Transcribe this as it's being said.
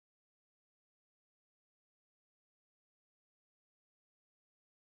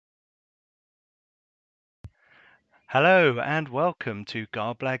Hello and welcome to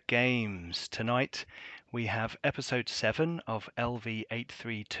Garblag Games. Tonight we have episode 7 of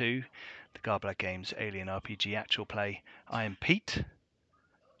LV832, the Garblag Games Alien RPG actual play. I am Pete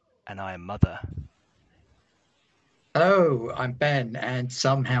and I am Mother. Hello, I'm Ben, and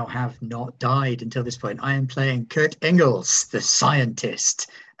somehow have not died until this point. I am playing Kurt Ingalls, the scientist,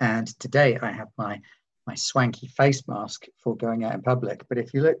 and today I have my swanky face mask for going out in public. But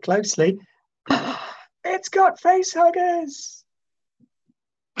if you look closely, it's got face huggers.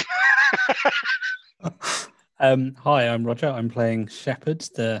 Hi, I'm Roger. I'm playing Shepard,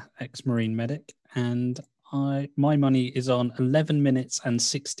 the ex-Marine medic, and my money is on 11 minutes and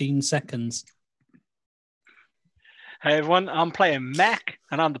 16 seconds. Hey everyone, I'm playing Mac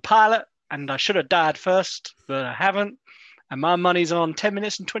and I'm the pilot, and I should have died first, but I haven't. And my money's on 10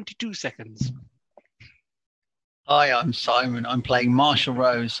 minutes and 22 seconds. Hi, I'm Simon. I'm playing Marshall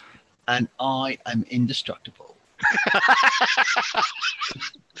Rose, and I am indestructible.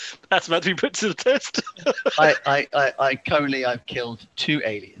 That's about to be put to the test. I've killed 2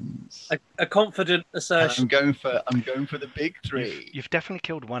 aliens. A confident assertion. I'm going for the big 3. You've definitely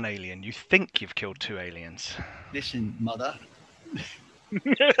killed 1 alien. You think you've killed 2 aliens. Listen, Mother.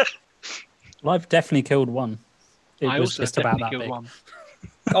 Well, I've definitely killed 1. I was also just about that killed big. 1.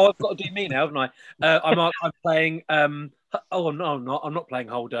 Oh, I've got to do me now, haven't I? I'm playing. Oh no, I'm not. I'm not playing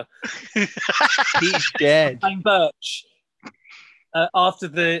Holder. He's dead. I'm playing Birch. After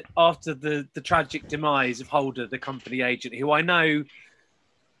the tragic demise of Holder, the company agent, who I know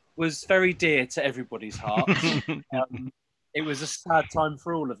was very dear to everybody's heart. It was a sad time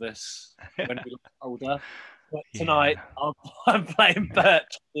for all of us when we lost Holder. But tonight, I'm playing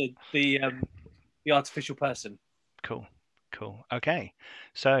Birch, the artificial person. Cool. Okay,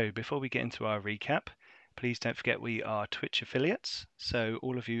 so before we get into our recap, please don't forget we are Twitch affiliates. So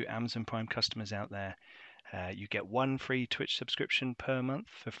all of you Amazon Prime customers out there, you get 1 free Twitch subscription per month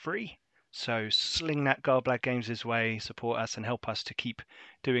for free. So sling that Garblag Games his way, support us and help us to keep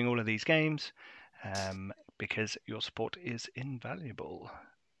doing all of these games, because your support is invaluable.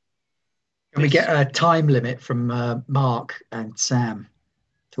 Can we get a time limit from Mark and Sam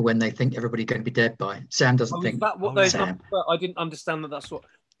for when they think everybody's going to be dead by? Sam doesn't think. That what those Sam. numbers were? I didn't understand that. That's what.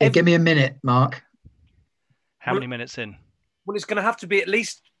 Hey, give me a minute, Mark. How many minutes in? Well, it's going to have to be at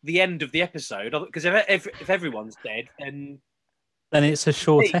least the end of the episode, because if everyone's dead, then it's a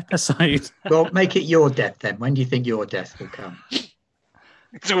short episode. Well, make it your death then. When do you think your death will come?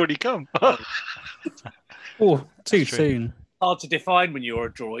 It's already come. Oh, too soon. Hard to define when you're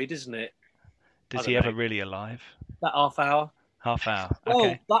a droid, isn't it? Is he ever really alive? That half hour. Half hour. Well,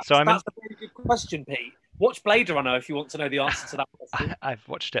 Okay. that's Simon? a very good question, Pete. Watch Blade Runner if you want to know the answer to that question. I've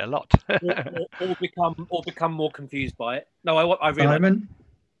watched it a lot. or become more confused by it. No, I really. Simon?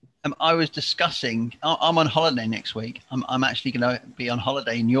 I was discussing. I'm on holiday next week. I'm actually going to be on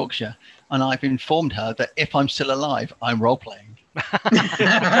holiday in Yorkshire, and I've informed her that if I'm still alive, I'm role playing.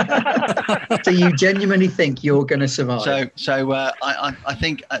 So you genuinely think you're going to survive? So I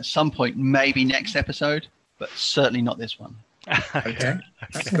think at some point, maybe next episode, but certainly not this one. Okay,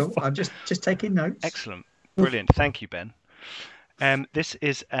 that's cool. I'm just taking notes. Excellent. Brilliant. Thank you, Ben. This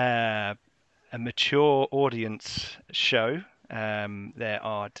is a mature audience show. There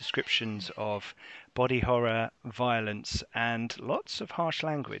are descriptions of body horror, violence, and lots of harsh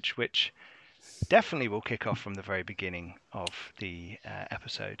language, which definitely will kick off from the very beginning of the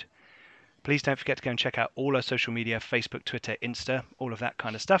episode. Please don't forget to go and check out all our social media, Facebook, Twitter, Insta, all of that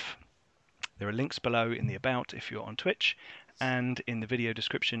kind of stuff. There are links below in the About if you're on Twitch, and in the video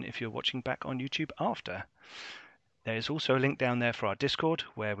description if you're watching back on YouTube after. There's also a link down there for our Discord,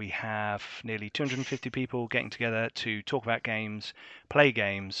 where we have nearly 250 people getting together to talk about games, play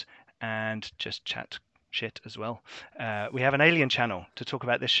games, and just chat shit as well. We have an Alien channel to talk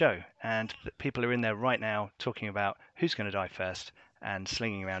about this show, and people are in there right now talking about who's going to die first and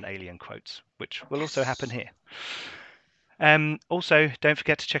slinging around Alien quotes, which will also happen here. Also, don't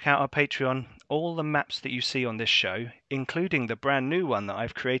forget to check out our Patreon. All the maps that you see on this show, including the brand new one that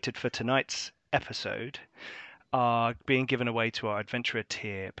I've created for tonight's episode, are being given away to our Adventurer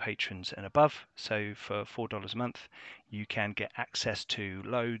tier patrons and above. So for $4 a month, you can get access to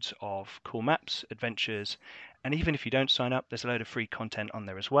loads of cool maps, adventures, and even if you don't sign up, there's a load of free content on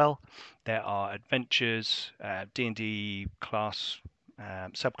there as well. There are adventures, D&D class,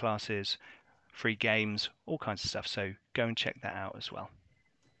 subclasses, free games, all kinds of stuff. So go and check that out as well.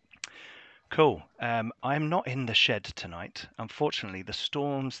 Cool. I'm not in the shed tonight. Unfortunately, the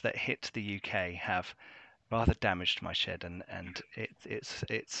storms that hit the UK have rather damaged my shed, and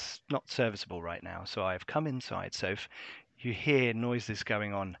it's not serviceable right now. So I've come inside. So if you hear noises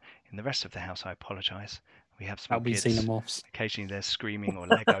going on in the rest of the house, I apologise. we have some That'll be kids. xenomorphs. Occasionally there's screaming or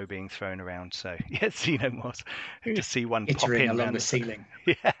Lego being thrown around. So yeah, xenomorphs. To see one pop Ittering in along round the ceiling.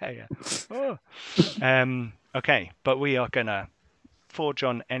 Yeah. Oh. Okay, but we are gonna forge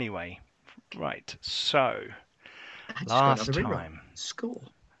on anyway. Right. So I just got last another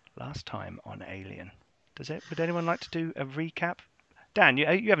reroll. time on Alien. Would anyone like to do a recap? Dan, you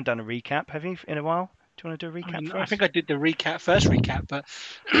haven't done a recap, have you, in a while? Do you want to do a recap for I us? think I did the first recap, but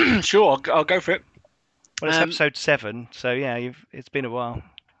sure, I'll go for it. Well, it's episode 7, so yeah, it's been a while.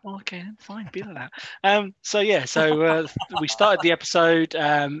 Okay, then fine, be like that. So we started the episode.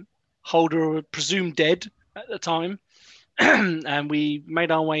 Holder was presumed dead at the time, and we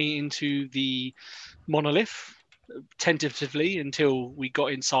made our way into the monolith tentatively until we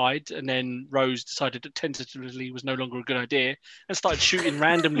got inside, and then Rose decided that tentatively was no longer a good idea and started shooting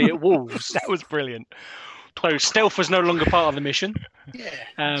randomly at walls. That was brilliant. So stealth was no longer part of the mission.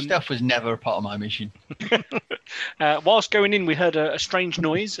 Yeah, stealth was never a part of my mission. Whilst going in, we heard a strange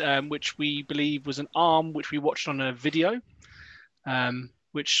noise, which we believe was an arm, which we watched on a video,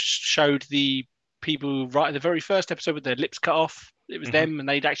 which showed the people right at the very first episode with their lips cut off. It was them, and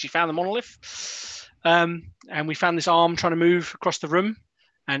they'd actually found the monolith. And we found this arm trying to move across the room,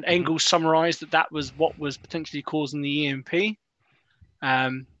 and Engels summarised that was what was potentially causing the EMP.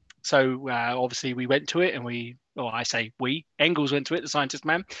 So obviously we went to it, and Engels went to it, the scientist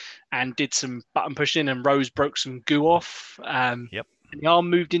man, and did some button pushing, and Rose broke some goo off. And the arm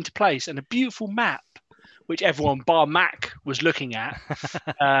moved into place, and a beautiful map, which everyone bar Mac was looking at.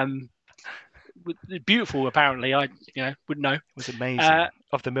 Beautiful, apparently. I would know. It was amazing.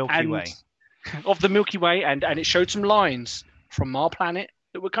 Of the Milky Way. Of the Milky Way, and it showed some lines from our planet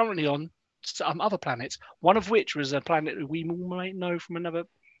that we're currently on some other planets, one of which was a planet that we might know from another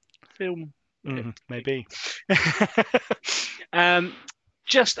film. Maybe.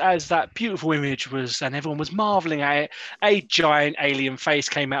 Just as that beautiful image was, and everyone was marveling at it, a giant alien face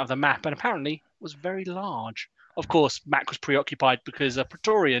came out of the map, and apparently was very large. Of course, Mac was preoccupied because a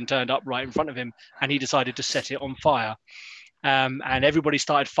Praetorian turned up right in front of him, and he decided to set it on fire. And everybody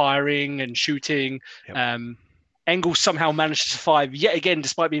started firing and shooting. Engels somehow managed to survive yet again,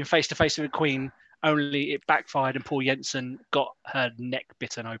 despite being face to face with the Queen. Only it backfired, and Paul Jensen got her neck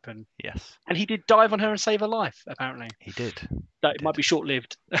bitten open. Yes. And he did dive on her and save her life, apparently. He did. It might be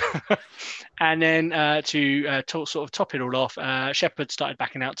short-lived. And then to sort of top it all off, Shepard started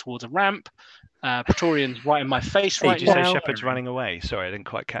backing out towards a ramp. Praetorian's right in my face right did you now. say Shepard's running away? Sorry, I didn't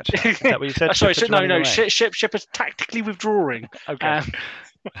quite catch that. Is that what you said? Sorry, no. Shepard's tactically withdrawing. Okay.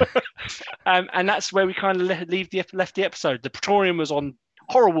 And that's where we kind of left the episode. The Praetorian was on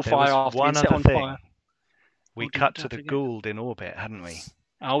horrible fire after being set on fire. We cut to the Gould in orbit, hadn't we?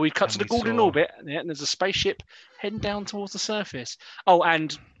 Oh, we cut to the Gould in orbit, and there's a spaceship heading down towards the surface. Oh,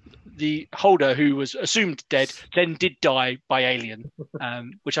 and the Holder, who was assumed dead, then did die by alien,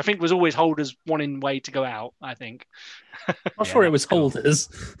 which I think was always Holder's one way to go out, I think. I'm sure it was Holder's.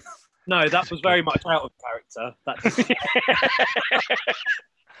 No, that was very much out of character.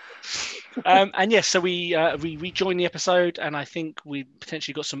 And yes, so we rejoined the episode, and I think we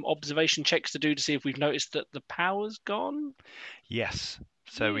potentially got some observation checks to do to see if we've noticed that the power's gone. Yes.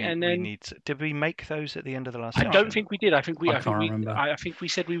 So we need to, did we make those at the end of the last I don't think we did. I think I think we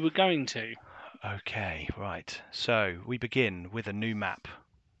said we were going to. Okay, right. So we begin with a new map.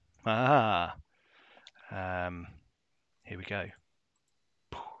 Here we go.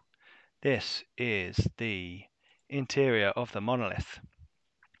 This is the interior of the monolith.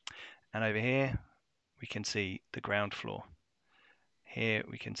 And over here, we can see the ground floor. Here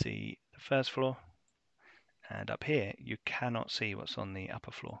we can see the first floor. And up here, you cannot see what's on the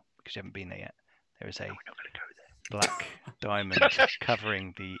upper floor because you haven't been there yet. There is a black diamond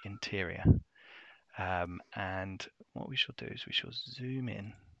covering the interior. And what we shall do is we shall zoom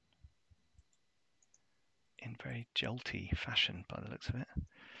in very jolty fashion by the looks of it,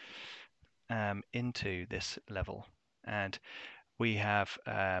 into this level. And we have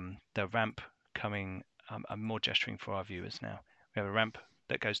the ramp coming. I'm more gesturing for our viewers now. We have a ramp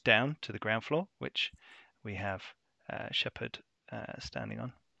that goes down to the ground floor, which we have Shepard standing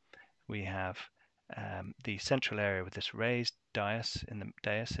on. We have the central area with this raised dais in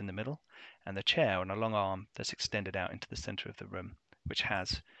the middle, and the chair on a long arm that's extended out into the center of the room, which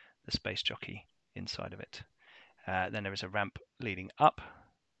has the space jockey inside of it. Then there is a ramp leading up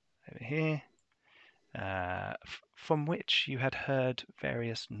over here, from which you had heard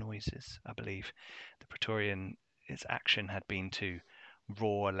various noises. I believe the Praetorian, its action had been to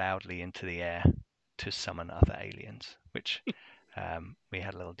roar loudly into the air to summon other aliens, which we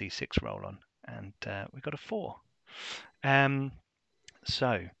had a little d6 roll on, and we got a 4.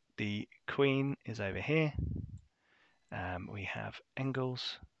 So the Queen is over here. We have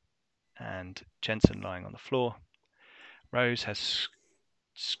Engels and Jensen lying on the floor. Rose has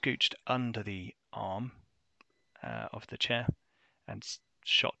scooched under the arm of the chair and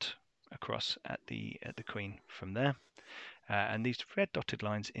shot across at the Queen from there. And these red dotted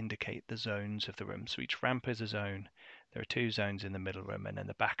lines indicate the zones of the room. So each ramp is a zone. There are 2 zones in the middle room, and then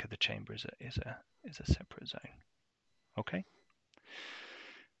the back of the chamber is a separate zone. Okay.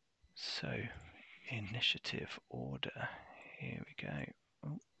 So initiative order. Here we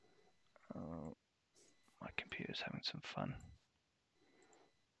go. Oh, my computer's having some fun.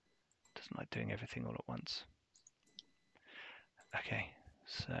 Doesn't like doing everything all at once. Okay,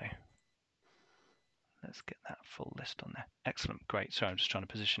 so let's get that full list on there. Excellent, great. So I'm just trying to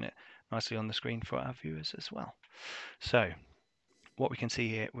position it nicely on the screen for our viewers as well. So what we can see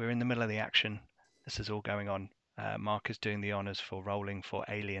here, we're in the middle of the action. This is all going on. Mark is doing the honors for rolling for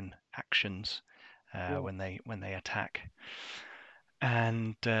alien actions when they attack.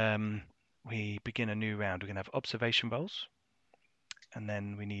 And we begin a new round. We're going to have observation rolls, and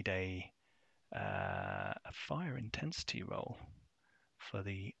then we need a fire intensity roll for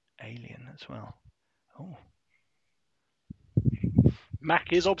the alien as well. Oh,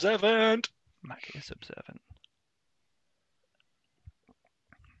 Mac is observant. Mac is observant.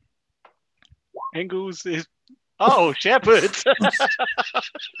 Engels is. Oh, Shepherd.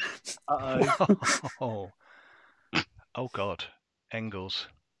 Oh, oh God, Engels.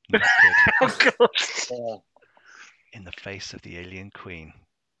 Not good. Oh, God. In the face of the alien Queen,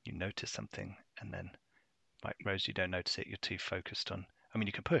 you notice something, and then, like Rose, you don't notice it. You're too focused on. I mean,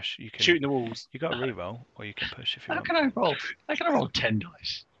 you can push. You can Shooting the walls. You got a re-roll, or you can push if you How want. can I roll? How can I roll 10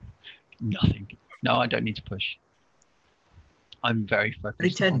 dice? Nothing. No, I don't need to push. I'm very focused.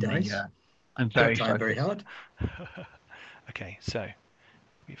 Only 10 on the, dice? I'm very Don't try very focused. hard. Okay, so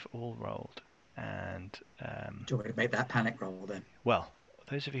we've all rolled, and Do you want me to make that panic roll then? well,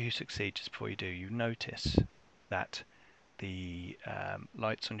 those of you who succeed, just before you do, you notice that the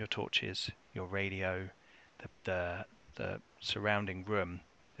lights on your torches, your radio, the surrounding room,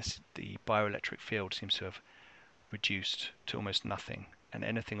 the bioelectric field seems to have reduced to almost nothing, and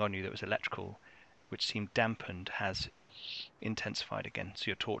anything on you that was electrical, which seemed dampened, has intensified again. So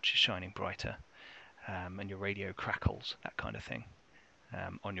your torch is shining brighter, and your radio crackles, that kind of thing,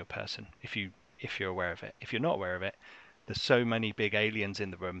 on your person. If you're aware of it. If you're not aware of it, there's so many big aliens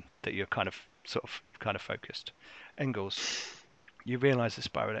in the room that you're kind of focused. Engels, you realise the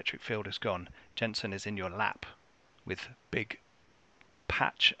bioelectric field has gone. Jensen is in your lap with big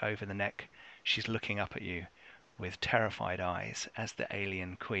patch over the neck. She's looking up at you with terrified eyes as the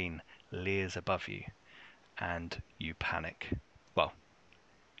alien Queen leers above you, and you panic. Well,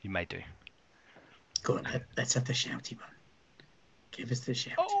 you may do. Go on, let's have the shouty one. Give us the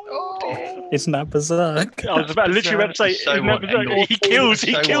shout. Isn't that berserk? I was literally about to say, So isn't that what, berserk? Engels? He killed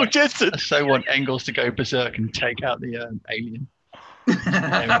So what? Jensen. I so want Engels to go berserk and take out the alien.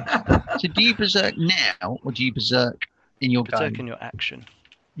 So do you berserk now, or do you berserk in your Berserk go? in your action,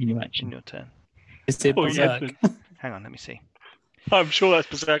 In your in action? your turn. Is it Oh, berserk? yes. Hang on, let me see. I'm sure that's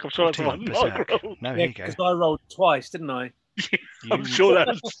berserk. I'm sure that's Do one. berserk. No, here Yeah, you go. because I rolled twice, didn't I? I'm You- sure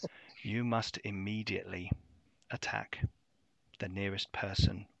that's. You must immediately attack the nearest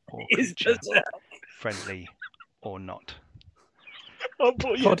person or Is creature, berserk. friendly or not. Oh,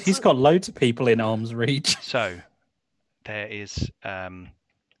 boy, God, yes. he's got loads of people in arm's reach. So there is.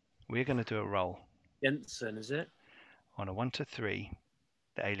 We're going to do a roll Jensen, is it? on a 1 to 3.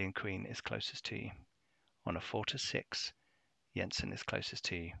 The alien Queen is closest to you. On a 4 to 6, Jensen is closest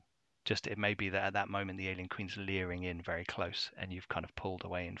to you. Just it may be that at that moment the alien Queen's leering in very close, and you've kind of pulled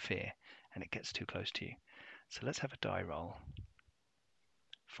away in fear, and it gets too close to you. So let's have a die roll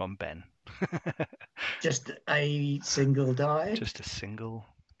from Ben. Just a single die. Just a single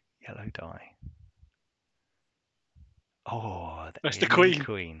yellow die. Oh, That's the alien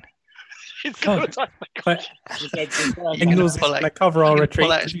Queen. It's Oh. good. But can Engels is pull going out- to cover our You can retreat.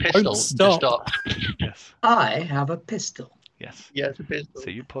 pull out his He won't pistol to stop. stop. Yes, I have a pistol. yes. Yeah, it's a pistol. So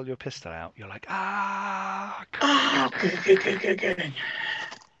you pull your pistol out. You're like, ah. Ah, good.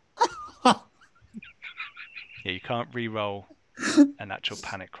 Yeah, you can't re-roll an actual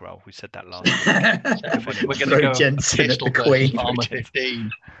panic roll. We said that last week. We're going Throw to go Jensen at pistol the versus Queen. armor Jensen.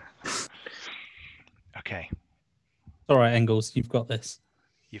 15. Okay, All right, Engels, you've got this.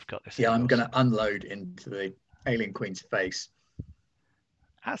 you've got this. Yeah, I'm Engels. going to unload into the alien Queen's face.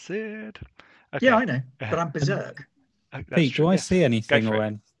 Acid. Okay. Yeah, I know, but I'm berserk. Oh, that's Pete, true, do I yes. see anything for or,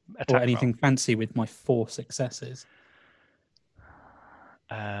 it. or Attack anything fancy with my 4 successes?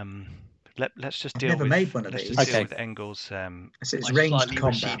 roll. Let's just I've deal never with. made one of let's these. just deal Okay. with Engel's So it's My ranged slightly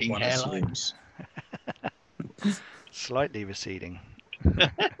combat, receding one hairline. assumes. slightly receding.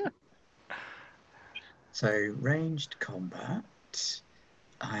 So ranged combat.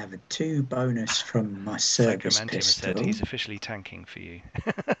 I have a 2 bonus from my service Psychomantium has said pistol. he's officially tanking for you.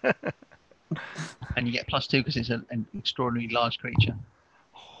 And you get +2 because it's an extraordinarily large creature.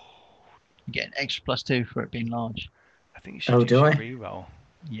 You get an extra +2 for it being large. I think you should Oh, use do your I? reroll.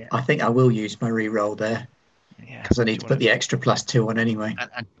 Yeah. I think I will use my reroll there Yeah. because I need Do to you put wanna- the extra +2 on anyway.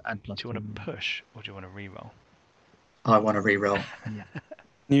 And +2. Do you want to push or do you want to reroll? I want to reroll.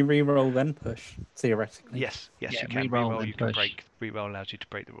 Can you re-roll then push, theoretically? Yes, Yeah, you can reroll reroll. then You can push. break. Reroll allows you to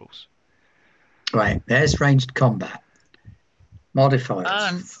break the rules. Right, there's ranged combat. Modifiers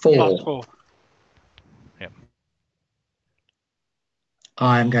And- 4. +4.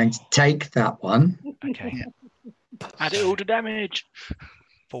 I'm going to take that one. Okay. Yeah. Add it all to damage.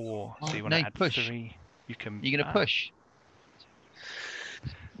 4. So you Oh, want to no, add push. 3. You can. You're going to push.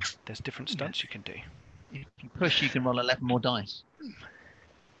 There's different stunts you can do. If you push, you can roll 11 more dice.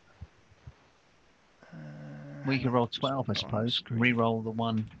 We can roll 12, I Not on the suppose. screen. Re-roll the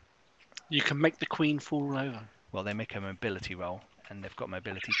one. You can make the queen fall over. Well, they make a mobility roll, and they've got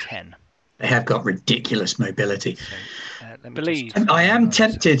mobility 10. They have got ridiculous mobility. So let me Believe. just- I am hang on a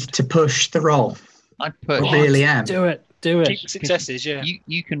tempted second. to push the roll. I'd I push. really am. Do it. Do it. Keep the successes, yeah.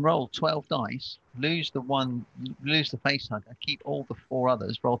 You can roll 12 dice, lose the face hugger, keep all the 4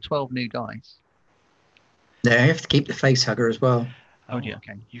 others, roll 12 new dice. No, you have to keep the face hugger as well. Oh, yeah,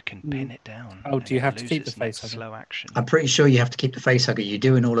 okay. You can pin it down. Oh, and do you it have to keep loses the next face hugger? slow action. I'm pretty sure you have to keep the face hugger. You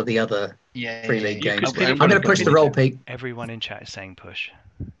do in all of the other Yeah. free league You games. could pin it I'm going to push the roll, Pete. Everyone in chat is saying push.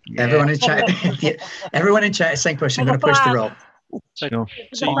 Everyone in chat. Everyone in chat is saying push. I'm going to push the roll. So, Sure.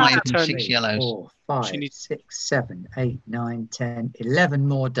 so you 5 need to and turn 6 yellows. 4, 5, So you need- 6, 7, 8, 9, 10, 11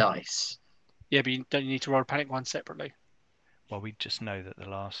 more dice. Yeah, but don't you need to roll a panic one separately? Well, we just know that the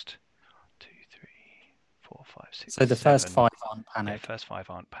last 2, 3, 4, 5, 6. So the first 7 5 aren't Yeah, panic. first 5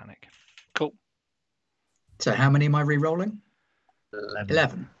 aren't panic. Cool. So how many am I re-rolling?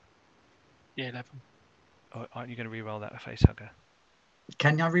 11. Yeah, 11. Oh, aren't you going to re-roll that face hugger?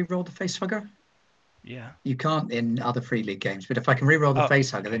 Can I re-roll the face hugger? Yeah. You can't in other free league games, but if I can re-roll the Oh,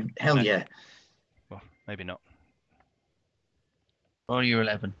 face hugger, then hell No. yeah. Well, maybe not. Roll your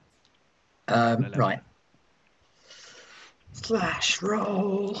 11. 11. Right. Slash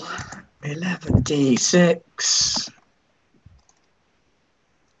roll 11d6.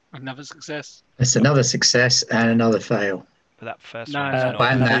 Another success. That's another success and another fail. But that first No, one no, is no. not.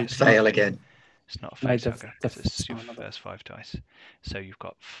 And no, that it's fail again. It's not a No, face the- hugger. the 'Cause it's your another- first 5 dice. So you've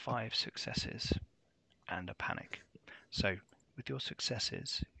got 5 successes and a panic. So with your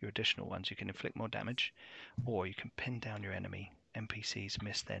successes, your additional ones, you can inflict more damage, or you can pin down your enemy. NPCs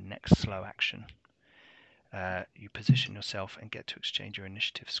miss their next slow action. You position yourself and get to exchange your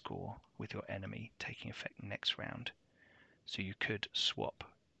initiative score with your enemy, taking effect next round. So you could swap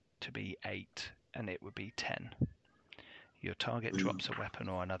to be 8 and it would be 10. Your target drops a weapon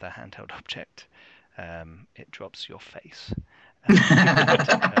or another handheld object. It drops your face.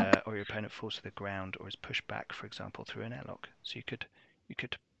 Or your opponent falls to the ground or is pushed back, for example, through an airlock. So you could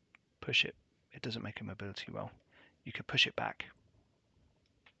push it. It doesn't make a mobility roll. You could push it back.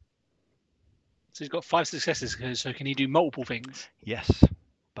 So he's got 5 successes. So can he do multiple things? Yes.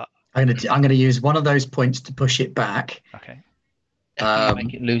 I'm gonna use one of those points to push it back, Okay. Definitely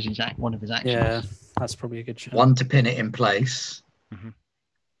make it lose one of his actions. Yeah, that's probably a good shot. one to pin it in place, Mhm.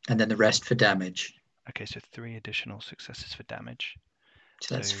 and then the rest for damage. Okay, so 3 additional successes for damage.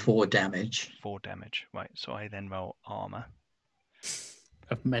 So that's So- 4 damage. 4 damage. Right. So I then roll armor.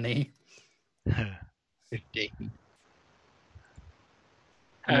 Of many. 50.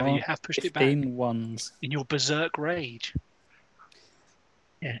 However, Well, you have pushed it back 15 ones. in your berserk rage.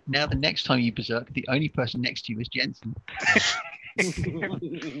 Yeah. Now the next time you berserk, the only person next to you is Jensen.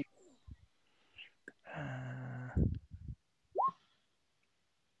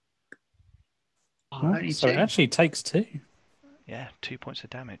 Oh, only so it 2. actually takes 2. Yeah, 2 points of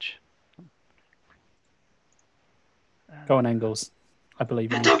damage. Go on, Engels. I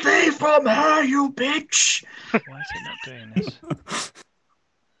believe in Get you. away from her, you bitch! Why is it not doing this?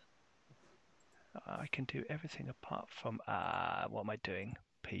 I can do everything apart from what am I doing?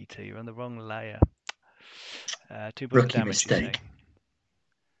 Peter, you're on the wrong layer. 2 points of Rookie damage. You say. mistake.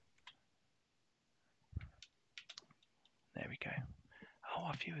 There we go. Oh,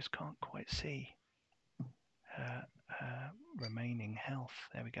 our viewers can't quite see remaining health.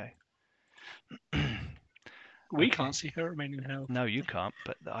 There we go. We Okay. can't see her remaining health. No, you can't.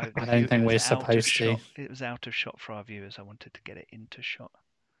 But I don't think we're supposed to. It was out of shot for our viewers. I wanted to get it into shot.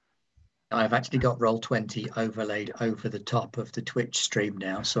 I've actually got Roll20 overlaid over the top of the Twitch stream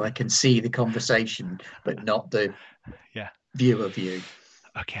now, so I can see the conversation, but not the viewer view.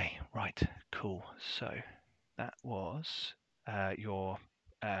 Okay, right, cool. So that was your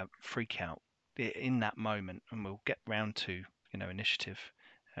freak out in that moment, and we'll get round to initiative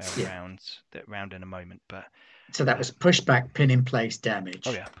round in a moment. But so that was pushback, pin in place damage.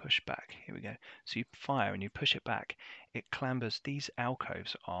 Oh yeah, push back. Here we go. So you fire and you push it back. It clambers. These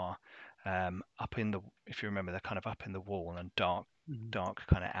alcoves are up in the. If you remember, they're kind of up in the wall and dark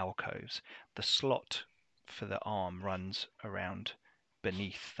kind of alcoves. The slot for the arm runs around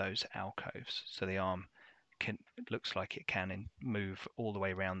beneath those alcoves, so the arm looks like it can move all the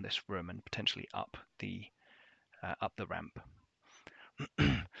way around this room and potentially up the ramp.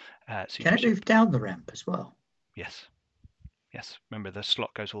 So can it move down the ramp as well? Yes. Yes. Remember, the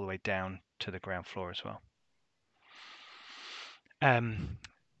slot goes all the way down to the ground floor as well.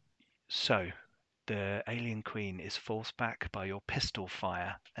 So the alien queen is forced back by your pistol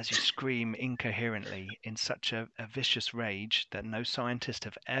fire as you scream incoherently in such a vicious rage that no scientist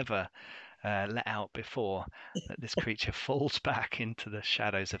have ever let out before, that this creature falls back into the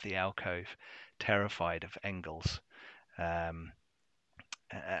shadows of the alcove, terrified of Engels. And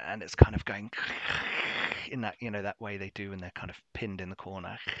it's kind of going in that that way they do when they're kind of pinned in the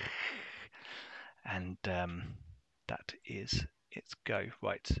corner. And that is its go.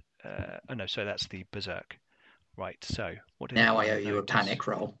 Right. Oh no, so that's the berserk. Right, so what did now I owe you a panic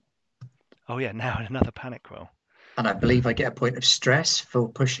roll. Oh yeah, now another panic roll. And I believe I get a point of stress for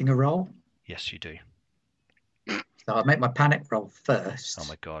pushing a roll. Yes, you do. So I'll make my panic roll first. Oh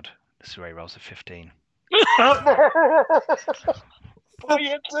my god, this array rolls a 15.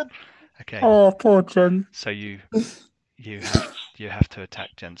 Okay. Oh, poor Jen. So you have to attack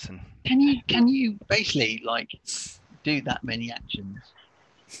Jensen. Can you basically do that many actions?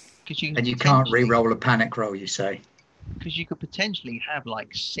 And you can't re-roll a panic roll, you say? Because you could potentially have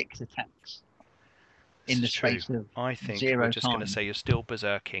 6 attacks in the space of I think 0 we're just going to time. say you're still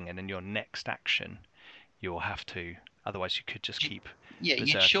berserking, and in your next action, you'll have to. Otherwise, you could just keep. Yeah,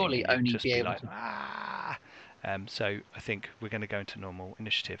 berserking, you'd surely only just be able like, to. Ah! So I think we're going to go into normal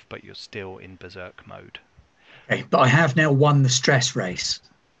initiative, but you're still in berserk mode. Okay, but I have now won the stress race.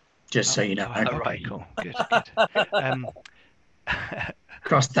 Just so you know. Oh, right, cool, good, good.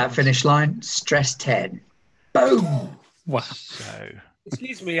 Crossed that finish line. Stress 10. Boom. Wow. So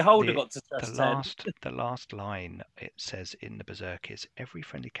Excuse me, Holder got to stress 10. the last line it says in the berserk is every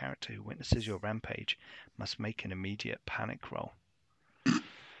friendly character who witnesses your rampage must make an immediate panic roll.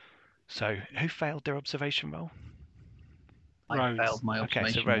 So who failed their observation roll? I failed my observation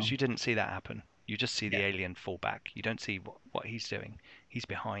Okay, so Rose, roll. you didn't see that happen. You just see the alien fall back. You don't see what he's doing. He's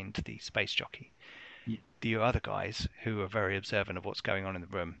behind the space jockey. Yeah. The other guys who are very observant of what's going on in the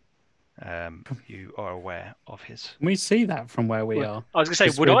room, you are aware of his. Can we see that from where we are? I was going to say,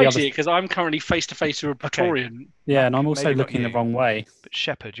 Just would with the I other- see it? Because I'm currently face to face with a Praetorian. Yeah, Mac, and I'm also maybe not looking the you. wrong way. But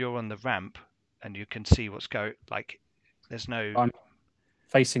Shepard, you're on the ramp and you can see what's going. There's no. I'm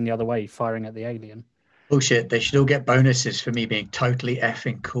facing the other way, firing at the alien. Bullshit. They should all get bonuses for me being totally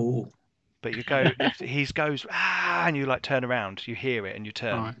effing cool. But you go, if he goes, and you turn around, you hear it, and you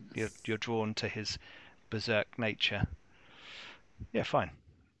turn. Right. You're drawn to his berserk nature. Yeah, fine.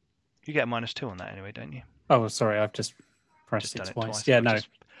 You get a -2 on that anyway, don't you? Oh, sorry, I've just pressed Just it done it twice. twice. Yeah, no,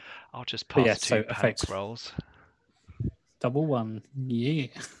 I'll just But pass yeah, 2 so panic affects- rolls. double one. Yeah.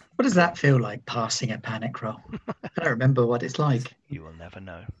 What does that feel like, passing a panic roll? I don't remember what it's like. You will never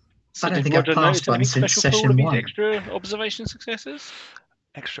know. I don't did think I've Roger notice passed one anything since special for all session of these 1. extra observation successes?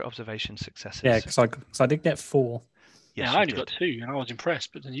 Extra observation successes. Yeah, because I did get 4. Yes, yeah, you I only did. got 2, and I was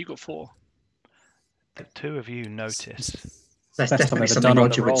impressed. But then you got 4. The 2 of you notice. That's Best I've definitely ever something done on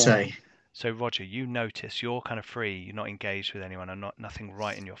Roger the would roll. say. So Roger, you notice you're kind of free. You're not engaged with anyone, and nothing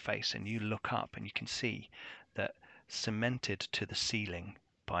right in your face. And you look up, and you can see that cemented to the ceiling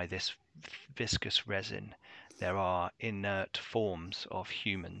by this viscous resin, there are inert forms of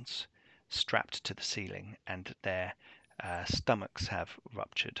humans strapped to the ceiling, and their stomachs have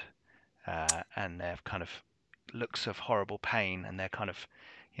ruptured, and they're kind of looks of horrible pain, and they're kind of,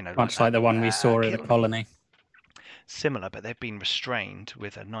 Much like the one we saw in the kill me. colony. Similar, but they've been restrained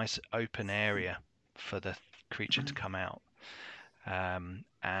with a nice open area for the creature to come out.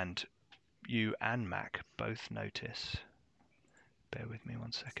 And you and Mac both notice. Bear with me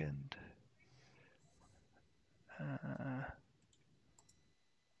 1 second.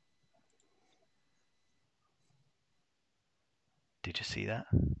 Did you see that?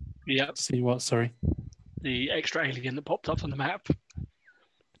 Yeah, See what? Sorry. the extra alien that popped up on the map.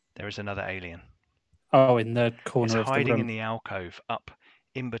 There is another alien. Oh, in the It's corner of the hiding room. in the alcove up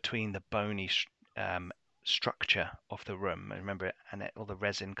in between the bony structure of the room. Remember it, and all the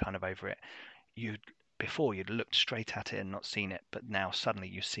resin kind of over it. Before you'd looked straight at it and not seen it, but now suddenly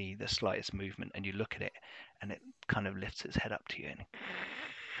you see the slightest movement, and you look at it, and it kind of lifts its head up to you. And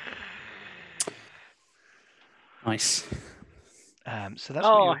Nice. so that's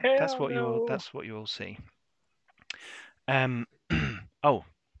Oh, that's what you'll see. Oh,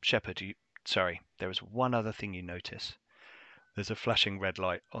 Shepard, sorry, there is one other thing you notice. There's a flashing red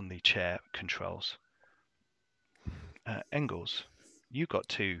light on the chair controls. Engels, you got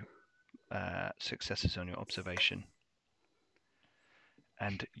 2 successes on your observation,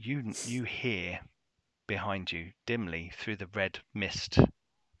 and you hear behind you dimly through the red mist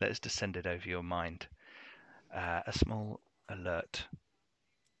that has descended over your mind a small alert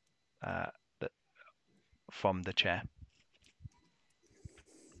from the chair.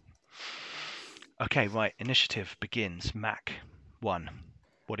 Okay, right. Initiative begins. Mac 1.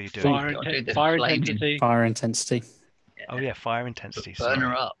 What are you doing? Fire intensity. Fire intensity. Oh yeah, fire intensity. Burn her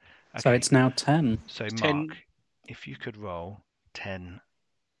sorry. up. So Okay, it's now 10. so it's Mark, 10. if you could roll 10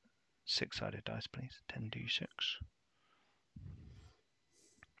 6-sided dice, please. 10d6.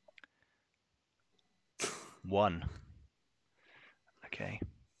 1. Okay,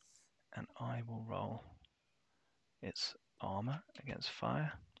 and I will roll its armor against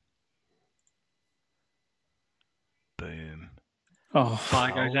fire. Boom. Oh,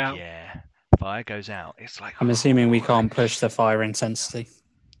 Fire goes out. Yeah, fire goes out. It's like I'm assuming we can't push the fire intensity.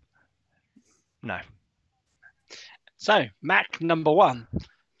 No. So, Mac number 1.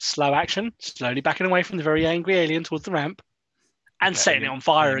 Slow action, slowly backing away from the very angry alien towards the ramp, and Okay, setting are it you- on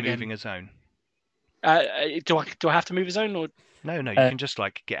fire are you again. Moving a zone. Do I have to move a zone, or No, you Uh, can just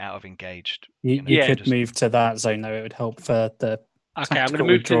like get out of engaged. You Yeah, could just- move to that zone, though. It would help for the okay? I'm tactical going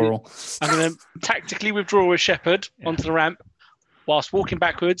to move to. withdrawal. I'm going to tactically withdraw with Shepard Yeah. onto the ramp, whilst walking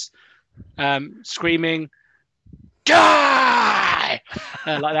backwards, screaming, "Die!"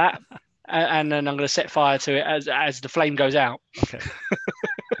 Like that, and then I'm going to set fire to it as the flame goes out. Okay.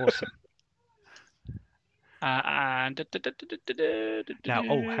 Awesome. And Now,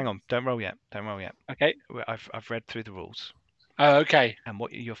 hang on. Don't roll yet. Okay. I've read through the rules, Oh, okay. and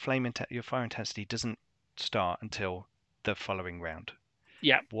what your fire intensity doesn't start until the following round.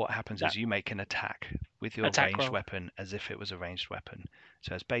 Yeah. What happens is you make an attack with your Attack ranged roll. weapon as if it was a ranged weapon.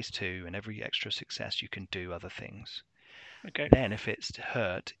 So it's base 2, and every extra success you can do other things. Okay. Then if it's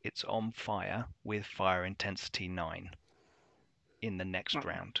hurt, it's on fire with fire intensity 9 in the next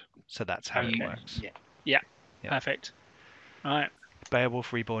round. So that's how it Okay. works. Yeah. Yeah. Perfect. All right.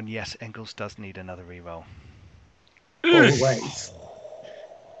 Beowulf Reborn, yes, Engels does need another reroll. Always.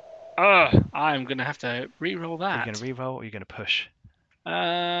 I'm going to have to re-roll Are that. you going to reroll or are you going to push?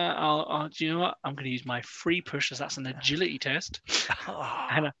 I'll do you know what? I'm going to use my free push as that's an agility test,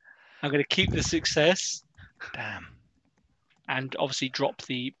 and I'm going to keep the success Damn. and obviously drop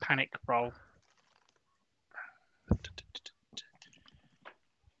the panic roll.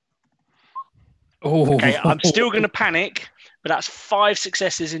 Oh, Okay, I'm still going to panic, but that's 5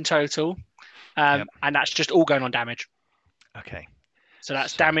 successes in total, Yep. and that's just all going on damage. Okay, So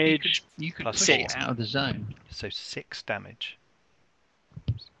that's So damage. You could Plus push 6. it out of the zone. so 6 damage.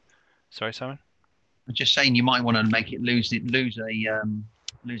 Sorry, Simon? I'm just saying you might want to make it lose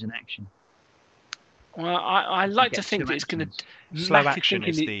an action. Well, I like to get think 2 that it's going actions. to. Slow action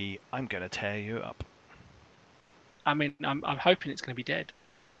is I'm going to tear you up. I mean, I'm hoping it's going to be dead,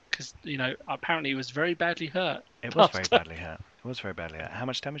 because apparently it was very badly hurt. It was very After- badly hurt. How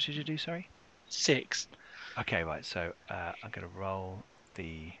much damage did you do, sorry? 6. Okay, right, so I'm going to roll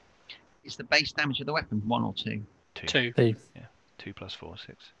the Is the base damage of the weapon 1 or 2? 2. 2. 2 plus 4,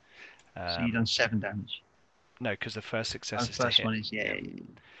 6. So you've done 7 damage. No, because the first success Oh, the is to first hit. one is yeah.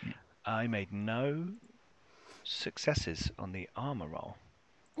 I made no successes on the armor roll.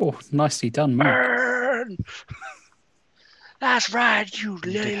 oh, nicely done, Mark. Burn! That's right, you You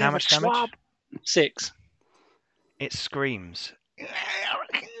did lily how much damage? swab. 6. It screams.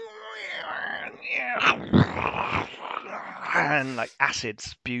 And like acid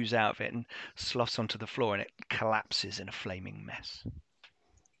spews out of it and sloughs onto the floor, and it collapses in a flaming mess.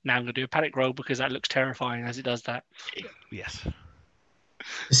 Now I'm going to do a panic roll because that looks terrifying as it does that. Yes.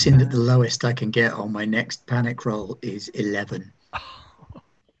 Seeing that the lowest I can get on my next panic roll is 11.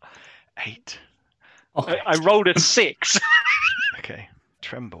 8. Oh, I rolled a 6. Okay.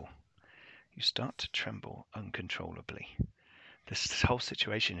 Tremble. You start to tremble uncontrollably. This whole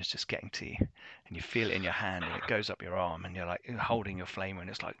situation is just getting to you, and you feel it in your hand, and it goes up your arm, and you're like holding your flamer, and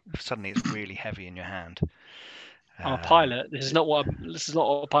it's like suddenly it's really heavy in your hand. I'm a pilot. This is not what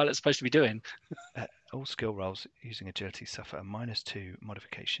a pilot's supposed to be doing. All skill rolls using agility suffer a -2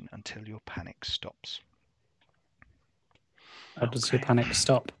 modification until your panic stops. How does your panic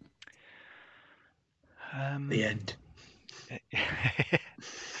stop? The end. The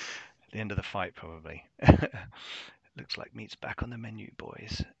end of the fight, probably. Looks like meat's back on the menu,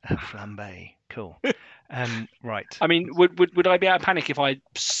 boys. Flambe. Cool. Right. I mean, would I be out of panic if I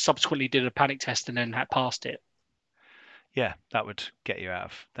subsequently did a panic test and then had passed it? Yeah, that would get you out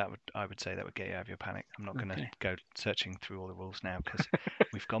of that. I would say that would get you out of your panic. I'm not going to Okay. go searching through all the rules now because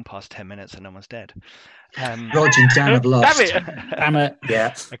we've gone past 10 minutes and no one's dead. Roger and Dan have lost. Damn it! Damn it.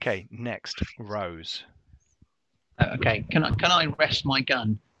 Yeah. Okay, next, Rose. Okay, can I rest my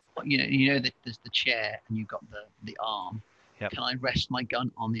gun? You know that there's the chair and you've got the arm. Yep. Can I rest my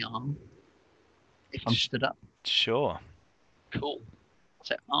gun on the arm if I'm stood up? Sure, Cool.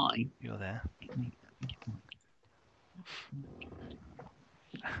 So you're there.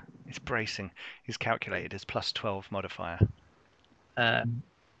 It's bracing. He's calculated his +12 modifier.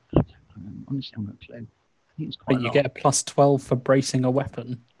 honestly, I'm not a clue. I think it's quite But a you lot. get a +12 for bracing a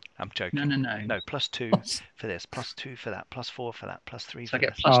weapon. I'm joking. No. No, +2 for this, +2 for that, +4 for that, +3 So for I get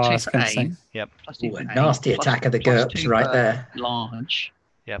this. plus Oh, I two was for gonna aim. say. Plus two Ooh, for a aim, nasty plus- attack of the plus GURPS two right for there. Large.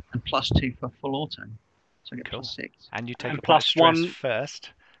 Yep. And +2 for full auto. So I get Cool. +6. And you take And a point of stress +1 first,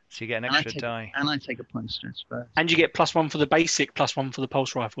 so you get an And I extra die. And I take a point of stress first. And you get +1 for the basic, +1 for the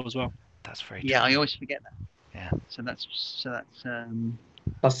pulse rifle as well. That's very Yeah, true. I always forget that. Yeah. So that's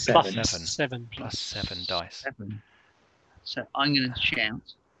Plus Plus 7. 7. +7 dice. 7. So I'm going to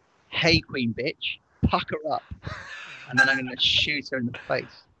shout, "Hey, Queen bitch, pucker up," and then I'm going to shoot her in the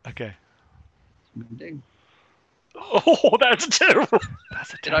face. Okay. That's what I'm going to do. Oh, that's terrible.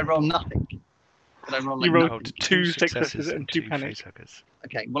 That's a Did I roll nothing? Did I roll? You like rolled nothing? two successes successes and two panic. facehuggers.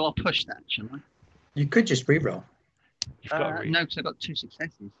 Okay, well I'll push that, shall I? You could just re-roll. You've got to read. No, because I got 2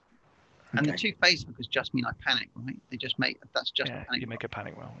 successes. And the Okay. 2 face hookers just mean I panic, right? They just make that's just a Yeah, panic. you make a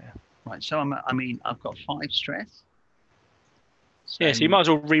panic roll. Yeah. Right. So I've got 5 stress. Yeah, so you might as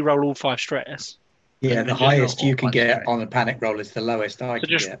well re-roll all 5 stress. Yeah, the just highest roll you can all get five on a panic roll is the lowest I So can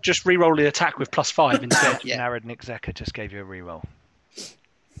just get. just re-roll the attack with +5 instead. Yeah. Narodnik Zeka just gave you a reroll.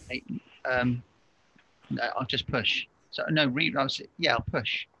 No, I'll just push. So no, I'll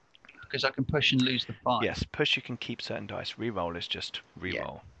push because I can push and lose the 5. Yes, push you can keep certain dice. Reroll is just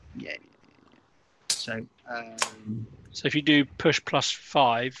reroll. Yeah. So So if you do push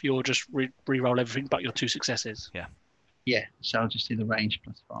 +5, you'll just re-roll everything but your 2 successes. yeah. So I'll just do the range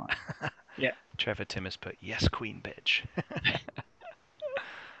 +5. Trevor Tim has put yes, Queen bitch.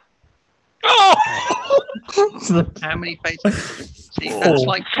 Oh! How many faces? See, that's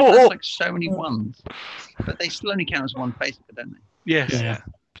like so many ones, but they still only count as one face, don't they? Yes. Yeah.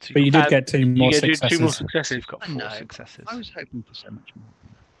 So But you did get 2 You more get 2 more successes. successes. you've got I 4 know. successes. I was hoping for so much more.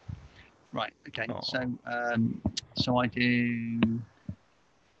 Right. Okay. Oh. So I do.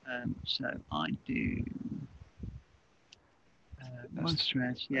 That's- One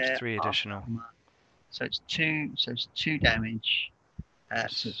stress. that's Yeah. 3 half additional. armor. So it's 2. So it's 2 damage.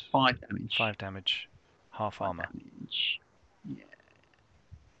 So it's 5 damage. 5 damage, half 5 armor. damage. Yeah.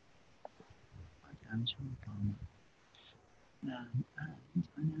 5 damage. Half armor. And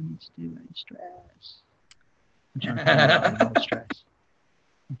I now need to do a stress. I'm trying to find where I roll stress.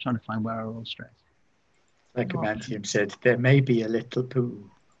 I'm trying to find where I roll stress. Like Amantium said, there may be a little poo.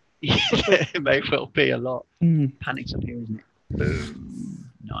 Yeah, it may well be a lot. Hmm. Panic's up here, isn't it? Boom.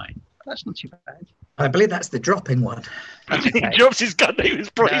 9. That's not too bad. I believe that's the dropping one. That's He okay. drops his gun. He was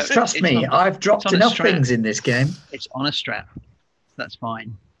bracing. Trust it's me, on- I've dropped on a enough strap. things in this game. It's on a strap. That's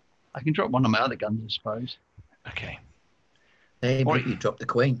fine. I can drop one of my other guns, I suppose. Okay. Hey, Or- maybe you dropped the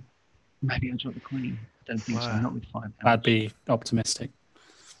queen. Maybe I'll drop the Queen. I don't think so. Wow. Not with 5 damage. That'd be optimistic.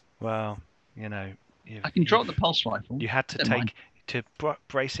 Well, you know, I can drop the pulse rifle. You had to Don't mind.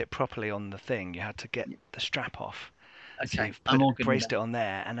 brace it properly on the thing. You had to get the strap off. So Okay, you've I'm all good with braced that. it on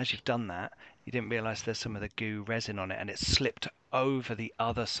there, and as you've done that, you didn't realise there's some of the goo resin on it, and it slipped over the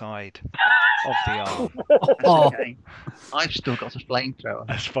other side of the arm. That's Oh. okay. I've still got a flamethrower.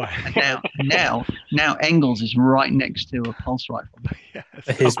 That's fine. And now Engels is right next to a pulse rifle. Yes.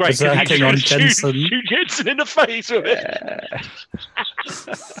 He's Great, 'cause he berserking on shoot Jensen. Jensen in the face with it.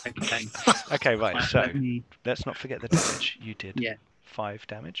 Okay. Okay, right. Right, So let me- let's not forget the damage. You did Yeah. 5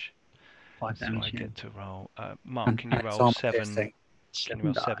 damage. 5 So damage. I yeah. get to roll. Mark, can you That's roll armor 7? piercing. Can you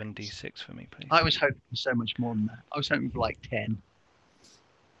roll dice. 7d6 for me, please? I was hoping for so much more than that. I was hoping for like 10.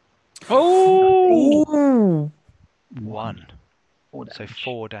 Oh! 1. 4 So damage.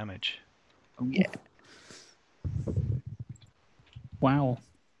 4 damage. Oh, yeah. Wow.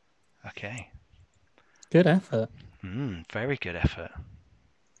 Okay. Good effort. Very good effort.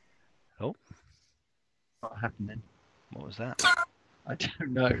 Oh. What happened then? What was that? I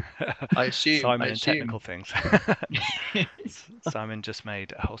don't know. I assume. Simon I and assume. technical things. Simon just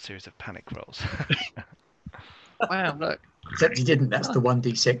made a whole series of panic rolls. Wow, look, Except he didn't. That's the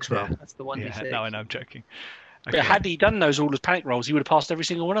 1d6 roll. that's the 1d6. Yeah, no, I know, I'm joking. But Okay, had he done those all as panic rolls, he would have passed every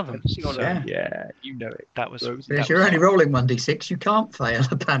single one of them. Every single Yeah. one. Yeah, you know it. that was Rose. But if that you're was, only rolling 1d6, you can't fail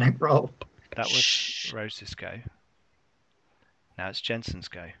a panic roll. that was Rose's go. Now it's Jensen's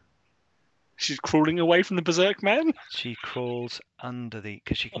go. She's crawling away from the berserk man. She crawls under the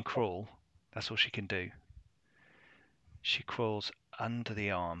because she can crawl. That's all she can do. She crawls under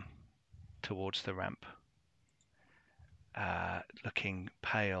the arm towards the ramp, looking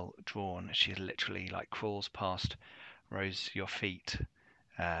pale, drawn. She literally like crawls past Rose, your feet,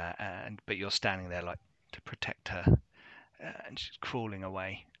 but you're standing there like to protect her, and she's crawling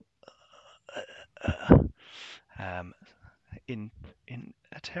away. In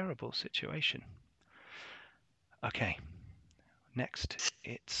a terrible situation. Okay, next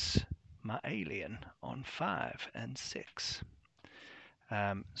it's my alien on 5 and 6.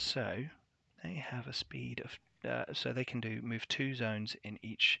 So they have a speed of so they can move 2 zones in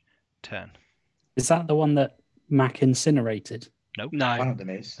each turn. Is that the one that Mac incinerated? Nope, One No. of them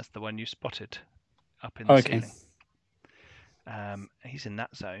is. that's the one you spotted up in the Okay. ceiling. He's in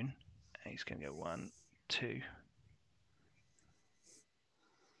that zone. He's going to go 1, 2,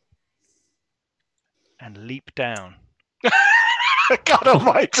 and leap down God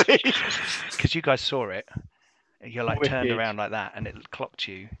almighty. because you guys saw it. You're like turned Wicked. around like that, and it clocked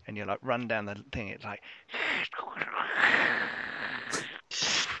you, and you're like run down the thing. It's like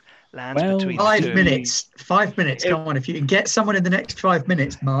lands Well, between the 5 two of minutes. 5 minutes. Come on. If you can get someone in the next 5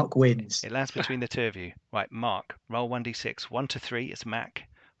 minutes, Mark wins. you. It lands between the two of you. Right, Mark, roll 1d6. 1 to 3, it's Mac.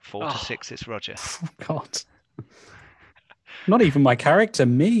 4 to Oh. 6, it's Roger. Oh, God. Not even my character,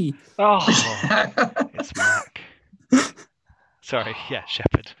 me. Oh, It's Mac. Sorry, yeah,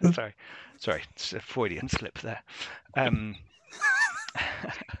 Shepherd. Sorry, it's a Freudian slip there. I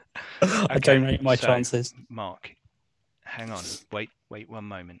Okay, don't rate my so- chances. Mark, hang on. Wait 1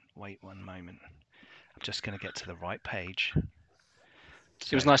 moment. Wait 1 moment. I'm just going to get to the right page.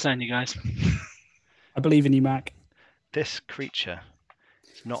 it was So, nice knowing you guys. I believe in you, Mac. This creature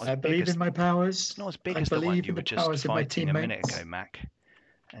is not as I big believe as in my powers. it's not as big I as the one believe you in were the just powers of my fighting a minute teammates. ago, Mac.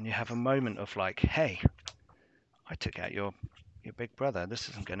 And you have a moment of like, hey, I took out your big brother. This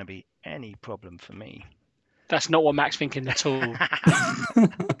isn't going to be any problem for me. That's not what Mac's thinking at all.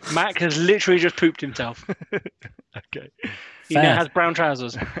 Mac has literally just pooped himself. Okay. He now Fair. has brown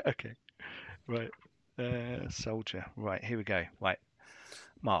trousers. Okay. Right. Soldier. Right, here we go. Right.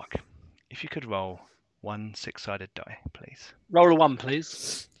 Mark, if you could roll 1 6-sided die, please. Roll a 1,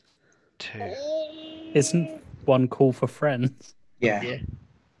 please. 2. Isn't one call for friends? Yeah.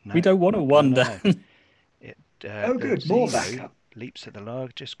 No. We don't want to No, wander. no. It, Oh, the good. More Zero backup. leaps at the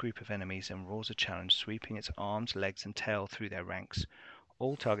largest group of enemies and roars a challenge, sweeping its arms, legs, and tail through their ranks.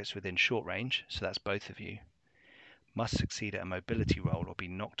 All targets within short range, so that's both of you, must succeed at a mobility roll or be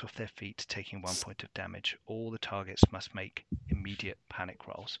knocked off their feet, taking 1 point of damage. All the targets must make immediate panic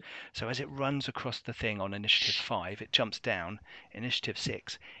rolls. So as it runs across the thing on initiative 5, it jumps down. Initiative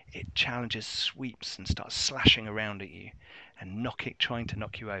 6, it challenges, sweeps, and starts slashing around at you and trying to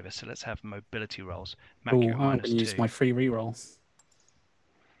knock you over. So let's have mobility rolls. Mac, Oh, you're I'm at going to -2. use my free reroll.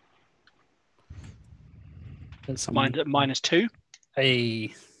 That's Mine's at -2.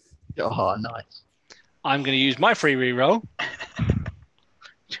 Hey, Oh, nice. I'm going to use my free reroll.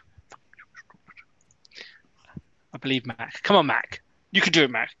 I believe Mac. Come on, Mac. You can do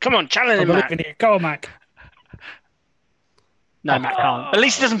it, Mac. Come on, challenge I him, believe Mac. in you. Go on, Mac. No, Mac can't. At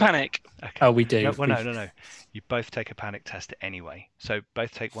least he doesn't panic. Okay. Oh, we do. No, well, no. You both take a panic test anyway. So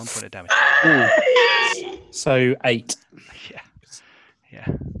both take 1 point of damage. So 8. Yeah.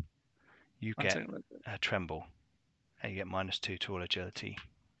 You I'll get take that. a tremble, and you get -2 to all agility.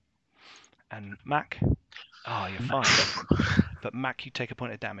 And Mac, you're fine. But Mac, you take a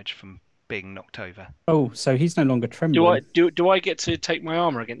point of damage from being knocked over. Oh, so he's no longer trembling. Do I get to take my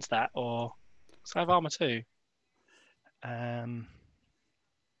armor against that, or does I have armor too,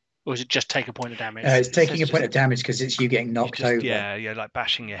 or is it just take a point of damage? It's It taking a says point of damage because it's you getting you knocked just- over. Yeah, you're like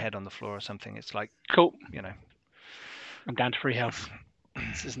bashing your head on the floor or something. It's like, Cool. you know. I'm down to 3 health.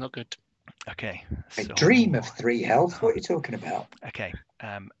 This is not good. Okay. A so- dream of 3 health. What are you talking about? Okay.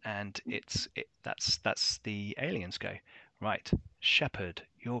 And that's the aliens go. Right. Shepherd,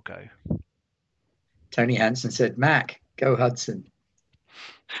 your go. Tony Hansen said, Mac, go Hudson.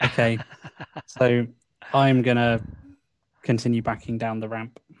 Okay. So I'm going to continue backing down the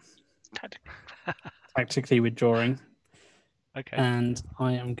ramp, tactically withdrawing, Okay. and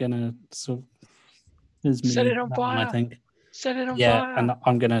I am going to sort of There's me. Set it on that one, I fire. think. Set it on Yeah, fire. and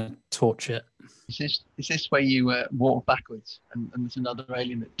I'm gonna torch it. Is this where you walk backwards and there's another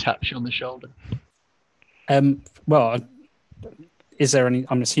alien that taps you on the shoulder? Well, is there any?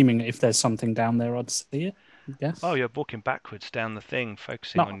 I'm assuming if there's something down there, I'd see it. I guess. Oh, you're walking backwards down the thing,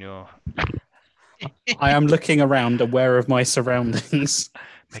 focusing No. on your. I am looking around, aware of my surroundings.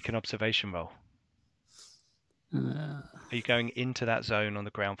 Make an observation roll. Uh, Are you going into that zone on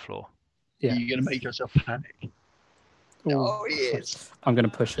the ground floor? Yeah. You're going to make yourself panic. ooh, Oh, yes. I'm gonna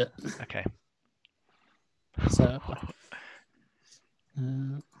push it. Okay. So.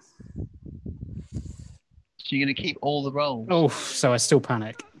 So you're going to keep all the rolls. Oh, so I still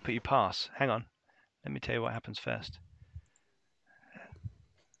panic. But you pass. Hang on. Let me tell you what happens first.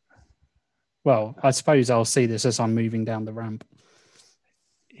 Well, I suppose I'll see this as I'm moving down the ramp.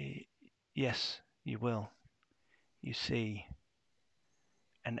 Yes, you will. You see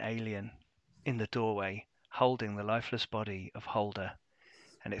an alien in the doorway holding the lifeless body of Holder,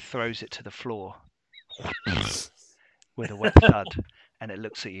 and it throws it to the floor with a wet thud, and it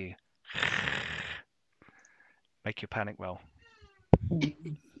looks at you. Make your panic roll.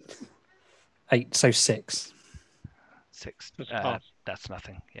 8, so 6. 6. That's half. That's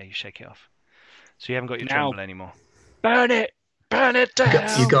nothing. Yeah, you shake it off. So you haven't got your Now- tremble anymore. Burn it! Burn it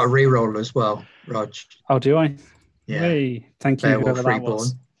down! You got a reroll as well, Rog. Oh, do I? Yeah. Hey, thank you, Beowulf whoever that Reborn.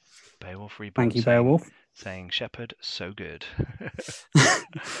 was. Beowulf Reborn. Thank you, saying- Beowulf. Saying Shepherd, so good.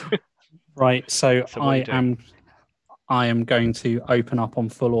 Right, so, So what are you doing? I am going to open up on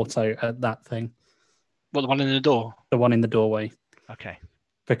full auto at that thing, What, the one in the door? the one in the doorway, Okay.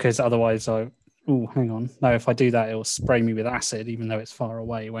 because otherwise hang on. No, if I do that, it'll spray me with acid, even though it's far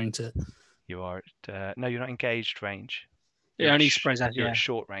away, won't it? You are at, no, you're not engaged range. It You're only at sprays out, You're yeah. at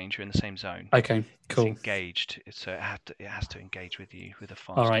short range. You're in the same zone. Okay, It's cool. engaged, so it has to engage with you with a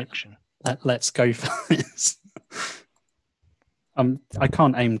fast All right. action. Let's go for this. I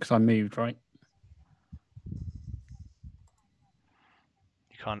can't aim because I moved, right?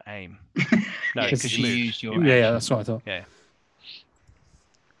 You can't aim. No, Yeah, because because you you moved. used your Yeah, action. that's what I thought. Yeah.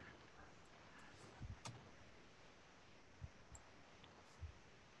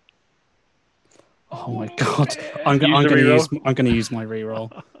 Oh my god! I'm Use going the to reroll. use my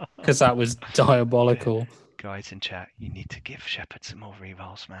reroll because that was diabolical. Guys in chat, you need to give Shepherd some more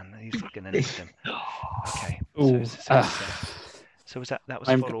rerolls, man. He's gonna need them. Okay. Ooh, So was that was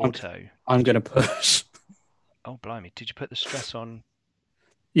I'm- full I'm- auto? I'm going to push. Oh blimey! Did you put the stress on?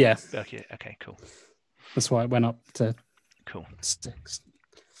 Yeah, Okay. Okay. Cool. that's why it went up to Cool. 6.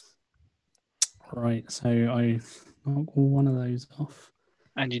 Right, so I knock one of those off.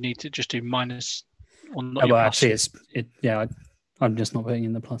 And you need to just do minus on not Oh, your well, plus. actually, I'm just not putting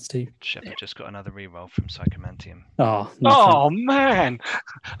in the +2. Shepherd just got another reroll from Psychomantium. Oh, nothing. Oh man!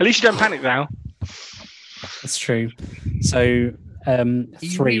 At least you don't panic now. That's true. So, You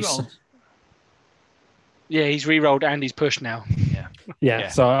 3. rerolled. Yeah, he's re-rolled and he's pushed now. Yeah, Yeah.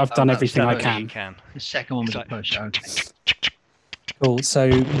 so I've done that's everything I so can. You can. The second one was It's a push. Okay. Cool. So,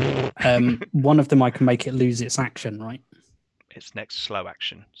 one of them I can make it lose its action, right? Its next slow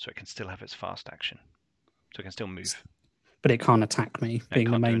action, so it can still have its fast action, so it can still move. But it can't attack me, It being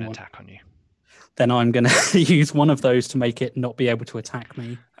the can't do main an one. attack on you. Then I'm going to use one of those to make it not be able to attack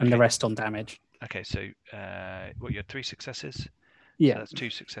me, and the Okay. rest on damage. Okay, so what? You had 3 successes. So Yeah. that's 2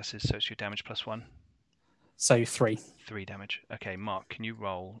 successes. So it's your damage +1. So 3. 3 damage. Okay, Mark, can you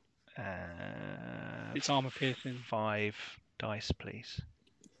roll? It's armor piercing. 5 dice, please.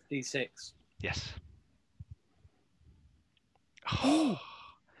 D6. Yes. So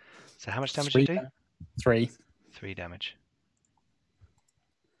how much damage 3. did you do? 3. 3 damage.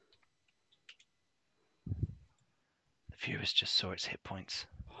 The viewers just saw its hit points.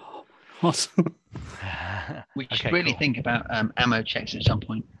 What? We should Okay, really cool. think about ammo checks at some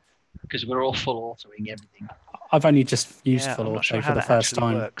point because we're all full autoing everything. I've only just used Yeah, full I'm not auto sure for how the that first actually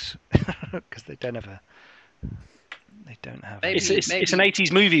time. works because they don't have. Maybe- It's an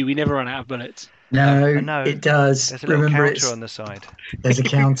 80s movie. We never run out of bullets. No, no. it does. There's a little Remember, counter on the side. there's a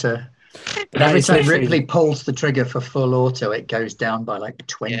counter. But That every is time literally- Ripley pulls the trigger for full auto, it goes down by like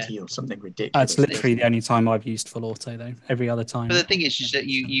 20 or something ridiculous. That's literally the only time I've used full auto, though. Every other time. But the thing is that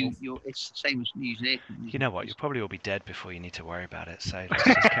you're it's the same as using air. You know what? You'll probably all be dead before you need to worry about it. So let's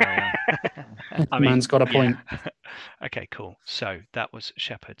just carry on. I mean, Man's got a point. Okay, cool. So that was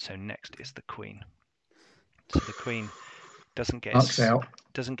Shepherd. So next is the Queen. So the Queen doesn't get Marks out.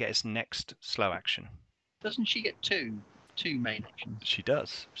 its next slow action. Doesn't she get two main actions? She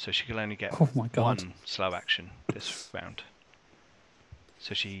does. So she can only get Oh my god. one slow action this round.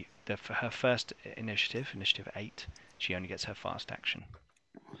 So for her first initiative 8, she only gets her fast action.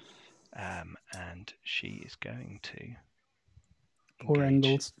 And she is going to Poor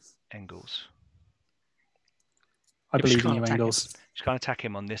engage Engels. Engels. I Yeah, but she believe in can't you, attack him. Engels. She can't attack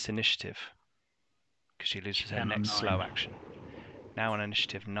him on this initiative because she loses her can on next 9. slow action. Now on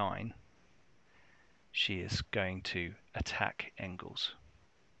initiative 9, she is going to attack Engels.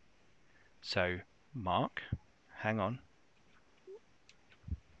 So, Mark, hang on.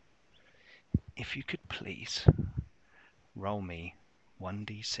 If you could please roll me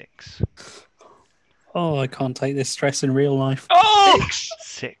 1d6. Oh, I can't take this stress in real life. Oh!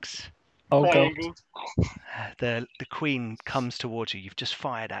 6. Oh, Come on, God. Engels. The queen comes towards you. You've just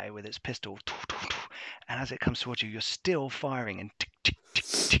fired at it with its pistol, and as it comes towards you, you're still firing, and tick, tick, tick,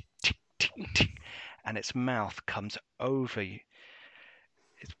 tick, tick, tick, tick, and its mouth comes over you.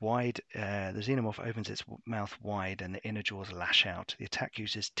 It's wide. The xenomorph opens its mouth wide, and the inner jaws lash out. The attack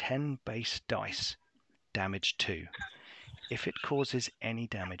uses 10 base dice, damage 2. If it causes any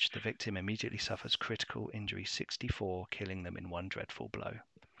damage, the victim immediately suffers critical injury 64, killing them in one dreadful blow.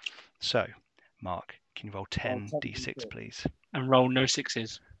 So, Mark, can you roll 10d6, please? And roll no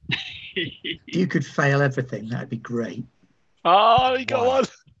 6s. If you could fail everything, that'd be great. Oh, you got Wow.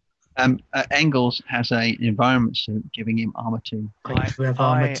 one. Engels has an environment suit giving him armor 2. I do have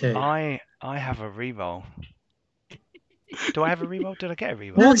armor too. I have a reroll. Do I have a reroll? Did I get a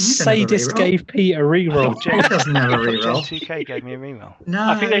reroll? No, What you don't have a sadist reroll. gave Pete a reroll? He doesn't have a I thought reroll. Gen 2K gave me a reroll. No,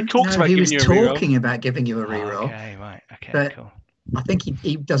 I think they talked about he giving was you a reroll. talking about giving you a reroll. Okay, right. Okay, But- cool. I think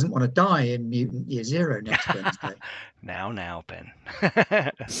he doesn't want to die in Mutant Year Zero next Wednesday. Now, Ben.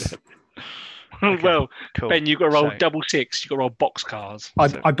 Well, Cool. Ben, you got to roll So- double 6. You got to roll boxcars.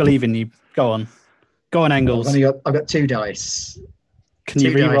 I believe in you. Go on. Go on, Engels. I've got 2 dice. Can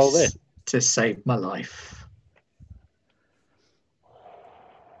you 2 reroll dice this? to save my life.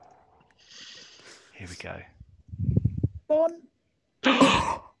 Here we go. One.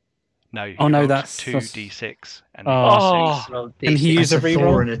 No. you Oh, no, rolled that's- 2d6 and Oh. 6. Roll Can he D6. use That's a a 4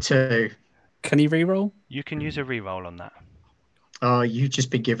 reroll? and a 2. Can he reroll? You can use a reroll on that. Oh, you've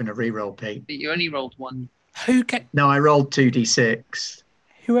just been given a reroll, Pete. But you only rolled 1. No, I rolled 2d6.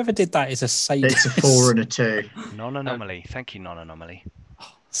 Whoever did that is a sadist. It's a 4 and a 2. Non-anomaly. Thank you, non-anomaly. Our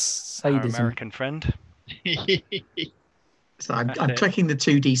Sadism. American friend. So I'm That's it. clicking the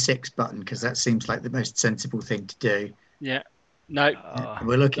 2d6 button because that seems like the most sensible thing to do. Yeah. No.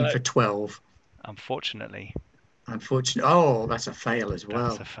 We're looking no. for 12. Unfortunately, Unfortunately, oh, that's a fail as well.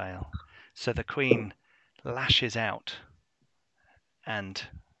 that's a fail. So the queen lashes out and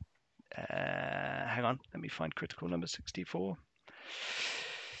hang on, let me find critical number 64.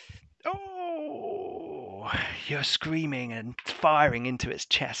 Oh, you're screaming and firing into its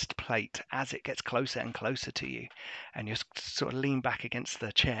chest plate as it gets closer and closer to you, and you sort of lean back against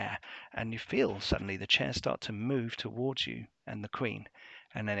the chair, and you feel suddenly the chair start to move towards you and the queen,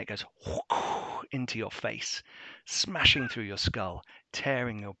 and then it goes into your face, smashing through your skull,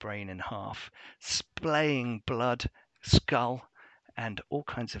 tearing your brain in half, splaying blood, skull, and all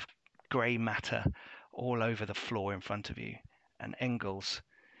kinds of grey matter all over the floor in front of you, and Engels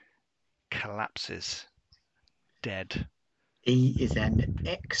collapses dead. He is an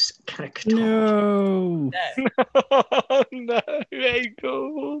ex-character. No. No,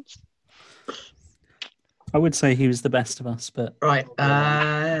 Engels. I would say he was the best of us, but Right,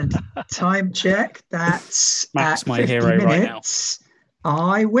 and time check. That's Matt's at my 50 hero right now. minutes.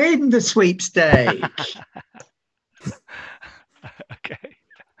 I win the sweepstake. Okay.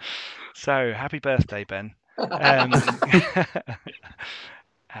 So happy birthday, Ben.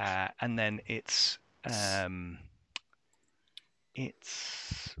 And then it's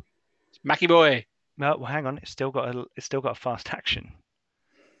Mackie boy. no. Well, hang on. It's still got a fast action.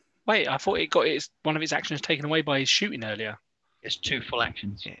 Wait, I thought it got one of its actions taken away by his shooting earlier. It's 2 full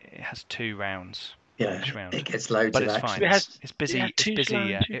actions. It has 2 rounds, Yeah, each round. it gets loads but of it's action. fine. It has- It's busy. had It's 2 busy. slow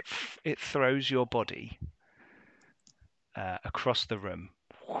Yeah. actions. It throws your body across the room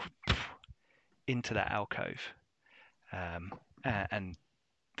into that alcove, and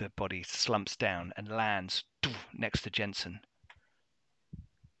the body slumps down and lands next to Jensen.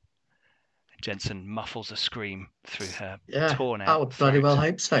 Jensen muffles a scream through her Yeah, torn I out would bloody well throat.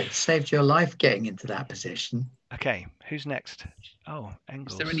 hope so. Saved your life getting into that position. Okay, who's next? Oh,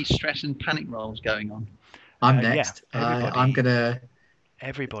 Engels. Is there any stress and panic rolls going on? I'm yeah, next. I'm everybody- gonna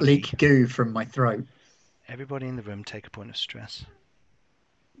Everybody, leak goo from my throat. everybody in the room take a point of stress.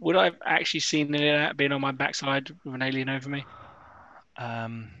 Would I have actually seen that being on my backside with an alien over me?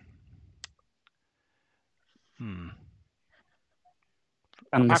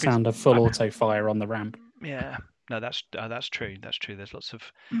 and the happy- sound of full auto fire on the ramp. Yeah. No, that's true. That's true. There's lots of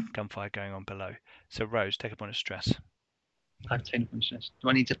gunfire going on below. So Rose, take a point of stress. I've taken consciousness. Do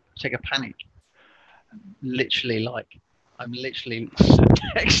I need to take a panic? Literally, I'm literally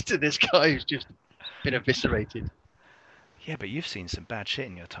next to this guy who's just been eviscerated. Yeah, but you've seen some bad shit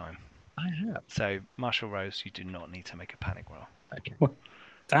in your time. I have. So, Marshall Rose, you do not need to make a panic roll. Okay.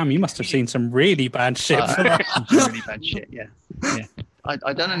 Damn, you must have seen some really bad shit for that. Some really bad shit. Yeah. I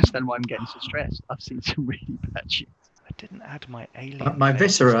don't understand why I'm getting so stressed. I've seen some really bad shit. I didn't add my alien. My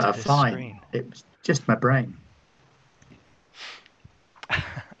faces viscera to are this fine. screen. It was just my brain.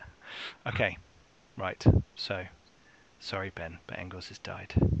 Okay, right. So, sorry, Ben, but Engels has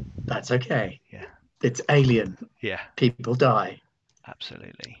died. That's okay. Yeah. It's alien. Yeah, People die.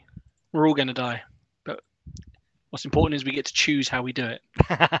 absolutely. We're all going to die, but what's important is we get to choose how we do it.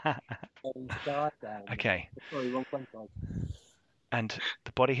 Okay, Sorry, wrong front side. and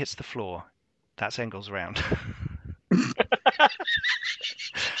the body hits the floor. That's Engels' round.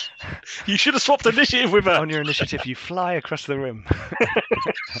 You should have swapped initiative with her. On your initiative, you fly across the room.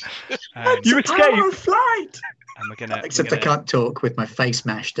 and, You escape. Power of flight! and we're gonna Except I can't talk with my face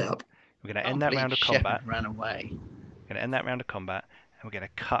mashed up. we're gonna end that round of combat. Ran away. We're gonna end that round of combat, and we're gonna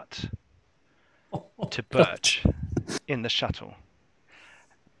cut to Birch in the shuttle.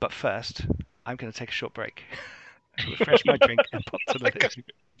 But first, I'm gonna take a short break, refresh my drink, and pop to the loo.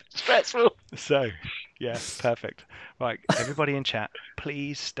 Stressful. So, yeah, perfect. Right, everybody in chat,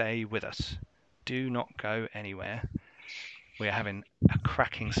 please stay with us. Do not go anywhere. We are having a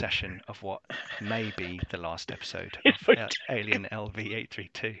cracking session of what may be the last episode of Alien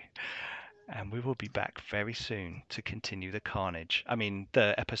LV-832. And we will be back very soon to continue the carnage. I mean,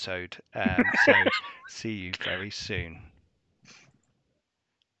 the episode. So, see you very soon.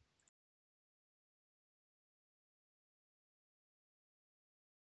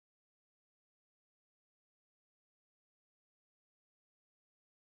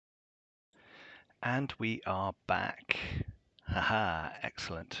 And we are back. Haha,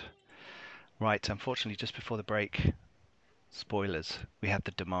 excellent. Right, unfortunately, just before the break, spoilers, we had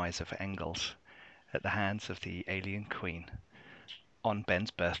the demise of Engels at the hands of the alien queen on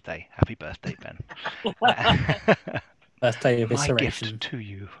Ben's birthday. Happy birthday, Ben. Birthday My evisceration. gift to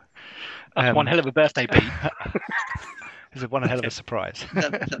you. That's one hell of a birthday beat. Is it one hell of a surprise? Is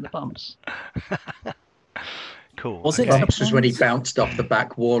that the bumps? Cool. Was it okay. Bumps was when he bounced off the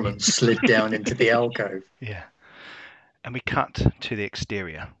back wall and slid down into the alcove. Yeah. And we cut to the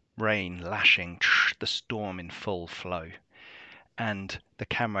exterior. Rain lashing, the storm in full flow. And the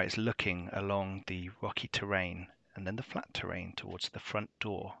camera is looking along the rocky terrain and then the flat terrain towards the front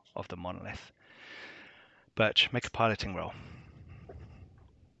door of the monolith. Birch, make a piloting roll.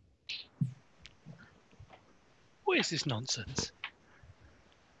 What is this nonsense?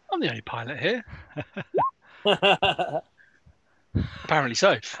 I'm the only pilot here. Apparently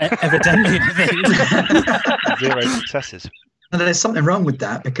so. Evidently, I think. 0 successes. And there's something wrong with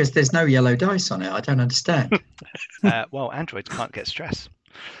that because there's no yellow dice on it. I don't understand. Well, androids can't get stress.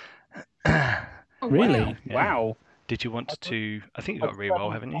 Really? Yeah. Wow. Did you want to? I think you got a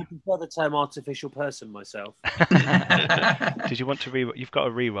reroll, haven't I you? prefer the term artificial person myself. Did you want to reroll? You've got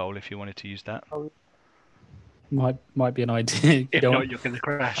a reroll if you wanted to use that. Might be an idea. If Go not, on. you're going to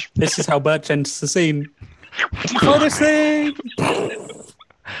crash. This is how Birch enters the scene. For this thing!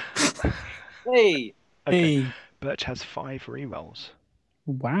 Hey, Okay. Hey. Birch has 5 rerolls.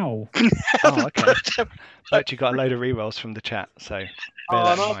 Wow. Oh, okay. Birch, you got a load of rerolls from the chat, so bear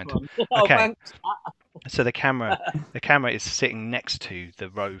that in nice mind. one. Oh, Okay. thanks. So the camera is sitting next to the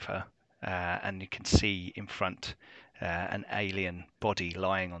rover, and you can see in front an alien body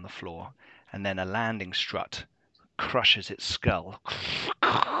lying on the floor, and then a landing strut crushes its skull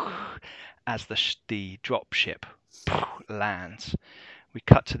as the drop ship lands. We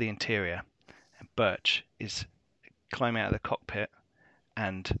cut to the interior, and Birch is climbing out of the cockpit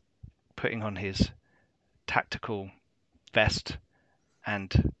and putting on his tactical vest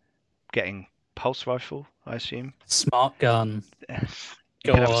and getting pulse rifle, I assume. Smart gun. You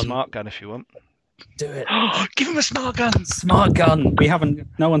Go can have a on. smart gun if you want. Do it. Give him a smart gun. Smart gun.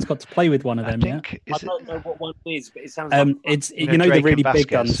 No one's got to play with one of I them yet. think I is it, don't know what one is, but it sounds like It's You know, you know Drake the really and big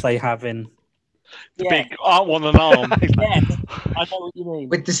Vasquez. guns they have in. The yeah, big art one and arm. yeah, I know what you mean.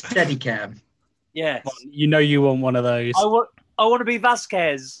 With the Steadicam. Yes, You know you want one of those. I want to be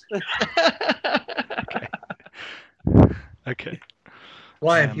Vasquez. okay.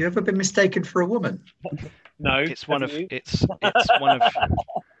 Why, have you ever been mistaken for a woman? No, It's one of haven't you?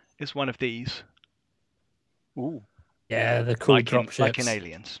 it's one of these. Ooh, Yeah, the cool drop ships. like in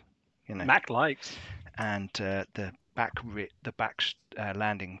Aliens, you know. Mac likes. And the back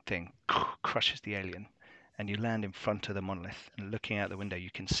landing thing crushes the alien, and you land in front of the monolith. And looking out the window, you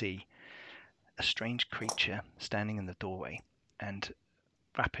can see a strange creature standing in the doorway. and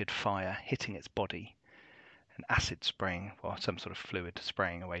rapid fire hitting its body, and acid spraying, or some sort of fluid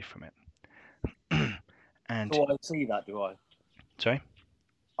spraying away from it. And Do I see that? Do I? sorry,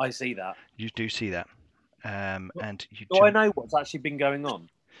 I see that. you do see that, and you Do I know what's actually been going on?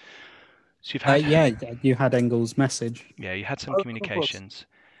 So you've had Yeah, you had Engel's message. yeah, you had some Oh, of course. communications.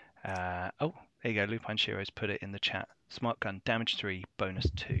 Oh, there you go. Lupine Shiro's put it in the chat. Smart gun, damage 3, bonus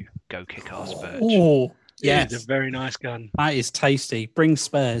 2. Go kick ass, Birch. Oh, It's yes. a very nice gun. That is tasty. Bring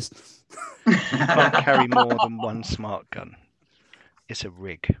spares. Can't carry more than one smart gun. It's a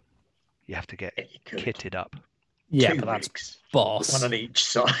rig. You have to get Yeah, you could. kitted up. Yeah, Two but that's rigs, boss. one on each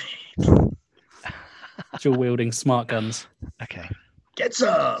side. Dual wielding smart guns. Okay. Get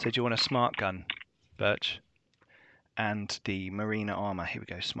some. So do you want a smart gun, Birch? And the marina armor. Here we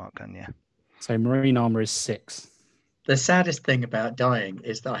go. Smart gun. Yeah. So marine armor is 6. The saddest thing about dying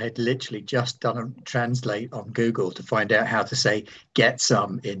is that I had literally just done a translate on Google to find out how to say "get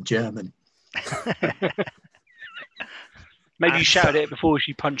some" in German. Maybe you shouted it before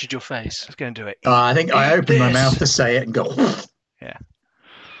she punctured your face. I was going to do it. I think I Eat opened my this. mouth to say it and go.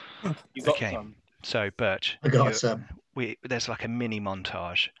 You got Okay. some. So Birch, I got some. there's like a mini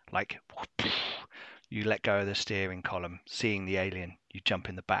montage. Like you let go of the steering column, seeing the alien. You jump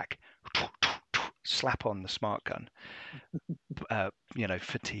in the back, slap on the smart gun.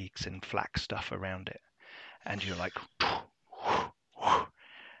 Fatigues and flak stuff around it, and you're like,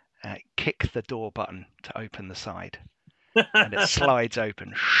 kick the door button to open the side, and it slides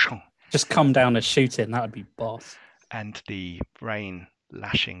open, Just come down and shoot it, and that would be boss. and the rain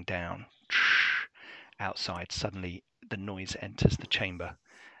lashing down outside. Suddenly, the noise enters the chamber.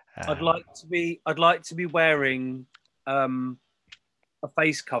 I'd like to be wearing a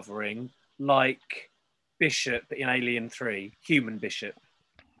face covering like Bishop in Alien 3, human Bishop.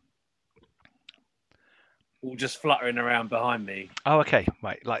 All just fluttering around behind me. Oh, okay,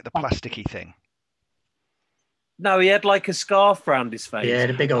 right, like the plasticky thing. No, he had like a scarf around his face. Yeah,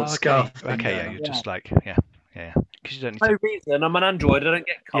 the big old Oh, okay. scarf. thing Okay, going yeah, on. you're just like, yeah, because you don't need No to. reason. I'm an android. I don't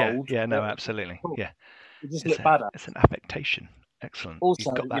get cold. Yeah, no, absolutely, Cool. yeah. You just It's look badass. it's an affectation. Excellent.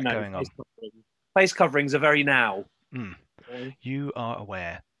 Also, You've got that going on. Face coverings are very now. Mm. Okay. You are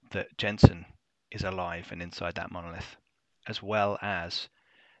aware that Jensen is alive and inside that monolith, as well as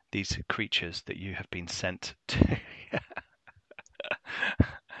these creatures that you have been sent to.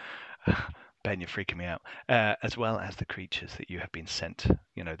 Ben, you're freaking me out. As well as the creatures that you have been sent.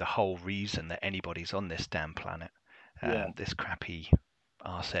 You know, the whole reason that anybody's on this damn planet, this crappy,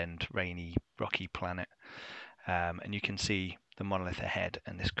 arse-end, rainy, rocky planet. And you can see the monolith ahead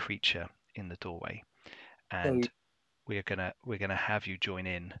and this creature in the doorway. And we're gonna have you join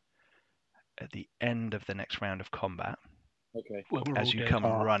in at the end of the next round of combat Okay. When we're as all you dead. come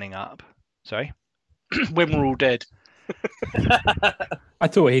running up. Sorry. When we're all dead. I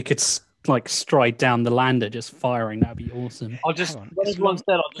thought he could stride down the lander just firing. That'd be awesome. I'll just Hang on, when it's everyone's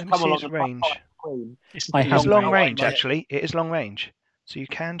dead, I'll Let just me come see along its and range. scream. I It's have long no range, idea. actually. It is long range, so you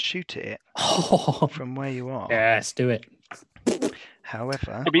can shoot at it Oh, from where you are. yes, do it.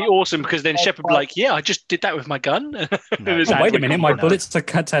 However, It'd be awesome because then Shepard would be like, yeah, I just did that with my gun. No. His Oh, hands wait a would minute, come my down. bullets are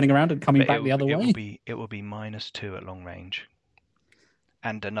turning around and coming but back the other way. it will be -2 at long range,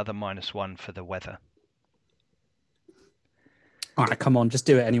 and another -1 for the weather. All right, come on, just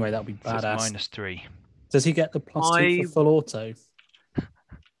do it anyway. That'll be So it's badass. -3. Does he get the +2 for full auto?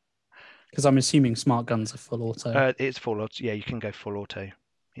 Because I'm assuming smart guns are full auto. It's full auto. Yeah, you can go full auto.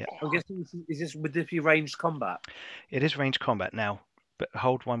 I'm guessing would this be ranged combat? It is range combat now, but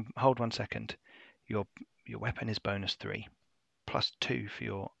hold one second. Your weapon is -3, +2 for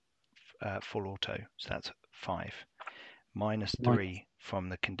your full auto, so that's 5. -3 from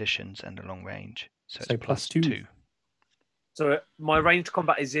the conditions and the long range, so So it's +2. +2. So my ranged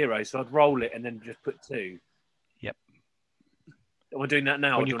combat is 0, so I'd roll it and then just put 2. Yep. Am I doing that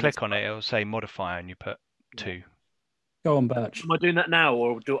now? When or you do I click need on it, it'll say modifier, and you put 2. Go on, Birch. to- Am I doing that now,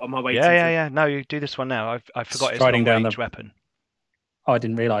 or am I waiting? Yeah. No, you do this one now. I forgot it's a Striding down long-range the- weapon. Oh, I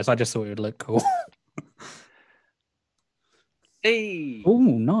didn't realise. I just thought it would look cool. Hey. Oh,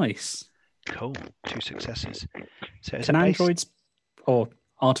 nice. Cool. 2 successes. So it's Can a base. androids or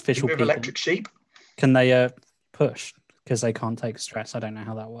artificial With people, electric sheep. can they push? Because they can't take stress. I don't know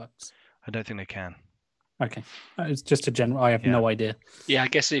how that works. I don't think they can. Okay. It's just a general. I have Yeah. no idea. Yeah, I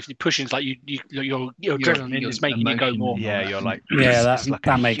guess if you're pushing, it's like your adrenaline your is making you go emotion more. and Yeah, that. you're like Yeah, it's like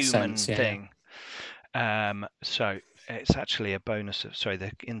that a makes human sense, yeah. thing. So it's actually a bonus of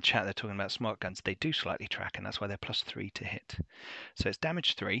in chat they're talking about smart guns. They do slightly track, and that's why they're +3 to hit. So it's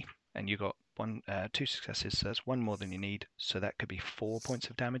damage 3, and you got 2 successes, so that's 1 more than you need. So that could be 4 points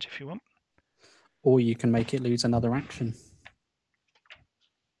of damage if you want. Or you can make it lose another action.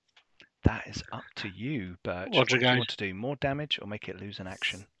 That is up to you, Birch. What do you do you go? want to do? More damage or make it lose an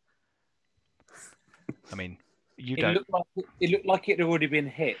action? I mean, you It don't. looked like it had already been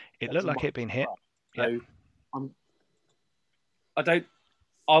hit. It looked like it had been hit. So I'm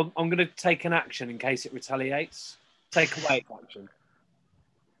going to take an action in case it retaliates. Take away action.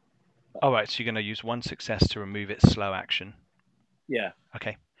 All right, so you're going to use one success to remove its slow action. Yeah.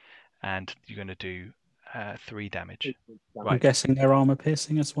 Okay. And you're going to do 3 damage. I'm Right. guessing they're armor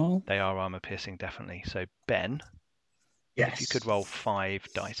piercing as well. They are armor piercing, definitely. So, Ben, Yes. if you could roll 5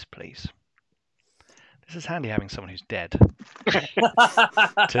 dice, please. This is handy having someone who's dead to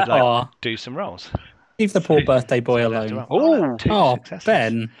like Aw, do some rolls. leave the poor birthday boy So they have to alone. roll. Oh, 2 Oh, successes.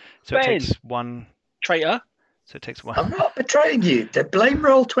 Ben. So it Ben. takes 1. Traitor. So it takes 1. I'm not betraying you. The blame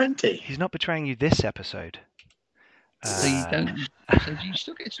roll 20. He's not betraying you this episode. So you don't. So do you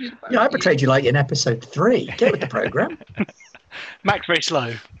still get to do the bonus? Yeah, I betrayed you like in episode 3. Get with the program. Mac's very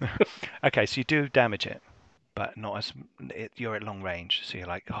slow. Okay, so you do damage it, but not as you're at long range. So you're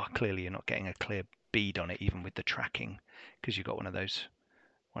like, oh, clearly you're not getting a clear bead on it, even with the tracking, because you got one of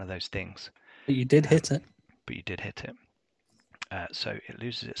those things. But you did hit it. But you did hit it. So it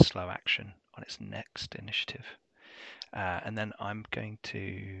loses its slow action on its next initiative, and then I'm going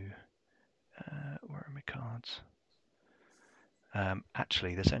to. Where are my cards?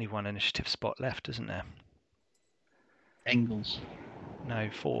 Actually, there's only 1 initiative spot left, isn't there? Engels. No,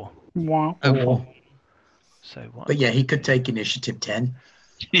 4. Wow. Oh, So what? but yeah, he could take initiative 10.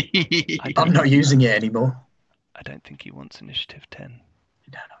 I I'm not using it anymore. don't think he wants initiative 10.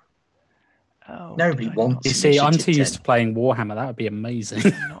 No, Oh, Nobody did I wants not- You see, I'm Initiative too used 10. to playing Warhammer. That would be amazing.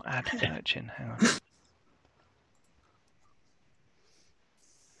 Did I not add Birch in. Hang on.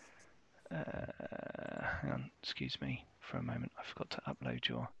 Hang on. Excuse me for a moment. I forgot to upload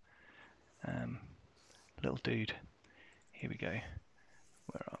your little dude. Here we go.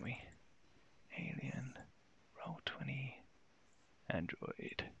 Where are we? Alien. Roll 20.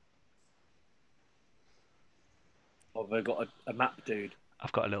 Android. Oh, they've got a map dude.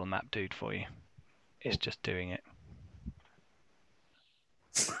 I've got a little map dude for you. It's just doing it.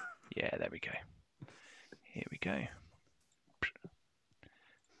 Yeah, there we go. Here we go.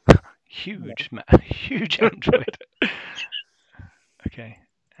 Huge, huge android. Okay.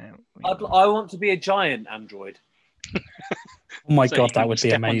 I want to be a giant android. Oh my So god, you that can would be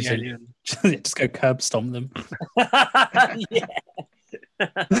step on the amazing. alien. Just go curb stomp them. Yeah.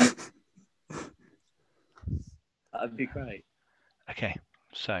 That'd be great. Okay,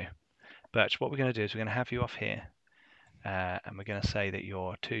 so Birch, what we're going to do is we're going to have you off here, and we're going to say that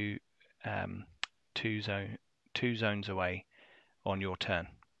you're two zones away on your turn,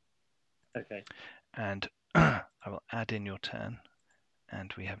 Okay. and I will add in your turn,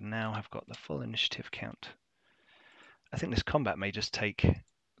 and we have got the full initiative count. I think this combat may just take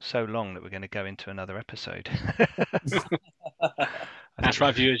so long that we're going to go into another episode. That's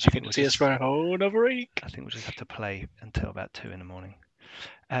right, viewers. You can see us for a whole another week. I think we'll just have to play until about 2 in the morning.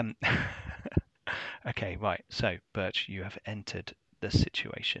 Okay, right. So, Birch, you have entered the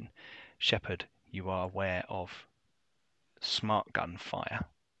situation. Shepherd, you are aware of smart gun fire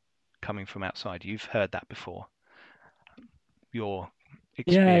coming from outside. You've heard that before. Your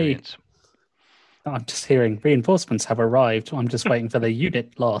experience. I'm just hearing reinforcements have arrived. I'm just waiting for the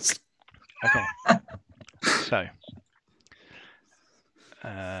unit last. Okay. So,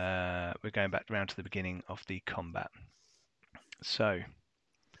 we're going back around to the beginning of the combat. So,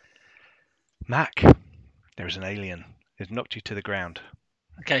 Mac, there is an alien. It's knocked you to the ground.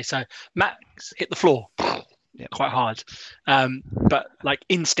 Okay, so Max hit the floor Yep. quite hard, but like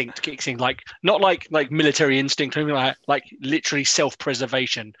instinct kicks in, like not like military instinct or anything like literally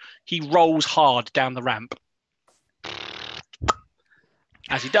self-preservation. He rolls hard down the ramp.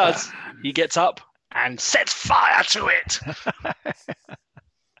 As he does, he gets up and sets fire to it.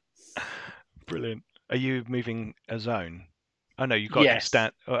 Brilliant. Are you moving a zone? Oh no, you got to Yes.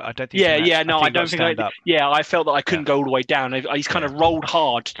 stand. I don't think. Yeah, you can yeah, no, I you don't gotta think I. stand up. Yeah, I felt that I couldn't go all the way down. He's kind of rolled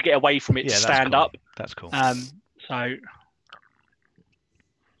hard to get away from it Yeah, to that's stand cool. up. That's cool. So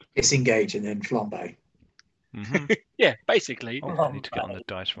Disengage and then flambe. Mhm. yeah, basically, Oh, I need to get on the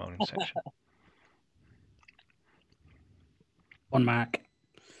dice rolling section. One Mac.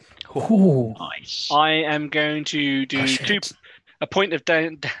 Ooh, Nice. I am going to do push it. a point of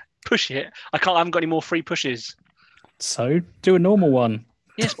down. Push it. I haven't got any more free pushes. So do a normal one.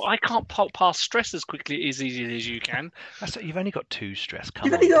 Yes, but I can't pass stress as quickly as easily as you can. You've only got 2 stress. Come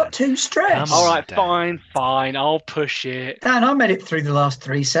You've on, only got Dan. 2 stress. Come All on. right, Dan. fine. I'll push it. Dan, I made it through the last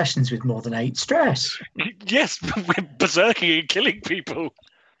 3 sessions with more than 8 stress. Yes, we're berserking and killing people.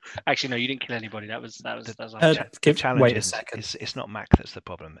 Actually, no, you didn't kill anybody. That was Uh, The Give- challenge wait a is second. it's not Mac that's the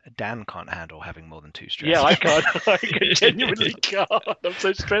problem. Dan can't handle having more than 2 stress. Yeah, I can't. I genuinely can't. I'm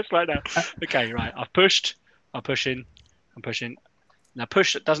so stressed right now. Okay, right. I've pushed. I'm pushing. Now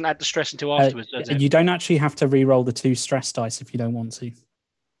push doesn't add the stress until afterwards, does it? You don't actually have to re-roll the 2 stress dice if you don't want to.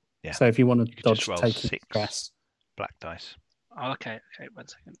 Yeah. So if you want to could just dodge roll taking 6. stress. Black dice. Oh, okay, 1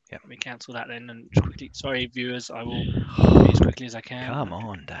 second. Yep. Let me cancel that then and just quickly. Sorry, viewers. I will do it as quickly as I can. Come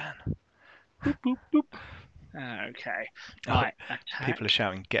on, Dan. Boop, boop, boop. Okay. Oh, Right. Attack. People are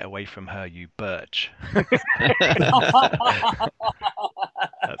shouting, "Get away from her, you birch." That's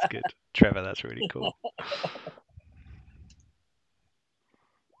good. Trevor, that's really cool.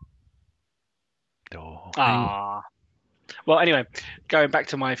 Oh, Ah. Well, anyway, going back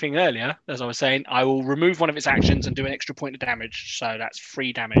to my thing earlier, as I was saying, I will remove one of its actions and do an extra point of damage. So that's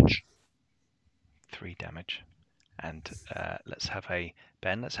 3 damage. 3 damage. And let's have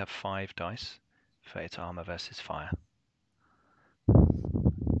Ben, let's have 5 dice for its armor versus fire.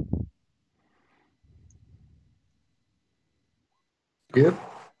 Good.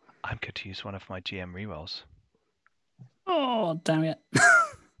 I'm going to use one of my GM rerolls. Oh, damn it.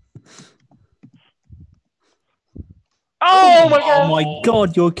 Oh my god! Oh my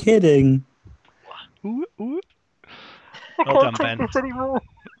god, you're kidding. Ooh, ooh. Well done, Ben.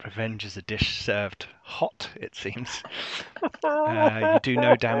 Revenge is a dish served hot, it seems. You do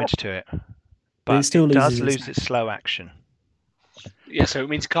no damage to it, but it still it does loses lose its slow action. Yeah, so it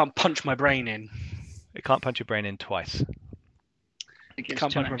means it can't punch my brain in. It can't punch your brain in twice. It gets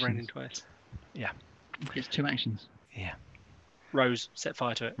Can't 2 punch my brain in actions. twice. It gets 2 actions. Rose, set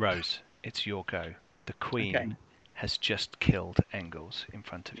fire to it. Rose, it's your go. The Queen Okay. has just killed Engels in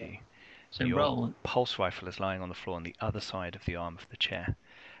front of you. So Your roll. pulse rifle is lying on the floor on the other side of the arm of the chair.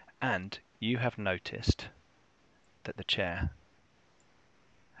 And you have noticed that the chair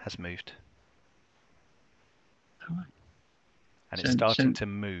has moved. Alright. And it's So- starting so- to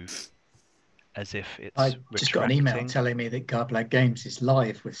move as if it's I just got an email retracting. telling me that Garblag Games is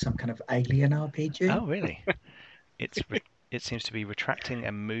live with some kind of alien RPG. Oh, really? It seems to be retracting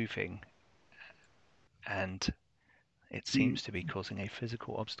and moving, and it seems to be causing a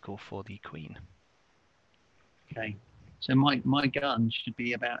physical obstacle for the Queen. Okay. So my gun should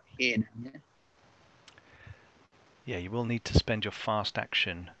be about here now, yeah? Yeah, you will need to spend your fast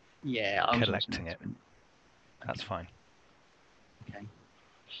action. Yeah, I was also Collecting it. expecting- That's fine. Okay.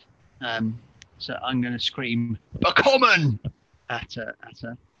 So I'm going to scream "Bekommen" at her,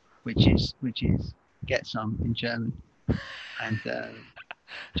 which is get some in German, and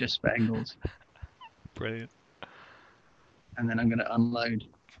just for Engels, Brilliant. and then I'm going to unload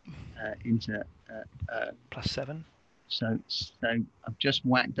into. +7. So I've just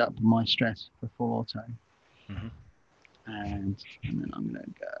whacked up my stress for full auto, Mhm. and then I'm going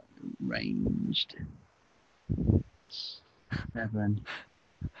to go ranged 7.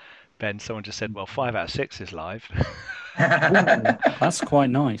 Ben, someone just said, well, 5 out of 6 is live. That's quite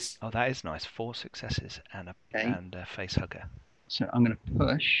nice. Oh, that is nice. 4 successes and Okay. a face hugger. So I'm going to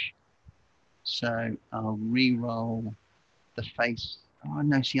push. So I'll re-roll the face. Oh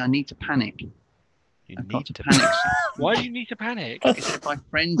no! See, I need to panic. You I've got need to to panic. Why do you need to panic? Because if I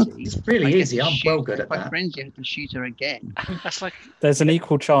frenzy, It's I really get easy. to I'm shoot- well good at if I that. frenzy, I have to shoot her again. That's like There's an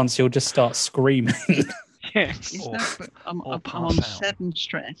equal chance you'll just start screaming. yes. Is Or- that, but I'm or on pass out. 7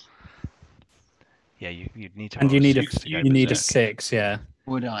 stress. Yeah, you need to. And roll you need a 6 to go you need a berserk. 6, yeah.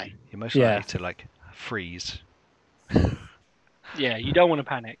 Would I? You're most Yeah. likely to like freeze. Yeah, you don't want to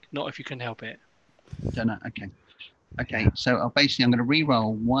panic. Not if you can help it. Don't know. Okay. Okay. So I'm going to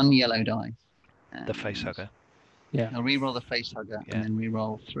re-roll 1 yellow die. The face hugger. I'll re-roll the face hugger Yeah. and then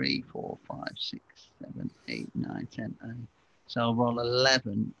re-roll 3, 4, 5, 6, 7, 8, 9, 10. So I'll roll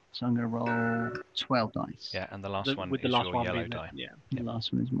 11. So I'm going to roll 12 dice. Yeah, and the last one With is the last your one yellow being die. Yeah. The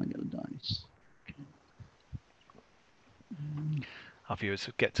last one is my yellow dice. Our viewers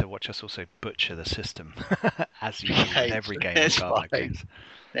get to watch us also butcher the system, as you do Okay, in every so game there's of Garblag 5. games.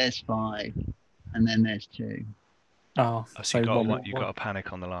 There's 5. And then there's 2. Oh, Oh, so so you got one, you one. got a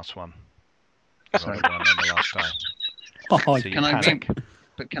panic on the last one. You Sorry. rolled a 1 on the last die. Oh, So you Can I panic.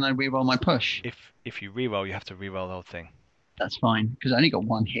 But can I re-roll my push? If you re-roll, you have to re-roll the whole thing. That's fine, because I only got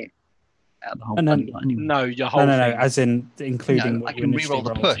 1 hit out of the whole And then- bloody lot anyway. No, your whole no, thing. as in including No, what I you can initially re-roll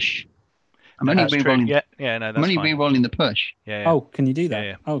the rolled. push. I'm only That's true. re-rolling. Yeah, no, I'm that's only fine. re-rolling the push. Yeah, yeah. Oh, can you do that?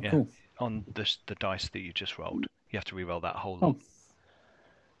 Yeah, Oh, yeah. cool. On the dice that you just rolled, you have to re-roll that whole Oh. lot.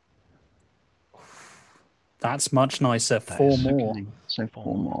 That's much nicer. That 4 is more. Okay, so 4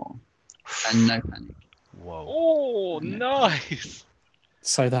 4 more. And no panic. Whoa. Oh, nice.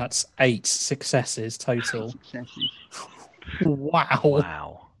 So that's 8 successes total. Successes. Wow.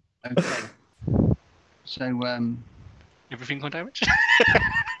 Wow. Okay. So Everything on damage?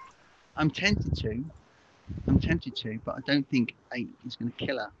 I'm tempted to, but I don't think 8 is going to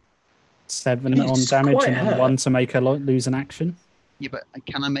kill her. 7 It's on damage quite and then hurt. 1 to make her lose an action. Yeah, but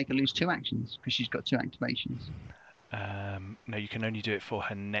can I make her lose 2 actions because she's got 2 activations? No, you can only do it for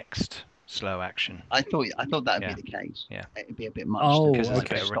her next slow action I thought that would Yeah. be the case. Yeah. It'd be a bit much. Oh, because it's a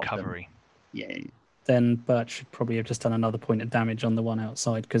okay. bit of Stop them. recovery. Yeah. Then Bert should probably have just done another point of damage on the one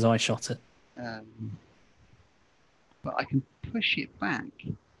outside because I shot it. But I can push it back.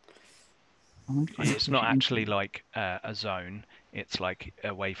 I wonder if I can It's push not it into- actually like a zone. It's like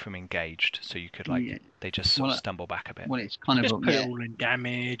away from engaged, so you could like Yeah. they just sort Well, of stumble back a bit. Well, it's kind Just of put it all in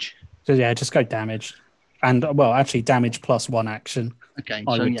damage. So yeah, just go damage. And well, actually damage plus 1 action. okay.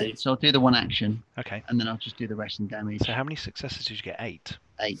 I So would yeah, do. so I'll do the 1 action, Okay. and then I'll just do the rest in damage. So how many successes did you get? 8.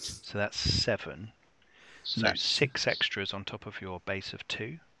 8. So that's 7. So that's 6 extras on top of your base of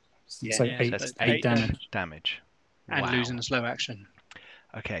 2. Yeah. So Yeah, 8, so it's 8 8 damage. Damage. And Wow. losing the slow action.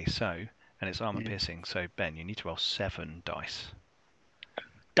 Okay, so and it's armor Yeah. piercing. So Ben, you need to roll 7 dice.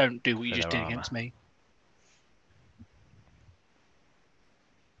 Don't do what you For just their did armor. against me.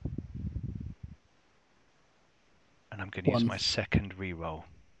 And I'm going to use 1. my second reroll.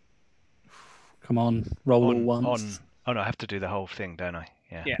 Come on, roll all On once. oh no, I have to do the whole thing, don't I?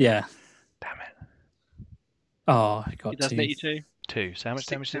 Yeah. Yeah. Yeah. Damn it. Oh, I got It does 2. net you 2. 2. So how much 6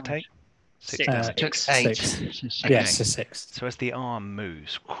 damage did it damage. take? 6 6. damage. Took 6. 8. 6. So 6. Okay. Yes, to 6. So as the arm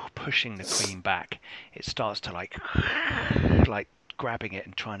moves, pushing the queen back, it starts to like grabbing it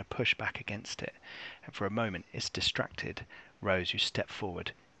and trying to push back against it. And for a moment, it's distracted. Rose, you step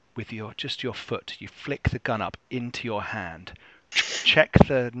forward with your foot. You flick the gun up into your hand. Check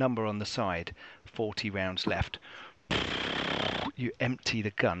the number on the side. 40 rounds left. You empty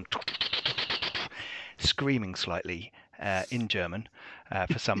the gun, screaming slightly in German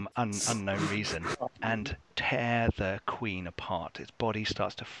for some unknown reason, and tear the queen apart. Its body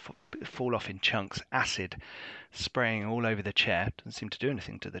starts to fall off in chunks, acid spraying all over the chair. Doesn't seem to do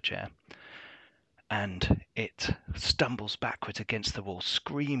anything to the chair. And it stumbles backwards against the wall,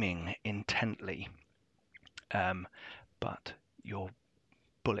 screaming intently. But your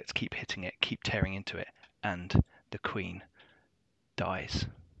bullets keep hitting it, keep tearing into it, and the queen dies.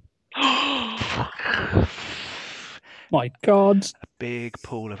 My God. A big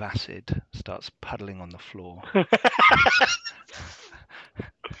pool of acid starts puddling on the floor.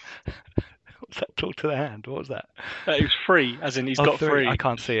 What's that? Talk to the hand. What was that? It was free, as in he's got 3. I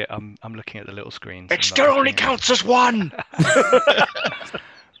can't see it. I'm looking at the little screen. so I'm not Extra only looking at it. counts as 1!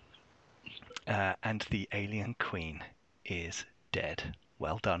 And the alien queen is dead.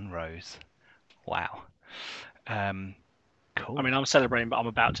 Well done, Rose. Wow. Cool. I mean, I'm celebrating, but I'm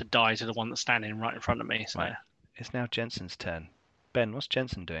about to die to the one that's standing right in front of me. So Right. It's now Jensen's turn. Ben, what's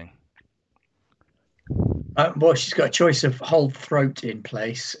Jensen doing? Well, she's got a choice of hold throat in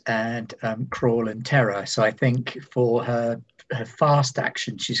place and crawl and terror. So I think for her fast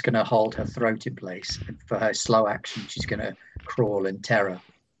action, she's going to hold her throat in place. And for her slow action, she's going to crawl and terror.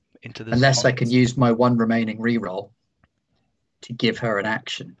 Into the Unless I spot. can use my 1 remaining reroll to give her an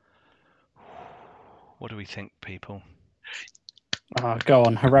action. What do we think, people? Oh, go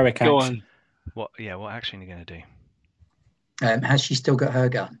on, heroic action. go on. What action are you going to do? Has she still got her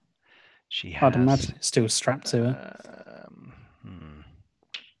gun? She has. I'd imagine it's still strapped to her.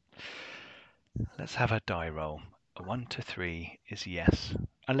 Let's have a die roll. A 1 to 3 is yes.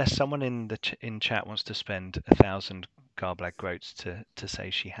 Unless someone in the in chat wants to spend 1,000 Garblag Groats to say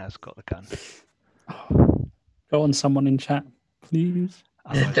she has got the gun. Go on, someone in chat, please.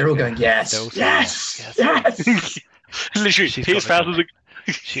 Otherwise They're all we're going, gonna- yes, they're all saying yes, yes. Literally, She's here's got the thousands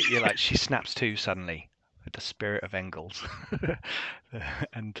of. She snaps to suddenly with the spirit of Engels,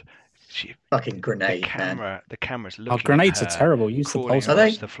 and Fucking the grenade, man. camera's looking. Oh, at grenades are her, terrible. Use the crawling pulse. Are they?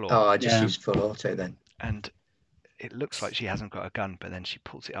 across the floor, Oh, I just Yeah. used full auto then. and it looks like she hasn't got a gun, but then she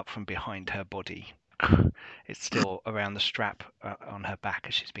pulls it up from behind her body. It's still around the strap on her back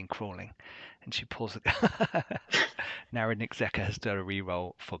as she's been crawling, and she pulls the gun. Now Nick Zecker has done a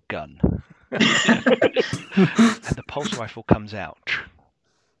reroll for gun, and the pulse rifle comes out.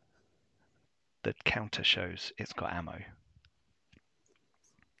 The counter shows it's got ammo.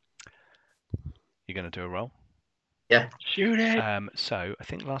 You're going to do a roll? Shoot it. So I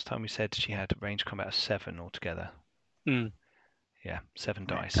think last time we said she had range combat of 7 altogether. Mm. Yeah, 7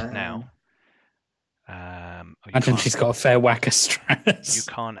 dice. Now, you Imagine can't- she's got a fair whack of you stress.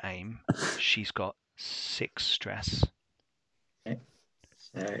 can't aim. She's got 6 stress.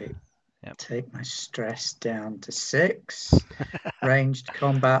 So Yep. take my stress down to 6. Ranged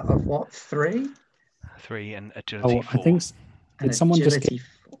combat of what? 3? 3 and agility Oh, 4. I think. And Did someone just agility get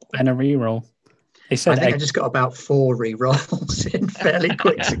 4. And a reroll. He I said think I egg. just got about 4 re-rolls in fairly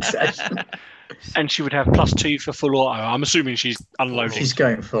quick succession. And she would have +2 for full auto. I'm assuming she's unloading. She's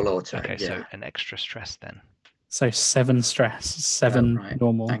going full auto. Okay, yeah. so an extra stress then. So 7 stress, 7 Oh, right.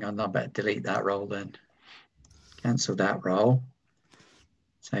 normal. Hang on, I better delete that roll then. Cancel that roll.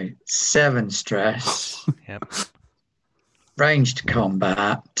 So 7 stress. Yep. Ranged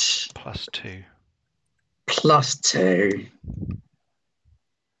combat. +2. +2.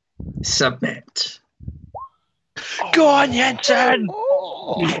 Submit. Go on, Jensen!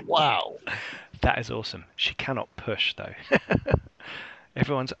 Oh, wow. That is awesome. She cannot push though.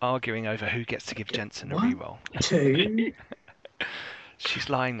 Everyone's arguing over who gets to give Jensen a One. reroll. 2. She's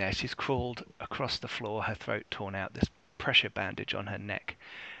lying there. She's crawled across the floor, her throat torn out, this pressure bandage on her neck.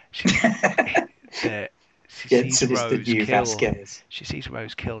 She sees Jensen is the Rose new kill. Vasquez. She sees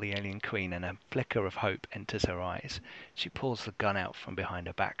Rose kill the alien queen, and a flicker of hope enters her eyes. She pulls the gun out from behind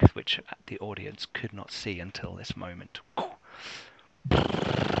her back, which the audience could not see until this moment,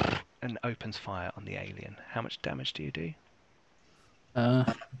 and opens fire on the alien. How much damage do you do? So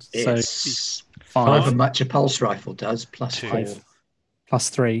It's 5 however much a pulse rifle does, plus 2. 4. plus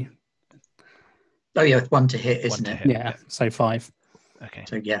 3. Oh yeah, 1 to hit, One isn't to it? hit. Yeah, so 5. Okay.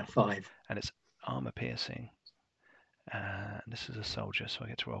 So yeah, 5. And it's armor piercing. This is a soldier, so I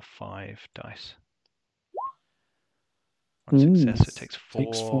get to roll 5 dice. One Ooh, success, it takes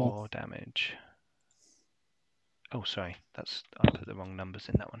takes 4 4. damage. Oh, sorry, I put the wrong numbers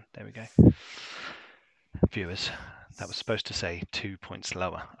in that one. There we go. Viewers, that was supposed to say 2 points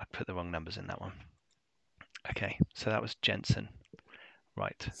lower. I put the wrong numbers in that one. Okay, so that was Jensen.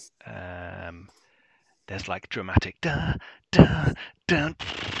 Right. There's like dramatic da da da.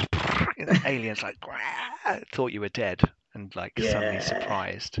 And the alien's like thought you were dead and like suddenly Yeah.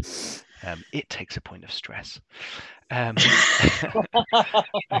 surprised. It takes a point of stress.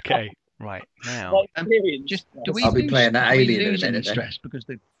 Okay, right now. Just do we I'll be lose, playing that do we alien in a lose any minute then. stress because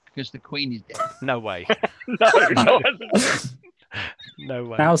the queen is dead? No way. No. No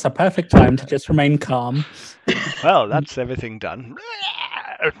way. Now's the perfect time to just remain calm. Well, that's everything done.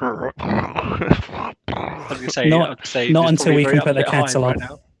 I was gonna say, Not- I'd say not there's until probably we a can very put the upset Hive kettle right on.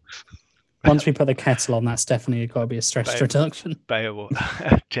 now. Once we put the kettle on, that's definitely got to be a stress Babe. reduction. Beowulf.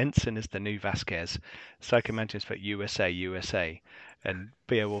 Jensen is the new Vasquez. Psychomantis put USA, USA. And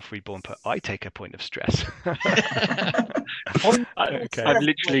Beowulf Reborn put, I take a point of stress. Okay. I'm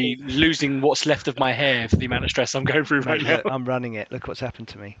literally losing what's left of my hair for the amount of stress I'm going through right Mate, now. look, I'm running it. Look what's happened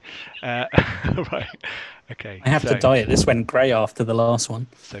to me. Right. Okay. I have to diet. This went grey after the last one.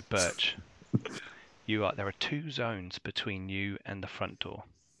 So Birch, there are 2 zones between you and the front door.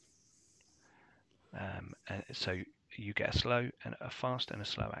 And so you get a slow and a fast and a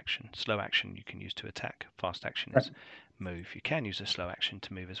slow action. Slow action you can use to attack. Fast action is move. You can use a slow action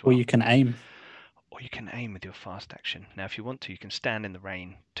to move as Or well. you can aim. Or you can aim with your fast action. Now, if you want to, you can stand in the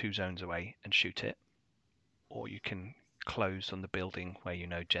rain 2 zones away and shoot it. Or you can close on the building where you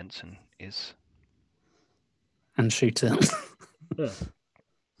know Jensen is. And shoot it.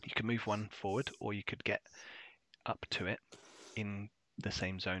 You can move 1 forward, or you could get up to it in the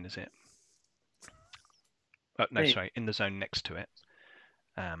same zone as it. Oh, no, Hey. sorry, in the zone next to it.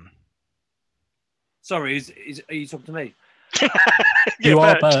 Sorry, are you talking to me? You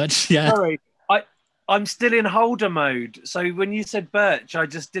are Birch. Birch, yeah. Sorry, I'm still in holder mode. So when you said Birch, I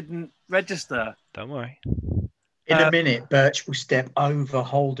just didn't register. Don't worry. In a minute, Birch will step over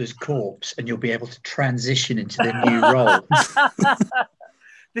Holder's corpse and you'll be able to transition into the new role.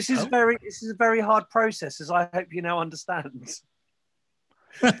 This is a very hard process, as I hope you now understand.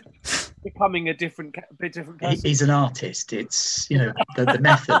 Becoming a different person. He's an artist. It's, the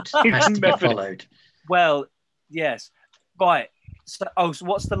method has to be Method. followed. Well, yes. Right. So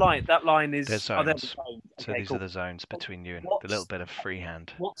what's the line? That line is. There's oh, zones. zones. So Okay, these cool. are the zones between you and What's- the little bit of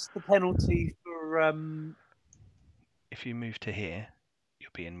freehand. What's the penalty for? If you move to here,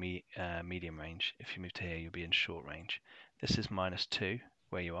 you'll be in medium range. If you move to here, you'll be in short range. This is -2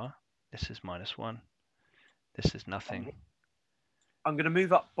 where you are. This is -1. This is nothing. I'm going to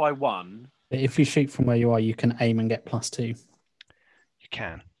move up by 1. But if you shoot from where you are, you can aim and get +2. You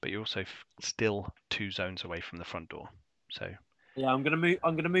can, but you're also still 2 zones away from the front door. So Yeah, I'm going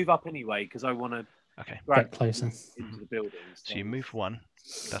to move up anyway because I want to okay. Get closer. into the building. So you move 1.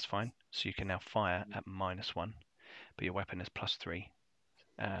 That's fine. So you can now fire at -1, but your weapon is +3.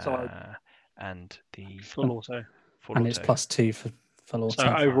 And the Full auto. full And auto. it's +2 for full auto.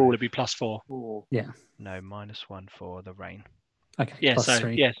 So overall, it'd be +4. 4. No, -1 for the rain. Okay, Yeah. plus So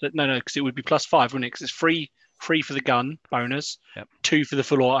 3. yes, no, because it would be +5, wouldn't it? Because it's free for the gun bonus, Yep. 2 for the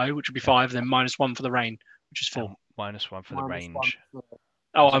full auto, which would be 5, then -1 for the rain, which is 4. -1 for the -1 range. for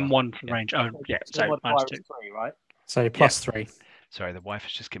Oh, as I'm well. 1 from Yeah. range. Oh, yeah. So Your minus modifier 2. is 3, right? So +3. Sorry, the wife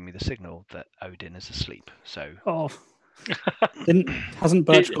has just given me the signal that Odin is asleep. So Oh, hasn't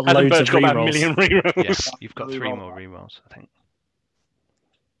Birch got Hasn't loads Birch of got about a rerolls? million rerolls? yes, you've got 3 Reroll. more rerolls, I think.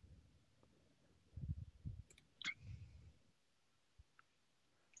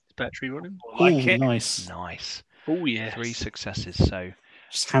 Is Birch rerolling? Like Ooh, it. nice. Nice. Oh, yes. 3 successes. So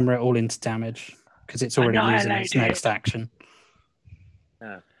Just hammer it all into damage because it's already using its Annihilate next it. action.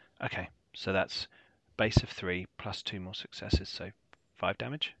 okay, so that's base of 3 plus 2 more successes, so 5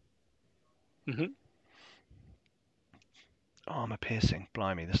 damage. Mhm. Armor piercing,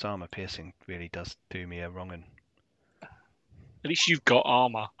 blimey! This armor piercing really does do me a wrong'un. At least you've got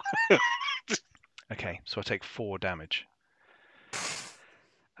armor. Okay, so I take 4 damage.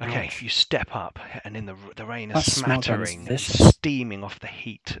 Okay, Ouch. you step up, and in the rain is That smart gun is smattering and vicious. steaming off the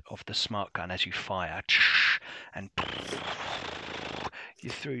heat of the smart gun as you fire, and you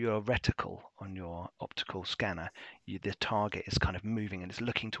through your reticle on your optical scanner, the target is kind of moving and it's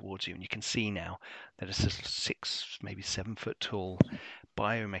looking towards you, and you can see now that it's a 6, maybe 7 foot tall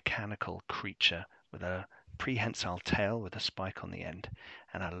biomechanical creature with a prehensile tail with a spike on the end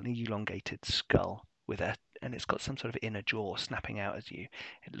and an elongated skull and it's got some sort of inner jaw snapping out at you.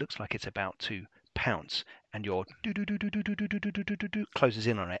 It looks like it's about to pounce, and your closes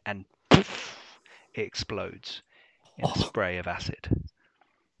in on it, and poof, it explodes in a spray of acid.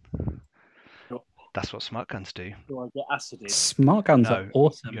 That's what smart guns do. Do I get acided? Smart guns No, are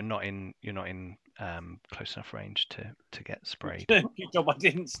awesome. You're not in close enough range to get sprayed. Good job I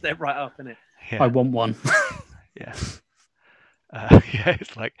didn't step right up in it. Yeah. I want one. Yeah. Yeah,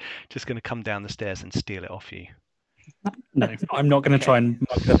 it's like just going to come down the stairs and steal it off you. No, I'm not going to try Okay, and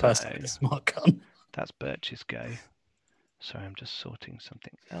mug the person so- with a smart gun. That's Birch's go. Sorry, I'm just sorting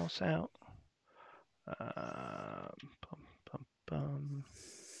something else out. Bum, bum, bum.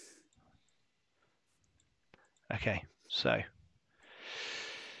 Okay, so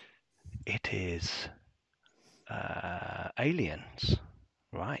it is aliens,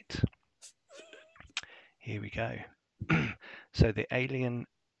 right? Here we go. So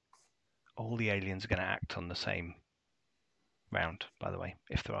all the aliens are going to act on the same round, by the way,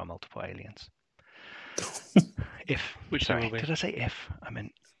 if there are multiple aliens. Which sorry, there will be. did I say if? I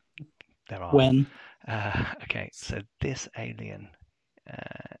meant there are. When? Okay, so this alien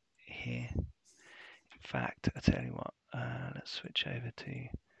here. In fact, I tell you what. Let's switch over to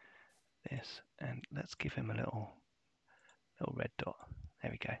this and let's give him a little red dot.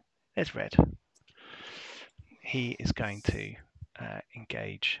 There we go. There's red. He is going to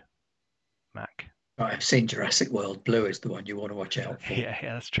engage Mac. Right, I've seen Jurassic World. Blue is the one you want to watch out for. Yeah,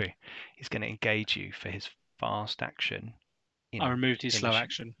 that's true. He's going to engage you for his fast action. I removed his slow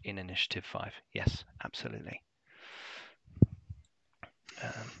action. In Initiative 5. Yes, absolutely.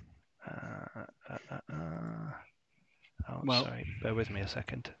 Sorry. Bear with me a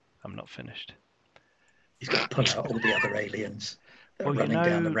second. I'm not finished. He's got to pull out all the other aliens that are Well, running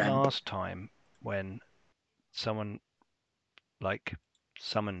down the ramp. last time when someone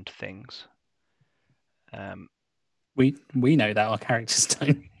summoned things. We know that, our characters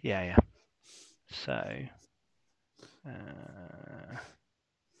don't. Yeah. So I'm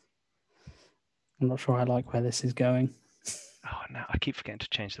not sure I like where this is going. oh no, I keep forgetting to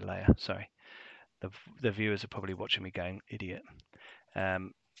change the layer. Sorry. The viewers are probably watching me going, idiot.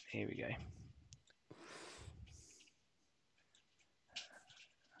 Here we go.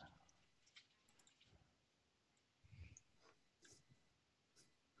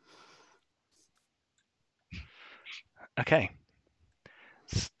 Okay.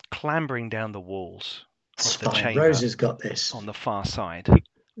 Clambering down the walls of the Spine. chamber Rose has got this. on the far side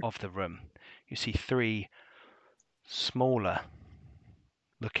of the room, you see 3 smaller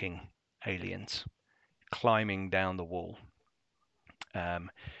looking aliens climbing down the wall.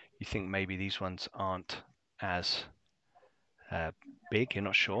 You think maybe these ones aren't as big, you're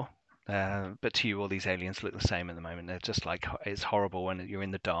not sure. But to you, all these aliens look the same at the moment. They're just like, it's horrible when you're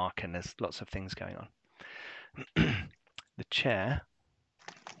in the dark and there's lots of things going on. The chair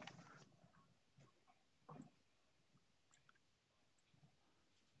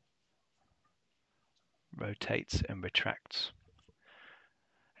rotates and retracts.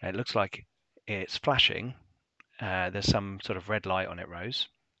 It looks like it's flashing. There's some sort of red light on it, Rose,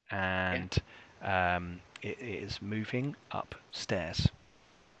 and it is moving upstairs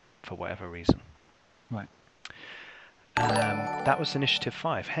for whatever reason. Right. That was Initiative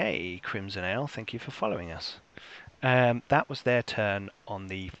 5. Hey, Crimson Ale, thank you for following us. That was their turn on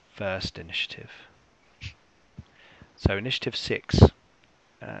the first initiative. So Initiative 6.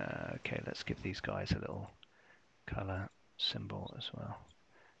 Okay, let's give these guys a little colour symbol as well.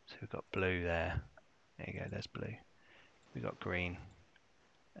 So we've got blue there. There you go, there's blue. We've got green.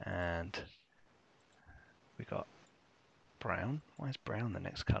 And we got brown. Why is brown the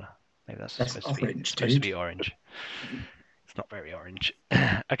next colour? Maybe that's That's supposed orange, to be dude. orange. It's not very orange.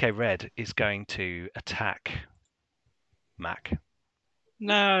 Okay, red is going to attack Mac.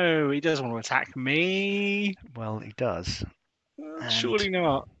 No, he doesn't want to attack me. Well, he does. Surely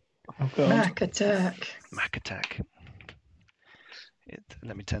not. Oh god. Mac attack. Mac attack.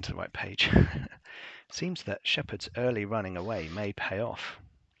 Let me turn to the right page. Seems that Shepard's early running away may pay off.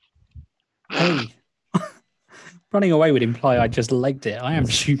 Hey. Running away would imply I just legged it. I am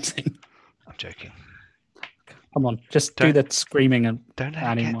shooting. I'm joking. Come on, just do the screaming and Don't let it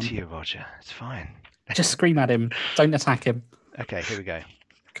adding get one. to you, Roger. It's fine. Just scream at him. Don't attack him. Okay, here we go.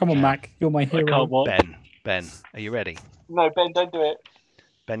 Come on, Mac. You're my I hero. can't watch. Ben, are you ready? No, Ben, don't do it.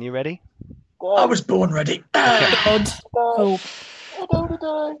 Ben, you ready? I was born ready. God. Oh,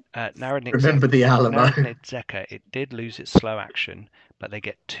 Remember the Alamo. Zeka, it did lose its slow action, but they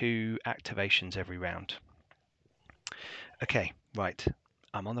get 2 activations every round. Okay, right.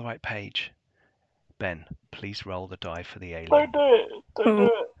 I'm on the right page. Ben, please roll the die for the alien. Don't do it. Don't do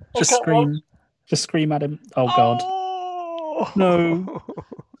it. just scream. Just scream at him. Oh god. Oh! No.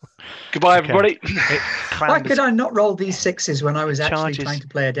 Goodbye, Okay. everybody. It Why clambers, could I not roll these 6s when I was actually Charges- trying to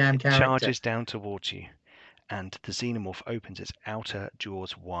play a damn character? charges down towards you, and the xenomorph opens its outer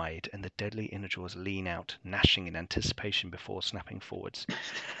jaws wide, and the deadly inner jaws lean out, gnashing in anticipation before snapping forwards.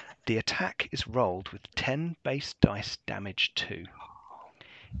 The attack is rolled with 10 base dice damage 2.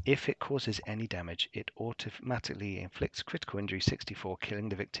 If it causes any damage, it automatically inflicts critical injury 64, killing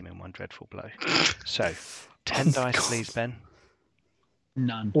the victim in one dreadful blow. So, 10 Oh, dice, God. please, Ben.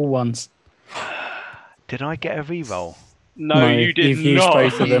 None. All ones. Did I get a re-roll? No, you did you've used not.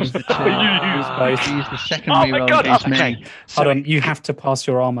 both of them. Use the Used two. both. Use the second Oh my reroll God, against Okay, me. so Hold on, you have to pass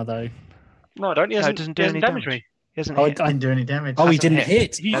your armor though. No, I don't. He No, it hasn't, doesn't he do hasn't any damaged damage. me. He hasn't Oh, hit. Didn't do any damage. Oh, he Hasn't didn't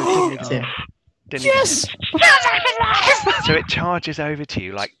hit. No, It's him. Didn't even Yes. hit. So it charges over to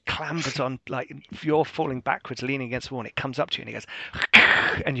you, like clambers on, like you're falling backwards, leaning against the wall, and it comes up to you and it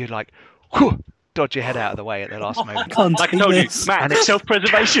goes, and you're like, whew, dodge your head out of the way at the last moment. Can't Like I take told you, this. Matt, And it's-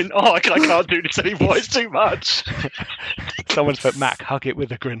 self-preservation. Oh, I can't do this anymore. It's too much. Someone's put Mac, hug it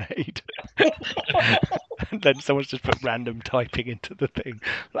with a grenade. And then someone's just put random typing into the thing.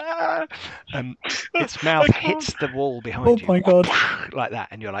 Ah! Its mouth hits the wall behind Oh you. my god. Like that,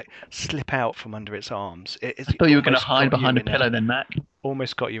 and you're like slip out from under its arms. I thought you were going to hide behind a pillow then, Matt.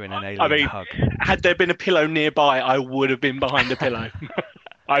 Almost got you in an alien I mean, hug. had there been a pillow nearby, I would have been behind the pillow.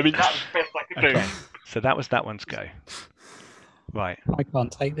 I mean, that's the best I could do. Okay, so that was that one's go. Right. I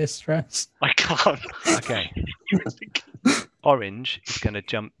can't take this stress. I can't. Okay. Orange is going to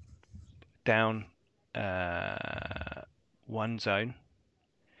jump down one zone.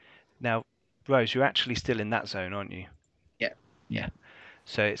 Now, Rose, you're actually still in that zone, aren't you? Yeah, yeah.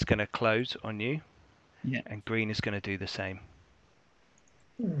 So it's going to close on you. Yeah. And green is going to do the same.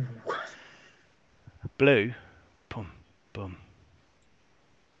 Ooh. Blue, boom, boom,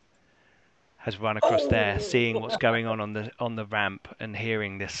 has run across there, seeing what's going on the ramp and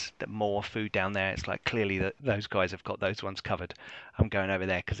hearing that more food down there. It's like clearly that those guys have got those ones covered. I'm going over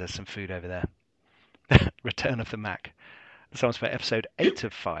there because there's some food over there. Return of the Mac. Someone's for episode 8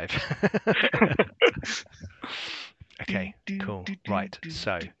 of 5. Okay, cool. Right,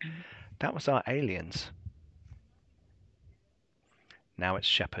 so that was our aliens. Now it's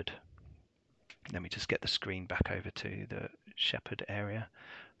Shepard. Let me just get the screen back over to the Shepard area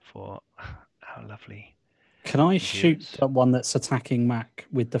for our lovely... Can I shoot Yes. the one that's attacking Mac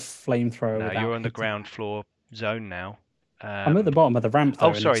with the flamethrower? No, without you're on the hitting? ground floor zone now. I'm at the bottom of the ramp. Though, Oh,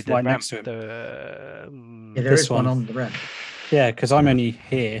 and sorry, it's the right ramp. next to it. Yeah, there This is one one. on the ramp. Yeah, because I'm only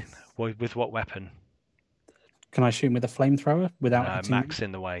here. With what weapon? Can I shoot him with a flamethrower without hitting him? Mac's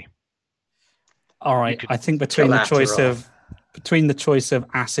in the way. All right, could I think between the collateral. choice of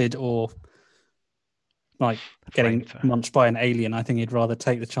acid or like getting Flamethrower. munched by an alien, I think he'd rather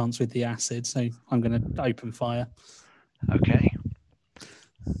take the chance with the acid. So I'm going to open fire. Okay.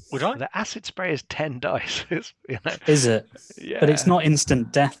 Would I? The acid spray is 10 dice. It's, Is it? yeah. But it's not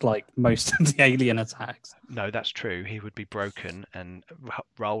instant death like most of the alien attacks. No, that's true. He would be broken and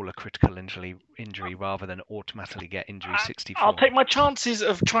roll a critical injury rather than automatically get injury 64. I'll take my chances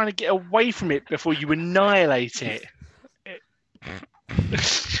of trying to get away from it before you annihilate it.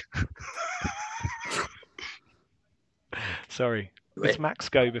 Sorry. Do It's it. Max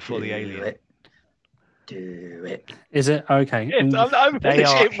go before the Do alien. it. Do it. Is it? Okay. Yes, I'm They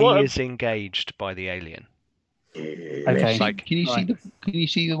are. it He was. is engaged by the alien. Do Okay. it. Like, Can you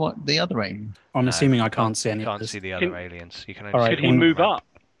see right. the other alien? I'm No, assuming I can't see any Can't others. see the other Can- aliens. You can only All right, see Could the he one on the move ramp. up?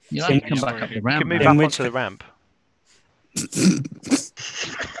 You'll have to come back up the You ramp. can move now. up which onto the ramp.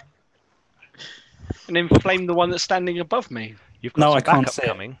 And inflame the one that's standing above me. You've got No, some I can't backup see it.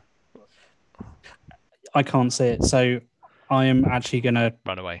 coming. I can't see it, so I am actually gonna.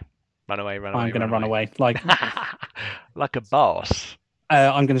 Run away. Run away, run away. I'm gonna run away. Like Like a boss.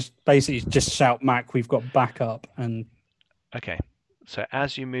 I'm gonna basically just shout, "Mac, we've got backup!" And Okay. So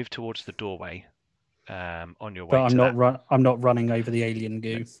as you move towards the doorway, on your way but to that, I'm not running over the alien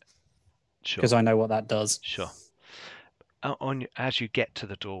goo sure, because I know what that does. sure. As you get to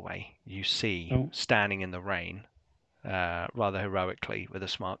the doorway, you see Oh. standing in the rain, rather heroically with a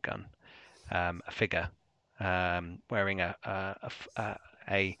smart gun, a figure wearing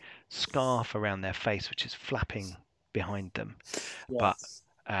a scarf around their face, which is flapping behind them, but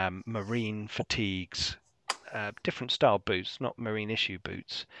marine fatigues, different style boots, not marine issue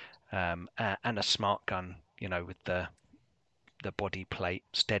boots, and a smart gun, with the body plate,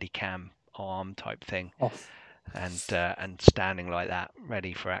 steady cam arm type thing, Oh, and standing like that,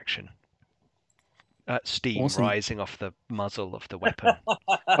 ready for action. Steam Awesome. rising off the muzzle of the weapon.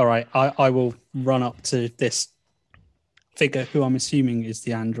 all right, I will run up to this figure who I'm assuming is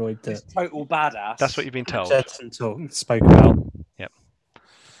the android This that total badass. That's what you've been told. Jetson spoke about. Yep.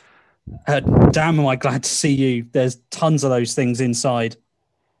 Damn, am I glad to see you. There's tons of those things inside.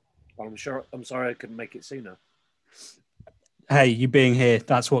 Well, I'm sorry I couldn't make it sooner. Hey, you being here,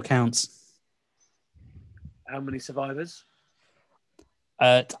 that's what counts. How many survivors?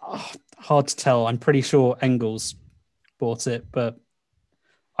 Hard to tell. I'm pretty sure Engels bought it, but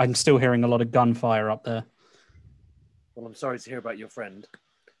I'm still hearing a lot of gunfire up there. Well, I'm sorry to hear about your friend.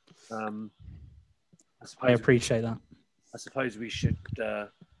 I I appreciate that. suppose we should go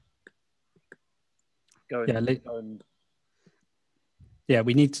Yeah, and Yeah,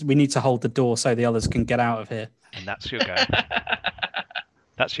 we need to hold the door so the others can get out of here. And that's your go.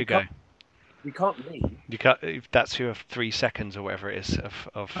 That's your go. we can't leave. You got, that's your 3 seconds or whatever it is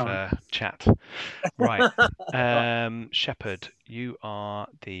of Oh. chat. Right. Shepherd, you are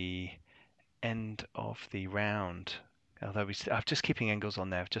the end of the round. Although I'm just keeping Engels on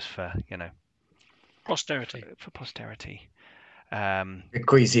there just for, Posterity. for posterity.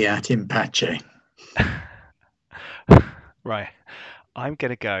 Requiescat in pace. Right. I'm going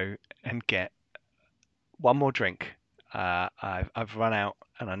to go and get one more drink. I've run out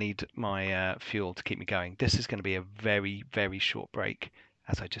and I need my fuel to keep me going. This is going to be a very, very short break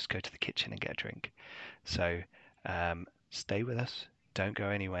as I just go to the kitchen and get a drink. So stay with us. Don't go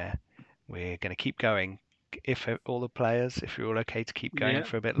anywhere. We're going to keep going. If all the players, if you're all okay to keep going Yeah.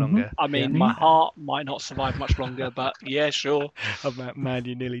 for a bit Mhm. longer. I mean, Yeah. my heart might not survive much longer, but yeah, sure. Oh, man,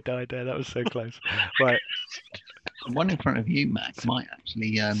 you nearly died there. That was so close. Right. The one in front of you, Mac, might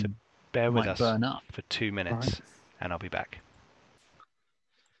actually Bear with might us burn up. for 2 minutes Right. and I'll be back.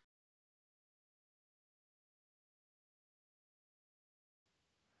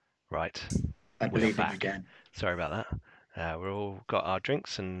 Right. I We're believe in you, back. Dan. Sorry about that. We're all got our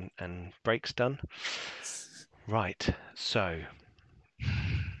drinks and breaks done. Right. So,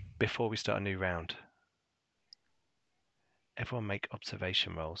 before we start a new round, everyone make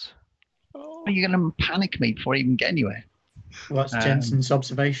observation rolls. Are you going to panic me before I even get anywhere? What's Jensen's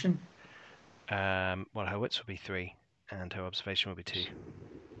observation? Well, her wits will be 3, and her observation will be 2.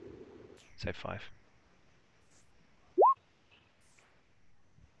 So 5.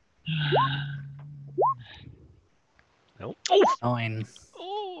 Nope. 9.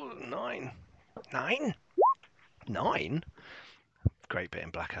 Oh, 9. 9? 9? Great bit in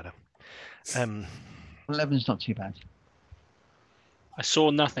Blackadder. 11's not too bad. I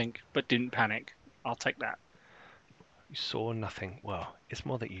saw nothing, but didn't panic. I'll take that. You saw nothing. Well, it's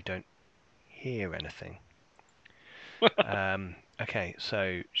more that you don't hear anything. Okay,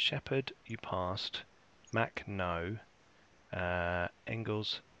 so Shepherd, you passed. Mac, no.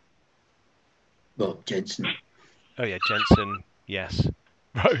 Engels. Well, Jensen. Oh yeah, Jensen, yes.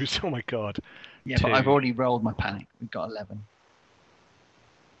 Rose, oh my god. Yeah, but 2. I've already rolled my panic. We've got 11.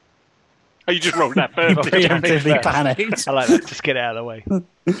 Oh, you just rolled that You further. preemptively panicked. I like that. Just get it out of the way.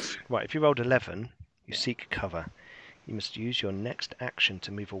 Right, if you rolled 11, you seek cover. You must use your next action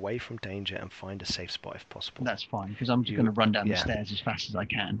to move away from danger and find a safe spot if possible. That's fine, because I'm just You- going to run down yeah. the stairs as fast as I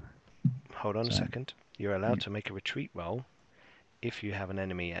can. Hold on a So- second. You're allowed to make a retreat roll if you have an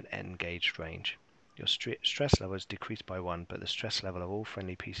enemy at engaged range. Your stress level is decreased by 1, but the stress level of all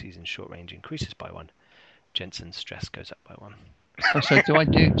friendly PCs in short range increases by 1. Jensen's stress goes up by 1. Oh, so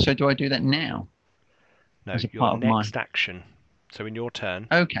do I do that now? No, As a your part of my- next action. So in your turn,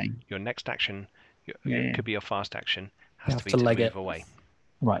 Okay, your next action, Yeah. it could be your fast action, has You to have be to to leg move it. away.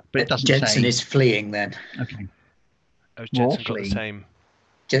 right, but it doesn't Jensen say. is fleeing then. Okay, Oh, We're all Jensen got the fleeing. same.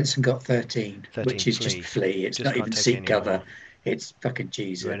 Jensen got 13, 13, which is just flee. flee. It's Just not can't even take seek any cover. more. It's fucking You're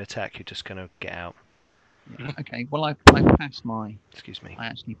Jesus. in attack. You're just going to get out. Yeah. Okay. Well, I passed my. Excuse me. I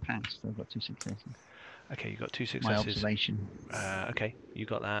actually passed. So I've got 2 successes. Okay, you got 2 My successes. observation. Okay, you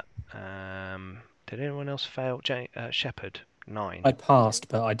got that. Did anyone else fail? Shepherd, 9. I passed,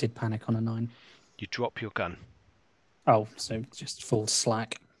 but I did panic on a 9. You drop your gun. Oh, so just full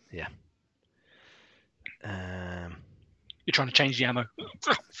slack. You're trying to change the ammo.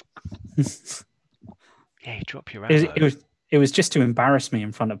 Yeah, you drop your It, ammo. it was just to embarrass me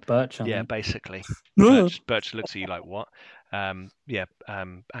in front of Birch. I Yeah, think. basically. No. Birch looks at you like, what?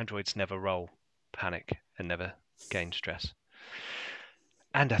 Androids never roll panic and never gain stress.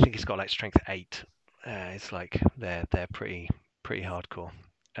 And I think it's got like strength 8. It's like they're pretty hardcore.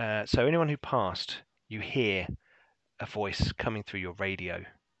 So anyone who passed, you hear a voice coming through your radio.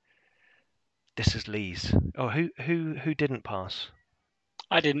 This is Lee's. Oh, who didn't pass?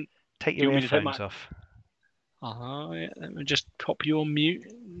 I didn't. Take You your want me to take earphones off. Yeah, let me just pop you on mute.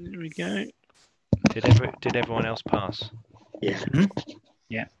 There we go. Did everyone else pass? Yeah.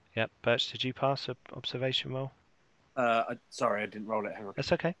 Yep. Birch, did you pass a observation roll? Sorry, I didn't roll it.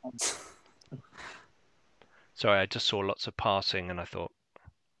 That's okay. Sorry, I just saw lots of passing and I thought.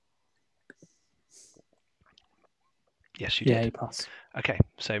 Yes, you Yeah, did. he passed. Okay,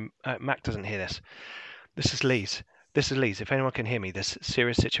 so Mac doesn't hear this. This is Lee's. If anyone can hear me, there's a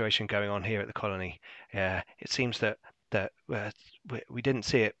serious situation going on here at the colony. It seems that we didn't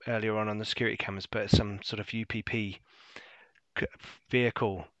see it earlier on the security cameras, but some sort of UPP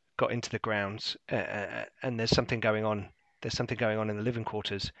vehicle got into the grounds, and there's something going on. There's something going on in the living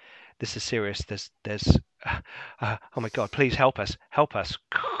quarters. This is serious. There's oh my God! Please help us! Help us!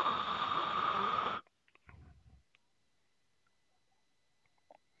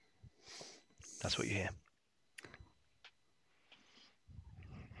 That's what you hear.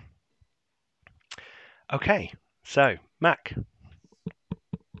 Okay, so Mac.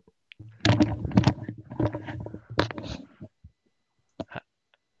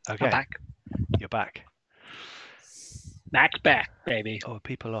 Okay, I'm back. you're back. Mac's back, baby. Oh, are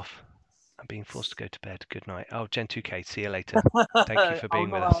people off? I'm being forced to go to bed. Good night. Oh, Gen 2K, see you later. Thank you for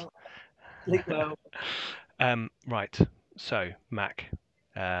being with us. Sleep well. Right, so Mac,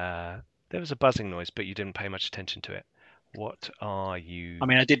 there was a buzzing noise, but you didn't pay much attention to it. What are you? I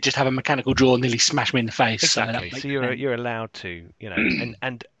mean, I did just have a mechanical jaw nearly smash me in the face. Exactly. So, So you're allowed to,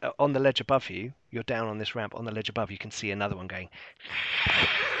 and on the ledge above you, you're down on this ramp. On the ledge above, you can see another one going.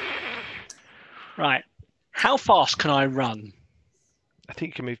 right. How fast can I run? I think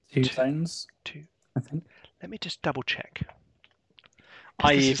you can move 2 zones, two. I think. Let me just double check.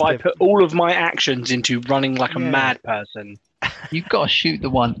 I.e., if I put all of my actions into running like a Yeah. mad person. You've got to shoot the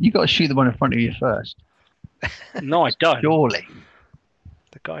one. You've got to shoot the one in front of you first. No, I don't. Surely.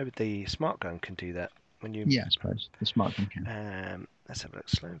 The guy with the smart gun can do that when you. Yeah, I suppose the smart one can. Let's have a look.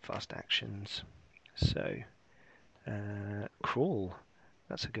 Slow and fast actions. So, crawl.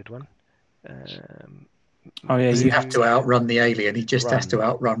 That's a good one. Oh yeah, Doesn't you have to outrun the alien. He just has Run. to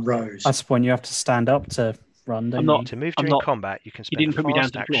outrun Rose. That's when you have to stand up to run. Don't I'm not- you? To move I'm during not- combat, you can you spend a didn't put me down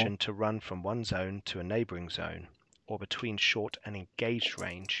fast to the floor. action to run from one zone to a neighbouring zone, or between short and engaged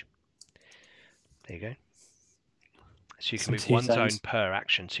range. There you go. So you can Some move 2 one zone zones. per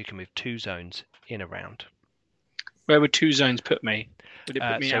action, so you can move 2 zones in a round. Where would 2 zones put me? Would it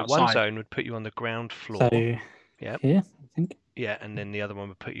put me So outside? one zone would put you on the ground floor. So Yep. here, I think. Yeah, and then the other one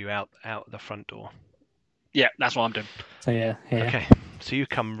would put you out the front door. Yeah, that's what I'm doing. So yeah, here. Okay, so you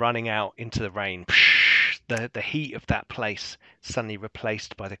come running out into the rain. The heat of that place suddenly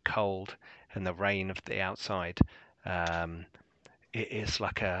replaced by the cold and the rain of the outside. It is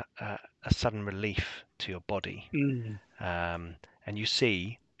like a sudden relief to your body. Mm. And you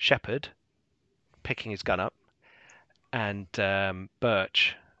see Shepherd picking his gun up, and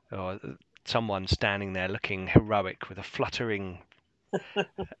Birch or someone standing there looking heroic with a fluttering.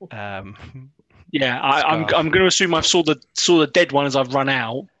 Yeah, I'm Scarf. going to assume I saw the dead one as I've run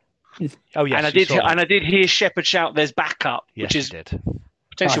out, Oh yes, and you saw that. I did hear Shepherd shout, "There's backup," Yes, which you is did.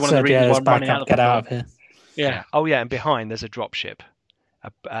 potentially I one of the said, reasons why there's I'm running backup, out of get the out door. of here. Yeah. Oh yeah, and behind there's a dropship,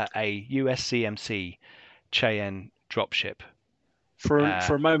 a USCMC Cheyenne dropship. For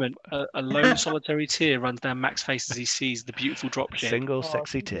a moment, a lone solitary tear runs down Mac's face as he sees the beautiful A dropship. single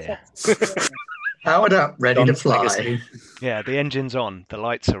sexy tear. Powered up, ready to John's fly. legacy. Yeah, the engine's on, the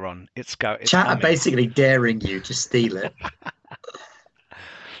lights are on. It's Chat are coming. basically daring you to steal it.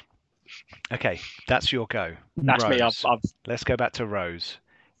 Okay, that's your go. That's me. Rose. I've Let's go back to Rose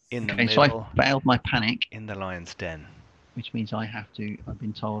in the Okay, so middle I failed my panic, in the lion's den. which means I've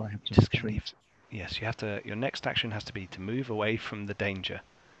been told I have to Just gonna retreat. Yes, you have to. Your next action has to be to move away from the danger.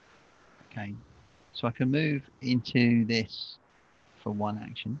 Okay. So I can move into this for one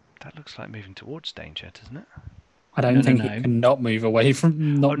action. That looks like moving towards danger, doesn't it? I don't No, think no. you can not move away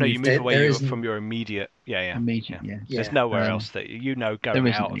from not Oh no, you move. move There- away there your, isn't- from your immediate. Yeah. Immediate, yeah. Yeah. There's nowhere Um, else that going there isn't out of the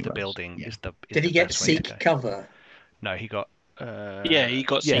anywhere else, building yeah. is the. Is Did the he get best way to seek go. cover? No, he got. Yeah, he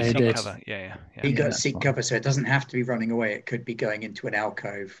got yeah, seek seek cover. cover. Yeah. He Yeah, got that's seek fine. cover, so it doesn't have to be running away. It could be going into an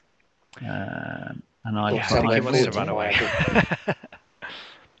alcove. And Or I Yeah, I think somewhere he wants to run fortifiable. away.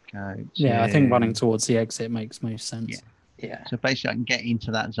 go Yeah, I think to- running towards the exit makes most sense. Yeah. Yeah. So basically, I can get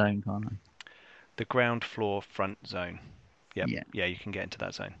into that zone, can't I? The ground floor front zone. Yep. Yeah. Yeah, you can get into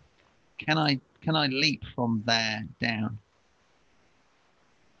that zone. Can I leap from there down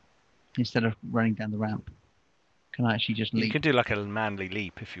instead of running down the ramp? Can I actually just You leap? can do like a manly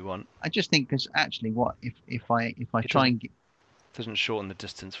leap if you want. I just think because actually, what if I It try and get, It doesn't shorten the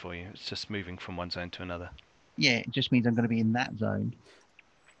distance for you. It's just moving from one zone to another. yeah, it just means I'm going to be in that zone.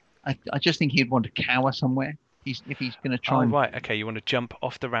 I just think he'd want to cower somewhere. If he's going to try Oh and right, okay. You want to jump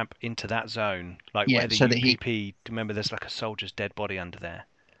off the ramp into that zone, like Yeah, where the so that he- UPP. Remember, there's like a soldier's dead body under there.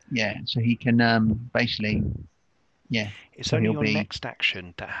 yeah, so he can basically It's So only he'll your be- next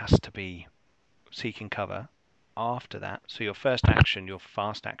action that has to be seeking cover. After that, so your first action, your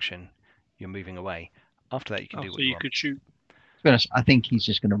fast action, you're moving away. After that, you can Oh, do so what you you want. could shoot. to be honest, I think he's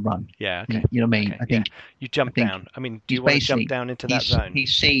just going to run. Yeah, You- okay. You know what I mean? Okay, I think You jump think down. I mean, do he's you want to jump basically- down into that he's zone?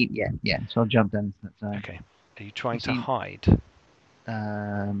 he's seen. Yeah. So I'll jump down into that zone. Okay. Are you trying He's to seen- hide?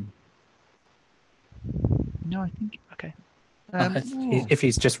 No, I think. Okay. If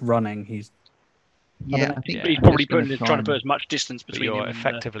he's just running, he's Yeah, know. I think Yeah. But he's I'm probably just gonna trying try to put and- as much distance But between you're him and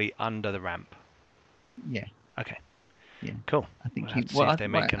effectively under the ramp. Yeah, Okay. Yeah. Cool. I think We'll he. have to see Well, if they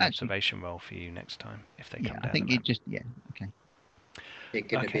make an actually, observation roll for you next time if they come yeah, down I think the it ramp. just. Yeah. Okay. You're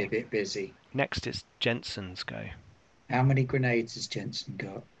going to Okay. be a bit busy. Next is Jensen's go. How many grenades has Jensen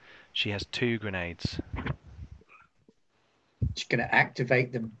got? She has 2 grenades. She's going to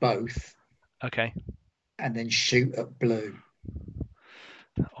activate them both Okay. and then shoot at Blue.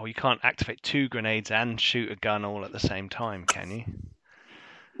 Oh, you can't activate 2 grenades and shoot a gun all at the same time, can you?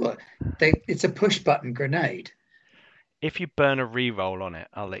 Well, it's a push button grenade. If you burn a reroll on it,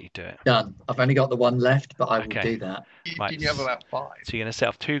 I'll let you do it. Done. I've only got the one left, but I will Okay. do that. Right. Did you have about 5? So you're going to set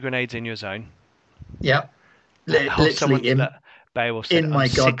off 2 grenades in your zone. Yep. Oh, someone- Literally in. look, Beowulf said, in my I'm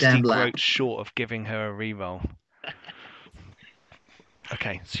 60 goddamn lap." groats short of giving her a reroll.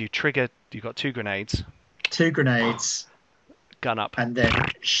 Okay, so you got 2 grenades, 2 grenades gun up. and then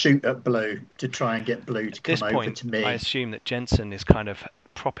shoot at Blue to try and get Blue to At this come over point, to me. I assume that Jensen is kind of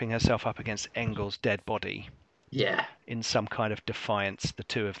propping herself up against Engel's dead body Yeah. in some kind of defiance, the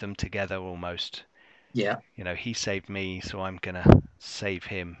two of them together almost. Yeah. You know, he saved me, so I'm going to save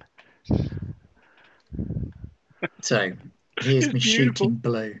him. So here's me Beautiful. shooting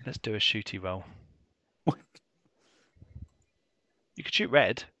Blue. Let's do a shooty roll. You could shoot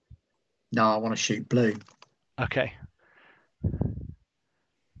red. No, I want to shoot Blue. Okay.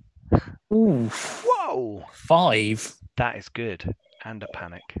 ooh, Whoa! 5. That is good. And a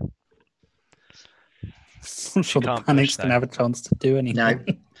panic. I'm sure the can't panic's push, going to though. have a chance to do anything. No,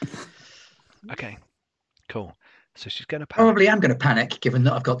 Okay. Cool. So she's going to panic. probably am going to panic given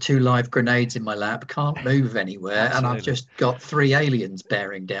that I've got 2 live grenades in my lap, can't move anywhere, and I've Absolutely. just got 3 aliens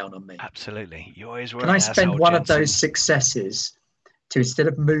bearing down on me. Absolutely. You always were Can an I spend asshole, one of Jensen. those successes to, instead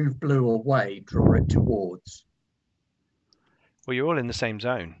of move Blue away, draw it towards? Well, you're all in the same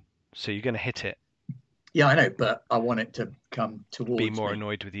zone, so you're going to hit it. Yeah, I know, but I want it to come towards Be more me.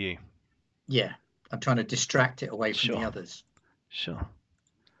 annoyed with you. Yeah, I'm trying to distract it away from Sure. the others. Sure.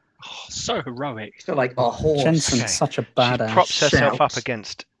 Oh, so heroic. It's like a horse. Jensen's Okay. such a She badass. props herself up shouts.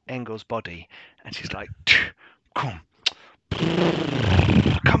 against Engel's body, and she's like, "Come,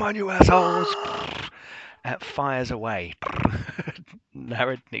 come on, you assholes!" Fires away.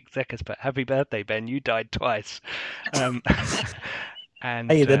 Narodnik Zekas, but happy birthday, Ben! You died twice.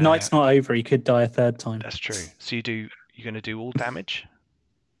 And Hey, the night's not over. He could die a 3rd time. That's true. So you're going to do all damage.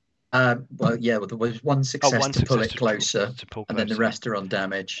 Well, yeah, well, there was one success one to pull success it closer, to pull and then the closer. rest are on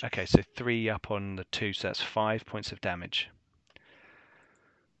damage. Okay, so 3 up on the 2, so that's 5 points of damage.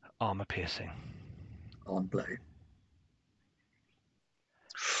 Armor piercing. On Blue.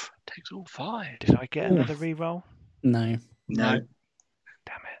 Takes all 5. Did I get Ooh. another reroll? No. No,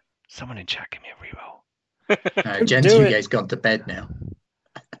 Damn it. Someone in chat give me a reroll. no, Jen's Do it. Yuge's gone to bed now.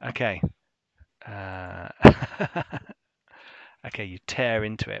 Okay. Okay, you tear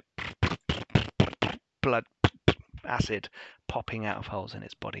into it. Blood, acid popping out of holes in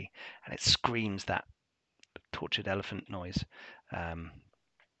its body, and it screams that tortured elephant noise.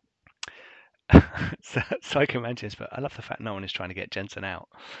 Psychomantis, but I love the fact no one is trying to get Jensen out.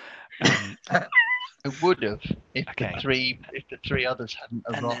 It would have if Okay. the three others hadn't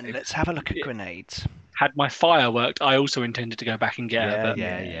And arrived. then let's have a look at Yeah. grenades. Had my fire worked, I also intended to go back and get her. But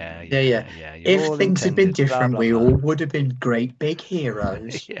Yeah. Yeah. You're If all things had been intended, blah, different, blah, we blah. all would have been great big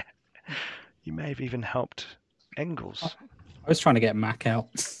heroes. Yeah. You may have even helped Engels. I was trying to get Mac out.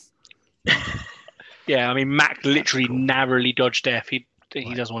 yeah, I mean, Mac literally cool. narrowly dodged death. He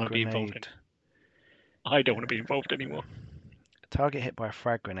Right, doesn't want to be involved. grenade. I don't want to be involved anymore. A target hit by a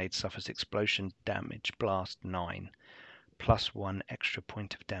frag grenade suffers explosion damage, blast 9, plus 1 extra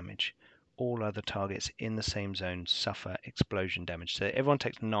point of damage. All other targets in the same zone suffer explosion damage. So everyone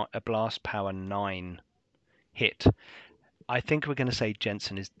takes a blast power 9 hit. I think we're going to say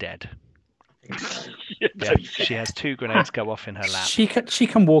Jensen is dead. Yeah, she has 2 grenades go off in her lap. She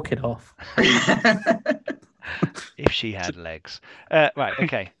can walk it off. If she had legs. Right,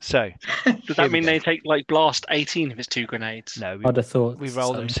 okay, so. Does here that we mean go. they take like blast 18 if it's 2 grenades? No, I'd have thought. we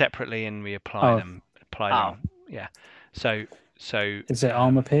roll them so. separately and we apply Oh. them. Yeah. So Is it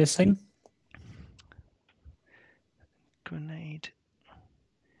armor piercing?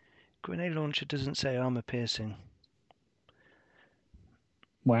 grenade launcher doesn't say armor piercing.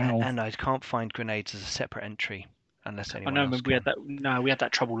 Wow. And I can't find grenades as a separate entry unless I anyone know, else remember we had can. that. No, we had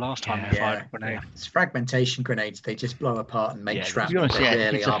that trouble last time. Yeah. We fired a grenade. It's fragmentation grenades. They just blow apart and make Yeah, To be shrapnel. honest, They're yeah,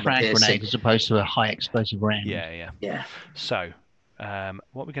 really it's a armor frag piercing. grenade as opposed to a high explosive round. Yeah. Yeah. So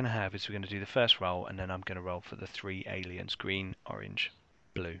what we're going to have is we're going to do the first roll and then I'm going to roll for the 3 aliens: green, orange,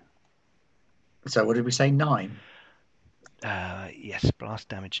 blue. So what did we say? 9. Yes, blast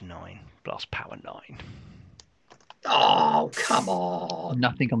damage 9, blast power 9. Oh, come on.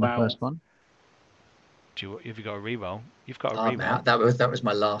 Nothing on Wow. the first one. Have you got a reroll? You've got a I'm reroll. out. That was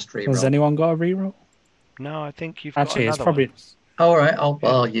my last Has reroll. anyone got a reroll? No, I think you've Actually, got it's another probably. one. All right.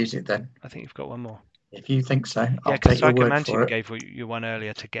 I'll use it then. I think you've got one more. If you think so, Yeah, I'll because take your word for Psychomantium it. gave you one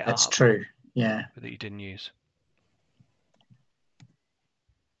earlier to get That's up true. Yeah. that you didn't use.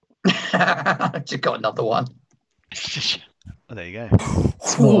 I just got another one. Oh, there you go.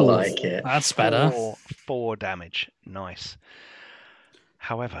 It's more like it. That's better. 4 damage. Nice.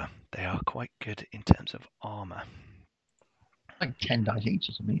 However, they are quite good in terms of armor. Like 10 dice each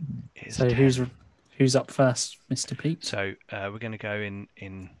or something. Isn't It is So 10. who's up first, Mr. Pete? So we're going to go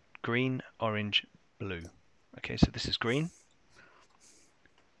in green, orange, blue. Okay, so this is green.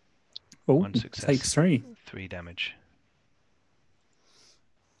 Oh, one success. takes 3. 3 damage.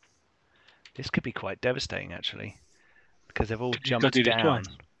 This could be quite devastating, actually, because they've all You've got jumped to do this down.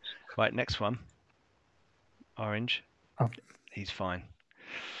 twice. Right, next one. Orange. Oh. He's fine.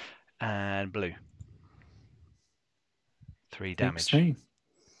 And blue. 3 Takes damage. 3.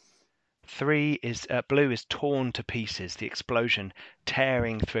 3 is blue is torn to pieces. The explosion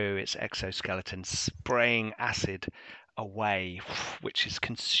tearing through its exoskeleton, spraying acid away, which is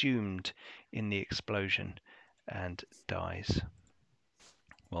consumed in the explosion and dies.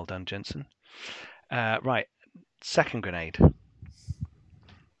 Well done, Jensen. Right, second grenade.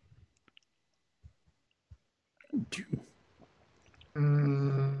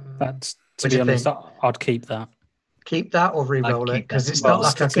 That's, to What do be you honest, think? I'd keep that. Keep that or re-roll I'd it keep because that. it's Well, not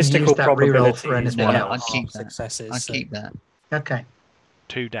like I can use statistical that re-roll for probability is anything one Yeah, out I'd of else. keep that. successes. I'd so- keep that. Okay.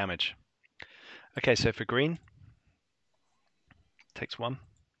 2 damage. Okay, so for green, takes 1.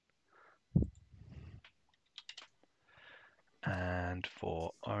 And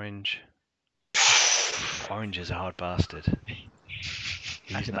for orange, orange is a hard bastard.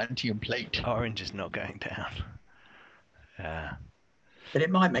 Adamantium plate. Orange is not going down. But it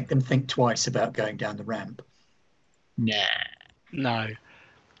might make them think twice about going down the ramp. Nah. No.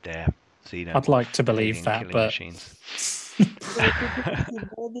 There. Xenomorph I'd like to believe feeding that, killing but machines.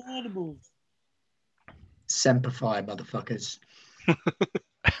 Semper Fi, motherfuckers.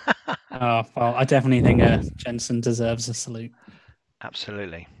 Oh, well, I definitely think Jensen deserves a salute.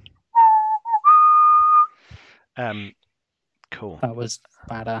 Absolutely. Cool. That was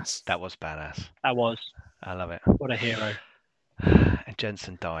badass. That was badass. That was. I love it. What a hero. And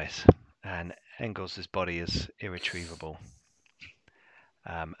Jensen dies, and Engels' body is irretrievable,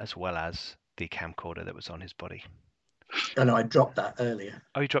 as well as the camcorder that was on his body. Oh no, I dropped that earlier.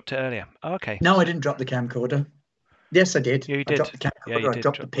 Oh, you dropped it earlier. Oh, okay. No, I didn't drop the camcorder. Yes, I did. Yeah, you I did. dropped the camcorder. Yeah, you I did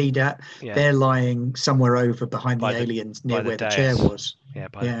dropped drop- the PDAT. Yeah, They're lying somewhere over behind the By the- aliens near by the where the chair dais. was. yeah,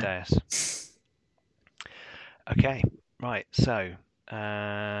 by yeah. the dais. Okay, right. So, Birch,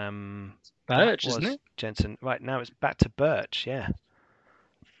 that isn't was it? Jensen. Right, now it's back to Birch. Yeah.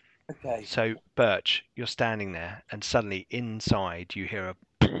 Okay. So, Birch, you're standing there, and suddenly inside you hear a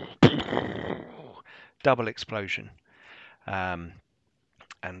double explosion. And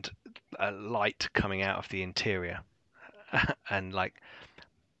a light coming out of the interior, and like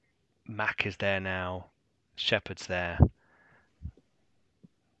Mac is there now, Shepard's there.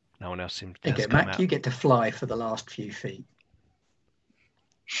 No one else seems to Okay, come Mac, out. you get to fly for the last few feet.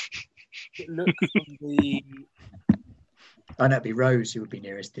 Look from the. Oh, no, it'd be Rose who would be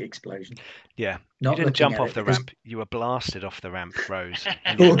nearest the explosion. Yeah, Not you didn't looking jump at off it, the because ramp. You were blasted off the ramp, Rose.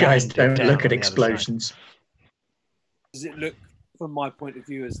 and Poor you guys landed don't down look at on the other side. explosions. Does it look, from my point of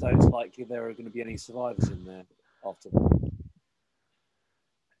view, as though it's likely there are going to be any survivors in there after that?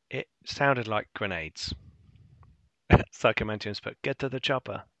 It sounded like grenades. Psychomantium spoke. Get to the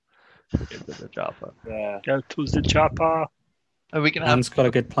chopper. Get to the chopper. Yeah. Go to the chopper. Are we gonna have? Dan's got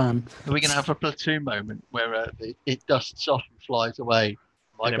a good plan. Are we gonna have a platoon moment where it dusts off and flies away?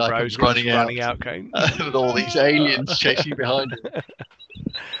 My And then guy Rose comes comes running out going. with all these aliens chasing behind him.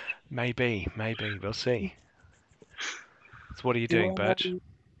 Maybe. We'll see. So what are you Do doing, I Birch? know-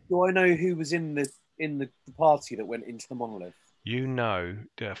 Do I know who was in the party that went into the monolith? You know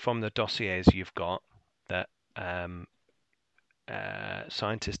from the dossiers you've got that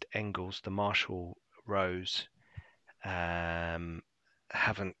scientist Engels, the Marshal Rose,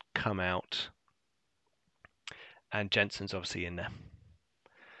 haven't come out, and Jensen's obviously in there.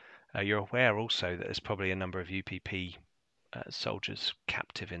 You're aware also that there's probably a number of UPP soldiers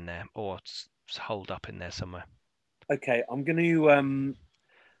captive in there, or holed up in there somewhere. Okay, I'm going to.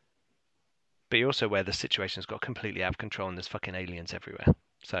 But you're also aware the situation's got completely out of control and there's fucking aliens everywhere.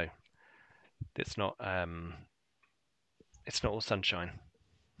 So it's not all sunshine.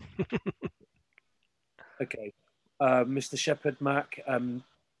 Okay, Mr. Shepard, Mac,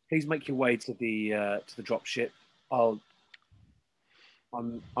 please make your way to the drop ship. I'm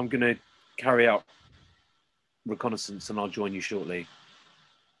going to carry out reconnaissance and I'll join you shortly.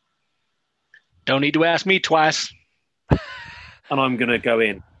 Don't need to ask me twice. And I'm going to go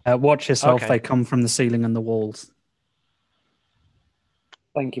in. Watch yourself. Okay. They come from the ceiling and the walls.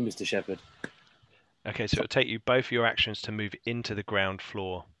 Thank you, Mr. Shepard. Okay, so it'll take you both your actions to move into the ground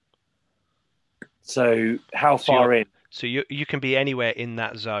floor. So how So far in? So you can be anywhere in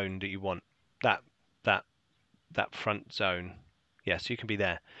that zone that you want. That front zone. Yes, you can be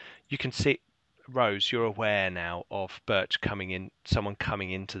there. You can see, Rose, you're aware now of Birch coming in, someone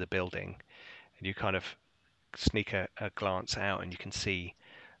coming into the building, and you kind of sneak a glance out and you can see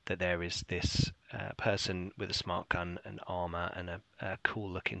that there is this person with a smart gun and armor and a cool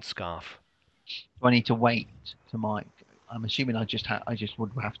looking scarf. Do I need to wait to Mike? I'm assuming I just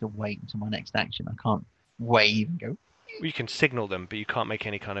would have to wait until my next action. I can't wave and go. You can signal them, but you can't make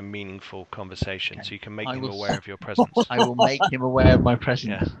any kind of meaningful conversation. Okay. So you can make I him will aware of your presence. I will make him aware of my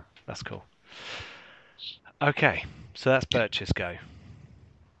presence. Yeah, that's cool. Okay, so that's Birch's go.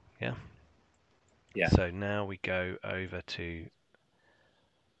 Yeah? Yeah. So now we go over to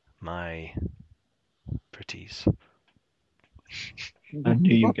my pretties. I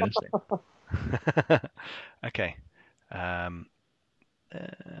knew you were going to say. Okay.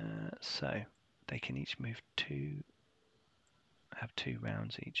 So they can each have 2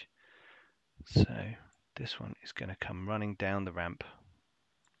 rounds each. So this one is going to come running down the ramp.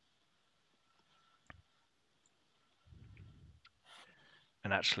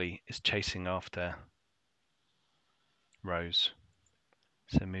 And actually is chasing after Rose.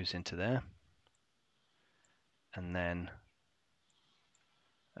 So moves into there. And then,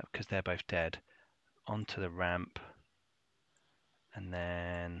 because they're both dead, onto the ramp. And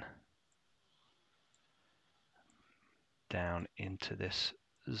then down into this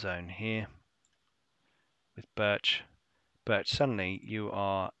zone here with Birch. Birch, suddenly you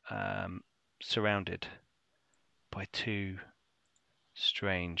are surrounded by 2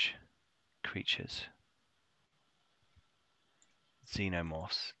 strange creatures.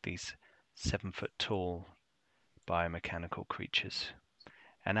 Xenomorphs, these 7-foot tall biomechanical creatures.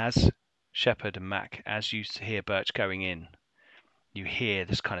 And as Shepard and Mac, as you hear Birch going in, you hear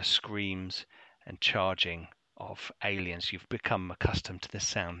this kind of screams and charging of aliens. You've become accustomed to this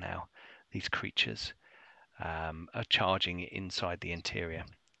sound now. These creatures are charging inside the interior,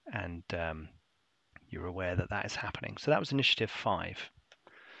 and you're aware that that is happening. So that was initiative 5.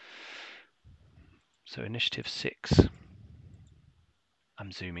 So initiative 6.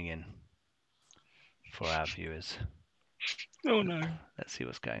 I'm zooming in for our viewers. Oh no. Let's see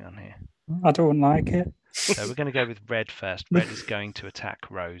what's going on here. I don't like it. So we're going to go with Red first. Red is going to attack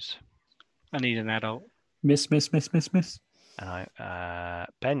Rose. I need an adult. Miss. And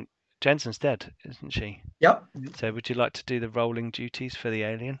Ben, Jensen's dead, isn't she? Yep. So would you like to do the rolling duties for the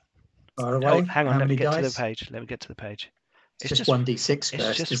alien? Far away. Oh, hang on, How let me many get to dice? the page. Let me get to the page. It's just 1d6 It's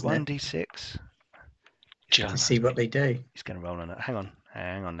first, just isn't it? 1d6. To see what they do. He's going to roll on it. Hang on.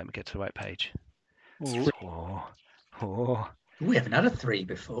 Hang on, let me get to the right page. Ooh. Oh, We haven't had a 3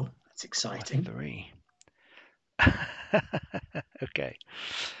 before. That's exciting. 3. Okay.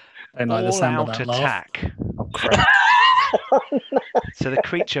 Don't like the All sound of out that laugh. attack. Oh, crap. So the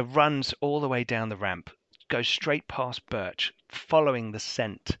creature runs all the way down the ramp, goes straight past Birch, following the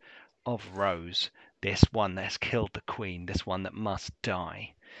scent of Rose, this one that's killed the queen, this one that must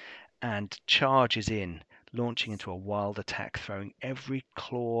die, and charges in, launching into a wild attack, throwing every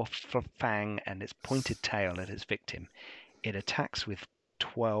claw, fang, and its pointed tail at its victim. It attacks with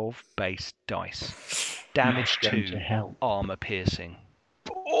 12 base dice. Damage Going to 2, hell. armor piercing.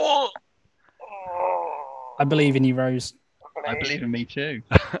 I believe in you, Rose. I believe in me too.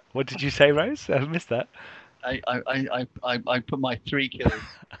 What did you say, Rose? I missed that. I put my 3 kills,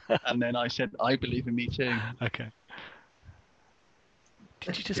 and then I said I believe in me too. Okay.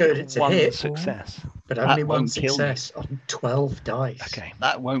 Did you just Good, get it's a one hit. success? But only That one won't kill me. success on 12 dice. Okay,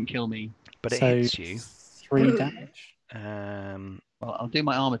 That won't kill me. but it So, hits you. 3 damage. Well, I'll do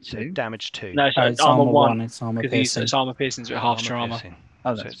my armor So 2. damage 2. No, Oh, sorry, it's armor armor 1. 1. It's armor Because piercing. it's armor piercing, so it halves your armor. piercing.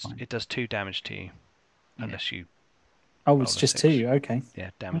 Oh, So that's fine. it does 2 damage to you, Yeah. unless you. Oh, roll it's a just 6. 2. Okay. Yeah,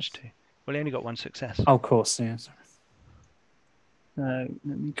 damage 2. Well, he only got 1 success. Oh, of course. Yeah. Sorry. So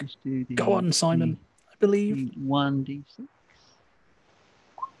let me just do the. Go on, Simon. I believe. 1d6.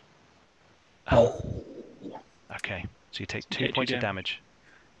 Okay, so you take You 2 get points 2 of damage.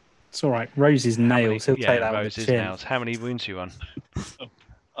 It's all right. Rose's How many- nails. He'll yeah, take that with a Rose's chin. nails. How many wounds are you on?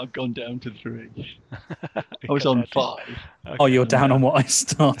 I've gone down to 3. You I was got on that too? 5. Okay. Oh, you're down on what I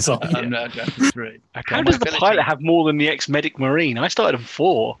start on. I'm now down to 3. Okay. How My does the ability- pilot have more than the ex-medic marine? I started on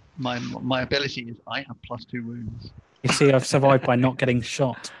 4. My ability is I have +2 wounds. You see, I've survived by not getting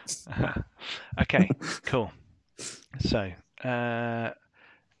shot. Okay, cool. So, a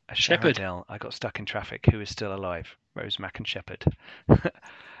Shepherd. Shepard. I got stuck in traffic. Who is still alive? Rose, Mac, and Shepherd.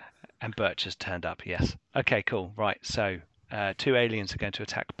 And Birch has turned up, yes. Okay, cool. Right, so 2 aliens are going to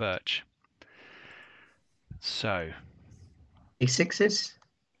attack Birch. So, D6s?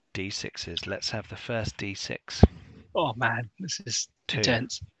 D6s. Let's have the first D6. Oh man, this is 2.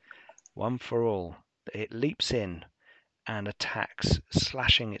 intense. 1 for all. It leaps in and attacks,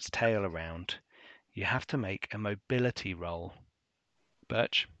 slashing its tail around. You have to make a mobility roll,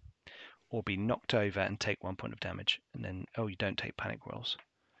 Birch, or be knocked over and take 1 point of damage. And then, you don't take panic rolls.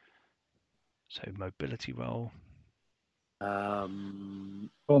 So mobility roll. Go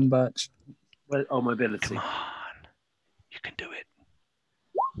on, Birch. Mobility. Come on, you can do it.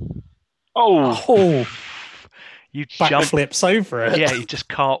 Oh, Oh, You jump. backflips over it. Yeah, you just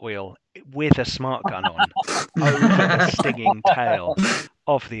cartwheel with a smart gun on over the stinging tail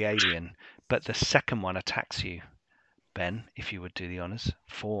of the alien. But the second one attacks you, Ben, if you would do the honors.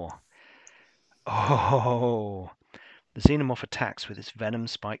 4. Oh, the xenomorph attacks with its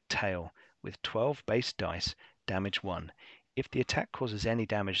venom-spiked tail with 12 base dice, damage 1. If the attack causes any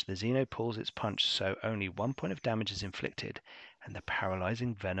damage, the Xeno pulls its punch, so only 1 point of damage is inflicted, and the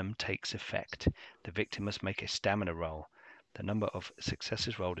paralyzing venom takes effect. The victim must make a stamina roll. The number of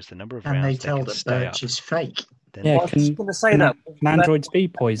successes rolled is the number of And they rounds they tell can that stay up. Birch is fake. Then Yeah, I was just going to say that. Can androids be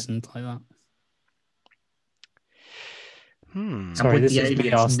poisoned like that? Sorry, would this the is me,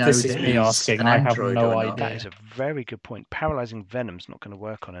 aliens know this is that me he's asking. an I have android no or not? that idea. is a very good point. Paralyzing venom's not going to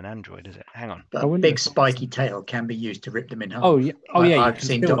work on an android, is it? Hang on. But I a wouldn't big have- spiky tail can be used to rip them in half. Oh, yeah. Oh, yeah. you I've can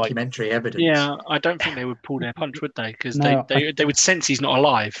seen still, like- documentary evidence. yeah. I don't think they would pull their punch, would they? Because No, they would sense he's not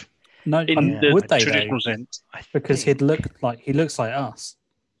alive No, in the would they traditional though? sense. I Because think- he looks like us.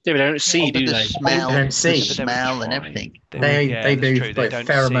 Yeah, but they don't see, Oh, but do the they? smell, They don't see. the But they would smell and try. everything. They yeah, they that's move true, they both don't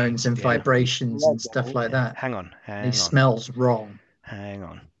see. pheromones and Yeah. vibrations and stuff like that. Hang on. He smells wrong Hang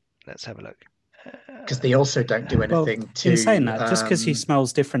on. Let's have a look. because they also don't do Well, anything to. in saying that, just because he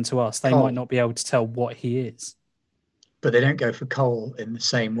smells different to us, they coal. might not be able to tell what he is. But they don't go for coal in the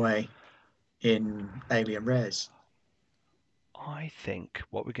same way in Alien Res. I think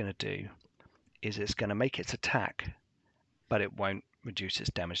what we're going to do is it's going to make its attack, but it won't reduce its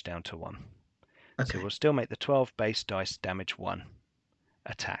damage down to 1. Okay. So we'll still make the 12 base dice damage 1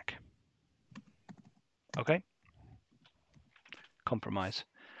 attack. Okay? Compromise.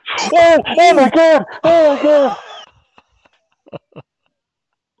 Oh my god! Oh my god!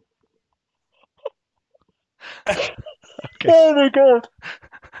 Okay. Oh my god!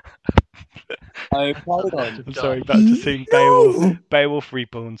 I played on. I'm sorry, about to see Beowulf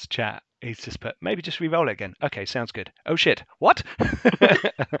Reborn's chat. He's just put, maybe just re-roll it again. Okay, sounds good. Oh shit, what?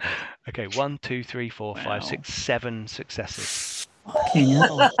 Okay, 1, 2, 3, 4, 5, 6, 7 successes. Fucking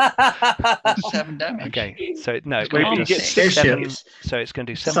hell. 7 damage. Okay, so no, Where it do you does get Bishop? so it's going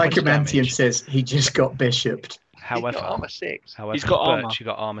to do 7 points of Psychomantium damage. says he just got bishoped. However, got armor 6. however, He's got Birch, armor. you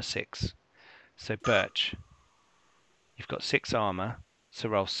got armor 6. So Birch, you've got 6 armor. So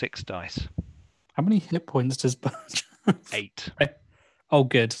roll 6 dice. How many hit points does Birch have? 8. Oh,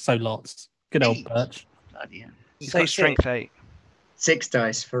 good. So lots. Good old 8. Birch. Bloody hell. He's Say got strength 8. 6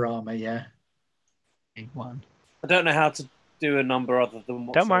 dice for armor, yeah. 1. I don't know how to do a number other than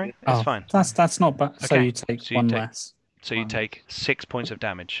what. Don't worry, it's Oh, fine. That's not bad. So Okay, you take so you one take- less. So you take 6 points of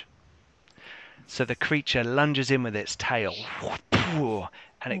damage. So the creature lunges in with its tail,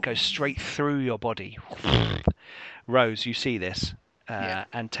 and it goes straight through your body. Rose, you see this, Yeah.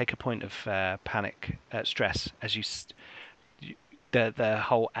 and take a point of panic stress as the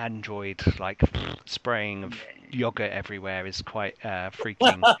whole android like spraying of yogurt everywhere is quite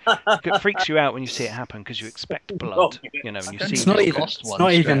freaking. It freaks you out when you see it happen because you expect blood, you know, and you don't see It's think not He's even. lost It's one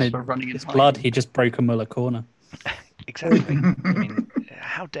not even. stress for running and It's blood. hiding. He just broke a Muller corner. exactly. I mean,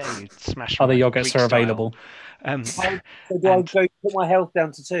 how dare you smash? Other my yogurts Greek are style. available. So do And- I go put my health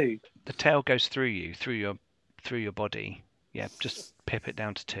down to 2? The tail goes through you, through your body. Yeah, just pip it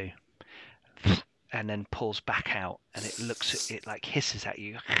down to 2, and then pulls back out, and it like hisses at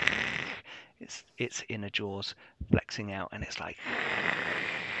you. Its inner jaws flexing out, and it's like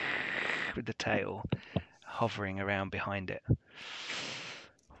with the tail hovering around behind it.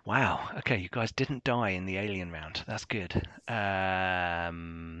 Wow. Okay, you guys didn't die in the alien round. That's good.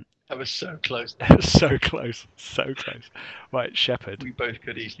 That was so close. That was so close, so close. Right, Shepherd. We both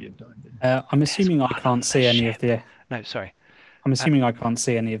could easily have died. Then. I'm assuming I one on can't the see any of ship. the. No, sorry. I'm assuming I can't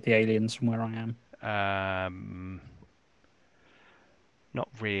see any of the aliens from where I am. Not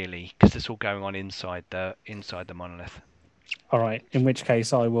really, because it's all going on inside the monolith. All right. In which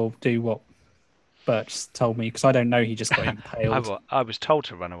case, I will do what Birch told me because I don't know. He just got impaled. I was told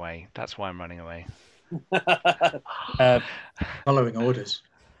to run away. That's why I'm running away. Following orders.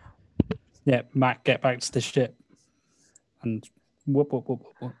 Yeah, Mac, get back to the ship. And whoop whoop whoop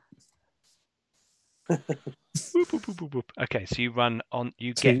whoop. Whoop, whoop, whoop, whoop, whoop. Okay, so you run on.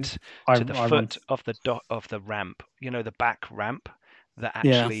 You So get I to the run. foot of the ramp. You know, the back ramp that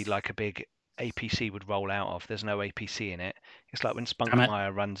actually like a big APC would roll out of. There's no APC in it. It's like when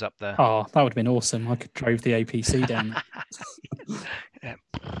Spunkmeyer runs up the. Oh, that would have been awesome. I could drove the APC down there. Yeah.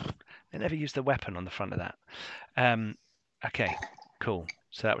 They never used the weapon on the front of that. Okay, cool.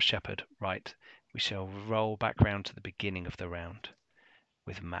 So that was Shepherd. Right. We shall roll back round to the beginning of the round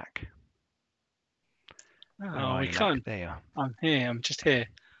with Mac. Where Oh, are we you, Mac? can't. There you are. I'm here. I'm just here.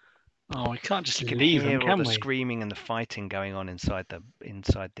 Oh, we can't just You can leave hear them, all can the we? screaming and the fighting going on inside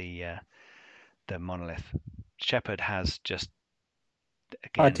the monolith. Shepherd has just I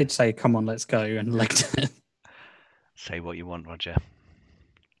again did say, "Come on, let's go," and legged it. say what you want, Roger.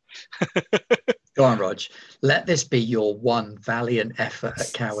 Go on, Rog. Let this be your one valiant effort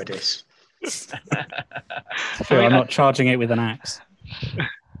at cowardice. Sure, I'm not charging it with an axe.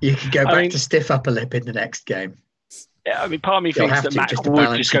 You can go I back mean- to stiff upper lip in the next game. Yeah, I mean, part of me You'll thinks have that to Mac just to would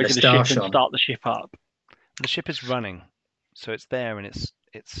balance just go your to the ship moustache and on. start the ship up. The ship is running, so it's there and it's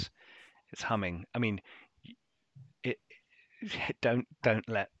humming. I mean, it don't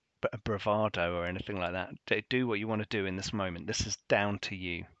let a bravado or anything like that. Do what you want to do in this moment. This is down to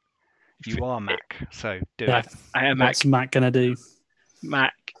you. You are Mac, so do Yeah. it. I am Mac. What's Mac gonna do?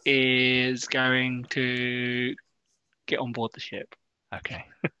 Mac is going to get on board the ship. Okay.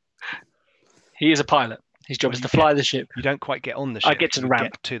 He is a pilot. His job Well, is to you fly the ship. You don't quite get on the ship. I get to the you ramp.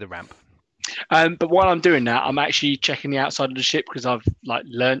 Get to the ramp. But while I'm doing that, I'm actually checking the outside of the ship because I've like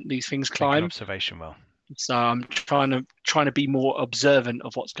learnt these things Take an climb. observation roll. So I'm trying to be more observant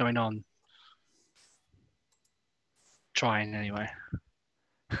of what's going on. Trying anyway.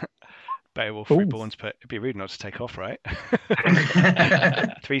 Beowulf Ooh. Reborn's put. It'd be rude not to take off, right?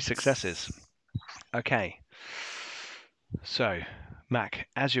 3 successes. Okay. So, Mac,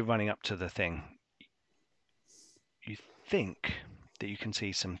 as you're running up to the thing, you think that you can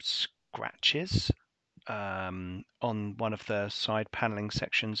see some scratches on one of the side paneling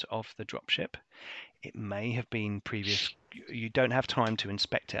sections of the dropship. It may have been previous. You don't have time to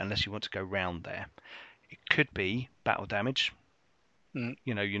inspect it unless you want to go round there. It could be battle damage. Mm.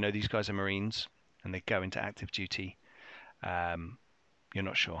 You know these guys are Marines and they go into active duty. You're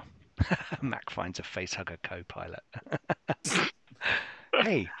not sure. Mac finds a facehugger co-pilot.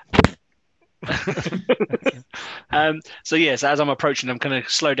 Hey. So yes, as I'm approaching, I'm going to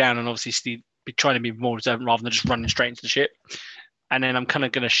slow down and obviously be trying to be more observant rather than just running straight into the ship. And then I'm kind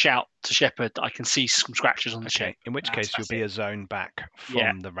of going to shout to Shepherd that I can see some scratches on the Okay. ship. In which case you'll That's be it. a zone back from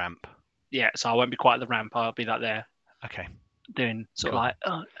Yeah. the ramp. Yeah, so I won't be quite at the ramp. I'll be like there Okay. doing sort Cool.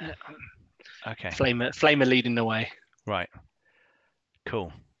 of like Okay. Flamer leading the way. Right.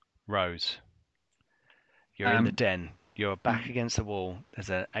 Cool. Rose. You're in the den. You're back against the wall. There's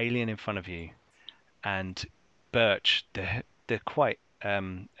an alien in front of you, and Birch, they're quite.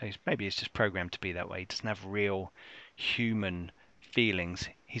 Maybe it's just programmed to be that way. He doesn't have real human feelings.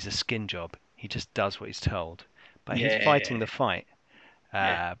 He's a skin job. He just does what he's told. But he's fighting the fight.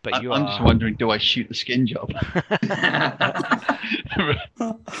 But I'm just wondering, do I shoot the skin job?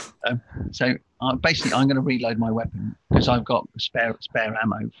 So basically, I'm going to reload my weapon because I've got spare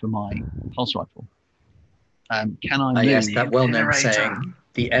ammo for my pulse rifle. Can I move? Yes, that well-known saying,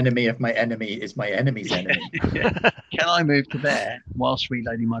 the enemy of my enemy is my enemy's enemy. Can I move to there whilst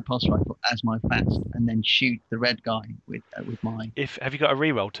reloading my pulse rifle as my fast and then shoot the red guy with my... Have you got a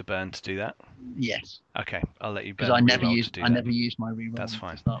reroll to burn to do that? Yes. Okay, I'll let you burn. Because I never never used my reroll. That's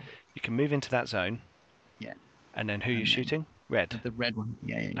fine. To start with. You can move into that zone. Yeah. And then who are you shooting? Red. The red one.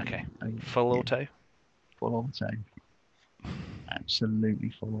 Yeah. Okay. Oh, yeah. Full auto. Full auto.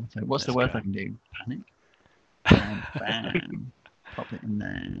 Absolutely full auto. What's the worst I can do? Panic. Bam. Pop it in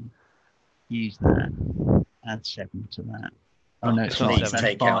there. Use that. Add 7 to that. Oh no, it's not.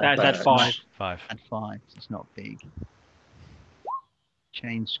 Take out. Add 5. 5. Add 5. It's not big.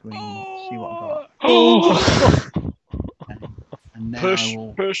 Change screen. See what I've got. Okay. And then I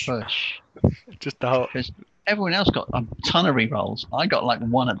will push. Just the whole. Because everyone else got a ton of rerolls. I got like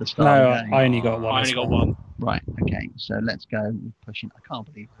 1 at the start. No, of the game. I only got 1. I only got 1. Right. Okay. So let's go. We're pushing. I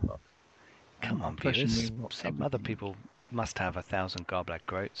can't believe it. Come on, viewers. Some other people must have 1,000 Garblag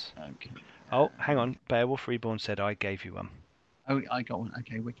Groats. Okay. Oh, hang on. Beowulf Reborn said I gave you one. Oh, I got one.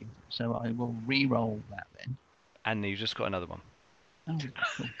 Okay, wicked. So I will re-roll that then. And you just got another one. Oh,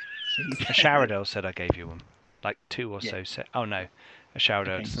 cool. A Sharadale said I gave you one. Like 2 or so. Oh no, a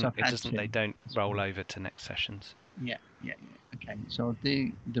Sharadale doesn't. They don't roll over to next sessions. Yeah. Okay, so I'll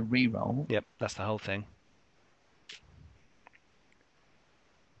do the re-roll. Yep, that's the whole thing.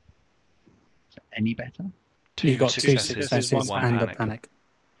 Any better? You got 2 successes one and panic. a panic.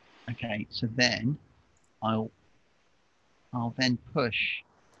 Okay, so then I'll then push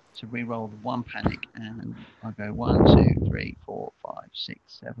to re-roll the 1 panic, and I'll go 1, 2, 3, 4, 5, 6,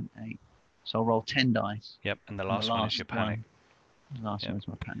 7, 8. So I'll roll 10 dice. Yep, and the last one is your panic. The last one is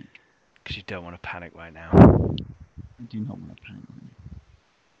my panic. Because you don't want to panic right now. I do not want to panic.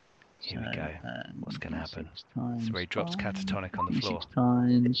 Here we go. What's going to happen? 6 times So he drops 5, catatonic on the floor. 6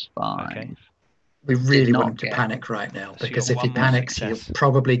 times 5. Okay. We really not want him to get- panic right now, So you because got if he one more panics, success. he'll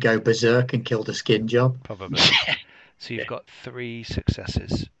probably go berserk and kill the skin job. Probably. So you've got 3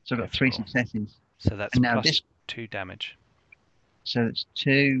 successes. So I've got 3 overall. successes. So that's And now plus this- 2 damage. So it's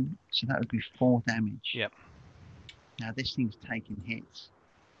 2. So that would be 4 damage. Yep. Now this thing's taking hits.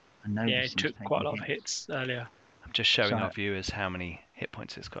 I know Yeah, this it thing's took quite a lot of taking hits earlier. I'm just showing So- our viewers how many hit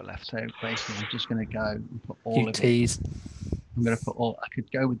points it's got left. So basically, I'm just going to go and put all You of it. tease. I'm going to put all. I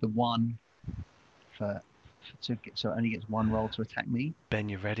could go with the 1 so it only gets 1 roll to attack me. Ben,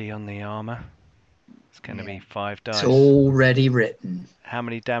 you ready on the armor? It's going to Yeah. be 5 dice. It's already written. How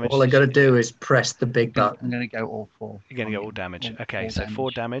many damage? All I did got to you- do is press the big I'm button. going to go all 4. You're going to get all damage. Okay, so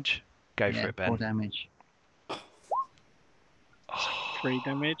 4 damage. Go Yeah, for it, 4 Ben. damage. 3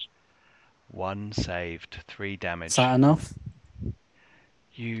 damage. 1 saved. 3 damage. Is that enough?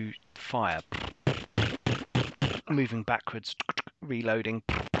 You fire, moving backwards, reloading,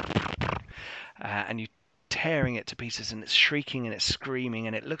 and you tearing it to pieces, and it's shrieking and it's screaming,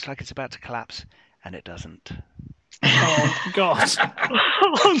 and it looks like it's about to collapse, and it doesn't. Oh, God.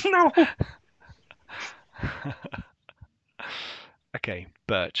 Oh no! Okay,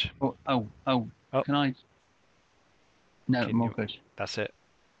 Birch. Oh, can I? No, Can I'm all you- good. That's it.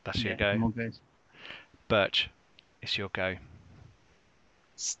 That's your I'm go. all good. Birch, it's your go.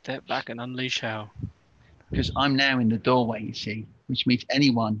 Step back and unleash hell. Because I'm now in the doorway, you see, which means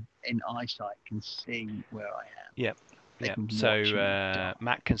anyone in eyesight can see where I am. Yep. They Yeah. can So watch me die.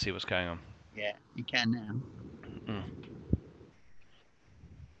 Matt can see what's going on. Yeah, you can now.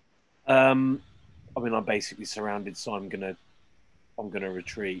 I mean, I'm basically surrounded, so I'm gonna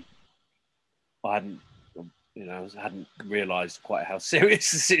retreat. I hadn't realised quite how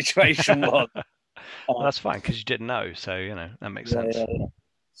serious the situation was. Well, that's fine because you didn't know, so that makes sense. Yeah.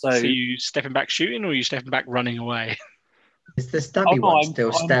 So So you stepping back shooting, or are you stepping back running away? Is the stabby no, one I'm-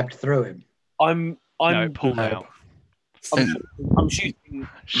 still I'm- stabbed through him? I'm No, pull no. out. I'm shooting.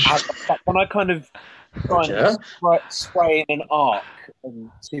 When I kind of try and Roger. spray in an arc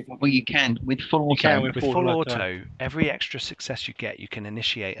and see if I Well, you can with full auto. can With Full full auto. auto, every extra success you get, you can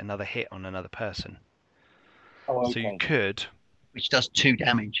initiate another hit on another person. Oh, So you okay. could which does 2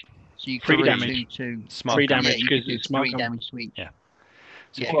 damage. So you Three can damage. do 2. smart 3 gun. damage Yeah, you because could do it's smart 3 gun. damage to each. Yeah.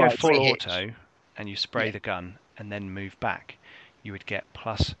 So Yeah. if you go Right, full 3 hits. auto and you spray Yeah. the gun and then move back, you would get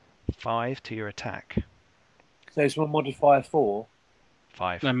 +5 to your attack. So it's my modifier 4.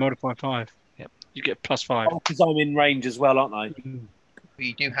 5. No, modify 5. Yep. You get +5. Oh, because I'm in range as well, aren't I? But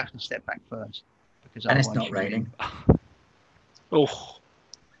you do have to step back first. Because And it's otherwise not you'll be- raining. Oh,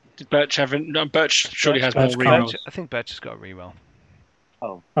 did Birch have? No, Birch surely has Birch more can't. rerolls. I think Birch has got a reroll.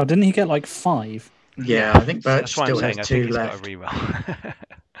 Oh, didn't he get like 5? Yeah, I think Birch That's why I'm still saying I has think 2 he's left. got a reroll.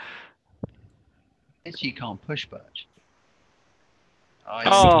 Yes, you can't push Birch.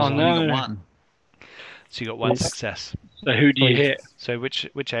 Oh, you no. got 1. So you got 1 Yes. success. So who do you Wait. hit? So which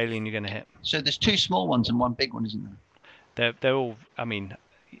alien you're going to hit? So there's 2 small ones and 1 big one, isn't there? They're all. I mean,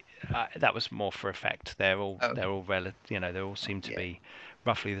 that was more for effect. They're all Oh. they're all they all seem to Yeah. be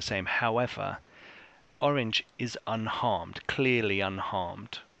roughly the same. However, Orange is unharmed, clearly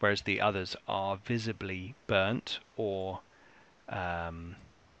unharmed, whereas the others are visibly burnt or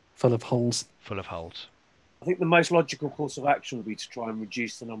Full of holes. full of holes. I think the most logical course of action would be to try and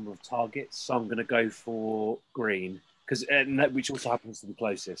reduce the number of targets. So I'm going to go for green, which also happens to be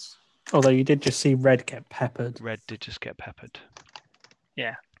closest. Although you did just see red get peppered. Red did just get peppered.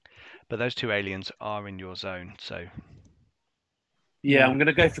 Yeah. But those 2 aliens are in your zone, so Yeah, I'm going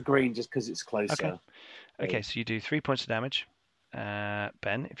to go for green just because it's closer. Okay. Okay, so you do 3 points of damage.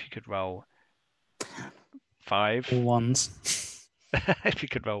 Ben, if you could roll 5. All ones. If you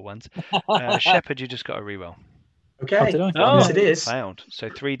could roll ones. Shepherd, you just got a reroll. Okay. Oh, did I? Oh. Yes, it is. Failed. So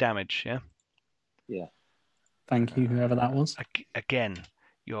 3 damage, yeah? Thank you, whoever that was. Again,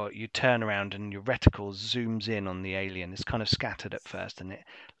 you turn around and your reticle zooms in on the alien. It's kind of scattered at first and it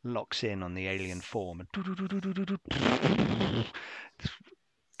locks in on the alien form. And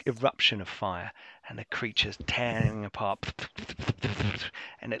eruption of fire and the creature's tearing apart.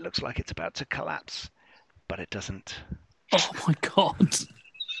 And it looks like it's about to collapse, but it doesn't. Oh my god.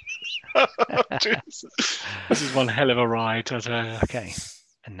 Jesus. This is one hell of a ride. I tell you. Okay,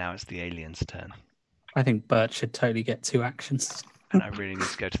 and now it's the alien's turn. I think Bert should totally get 2 actions. And I really need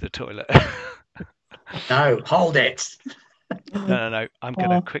to go to the toilet. No, hold it. No. I'm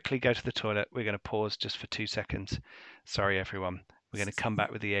going Oh. to quickly go to the toilet. We're going to pause just for 2 seconds. Sorry, everyone. We're going to come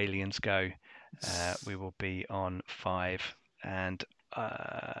back with the aliens go. We will be on 5, and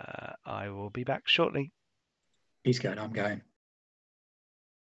I will be back shortly. He's going, I'm going.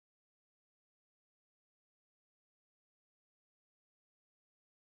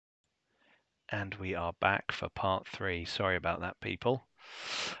 And we are back for part 3. Sorry about that, people.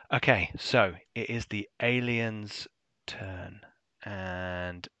 Okay, so it is the aliens' turn,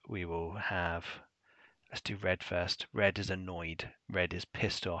 and we will have. Let's do Red first. Red is annoyed. Red is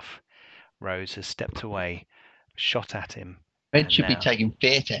pissed off. Rose has stepped away, shot at him. Red And should be now- taking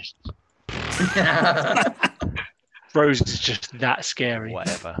fear tests. Rose is just that scary.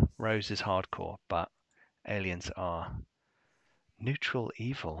 Whatever. Rose is hardcore, but aliens are neutral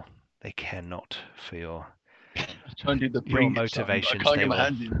evil. They care not for your Try and do the Your bring it motivations, sign, but I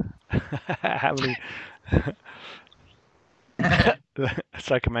they can't get my will- hand in. how many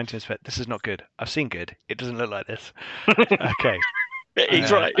Psychomantis, but this is not good. I've seen good. It doesn't look like this. Okay.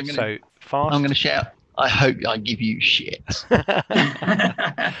 He's right. I'm gonna- So fast. I'm going to shout, I hope I give you shit.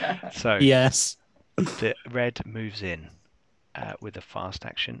 So Yes. the red moves in with a fast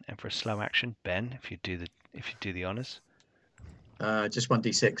action, and for a slow action, Ben, if you do the honors, Just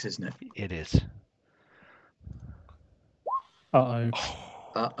 1d6, isn't it? it is. Uh-oh.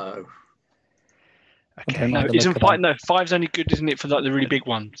 Uh-oh. Okay. Okay, No, Look isn't at 5? No, 5's only good, isn't it, for like the really big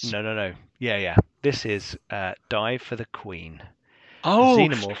ones? No. Yeah. This is dive for the queen. Oh,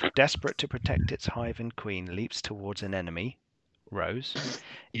 The xenomorph, desperate to protect its hive and queen, leaps towards an enemy, Rose,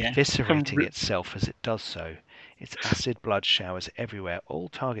 Yeah. eviscerating itself as it does so. Its acid blood showers everywhere, all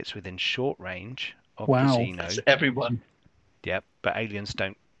targets within short range of Wow. the That's xeno. everyone. Yep, but aliens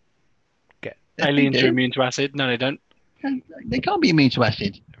don't. aliens they, are do. immune to acid. No, they don't. They can't be immune to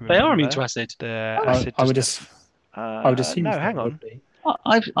acid. They are immune remember? to acid. The I- acid I would does I would assume no, that hang would on. be.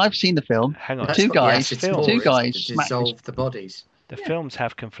 I've seen the film. Hang on. That's Two what the guys- acid's two for, is guys to smack this- dissolve the bodies. The films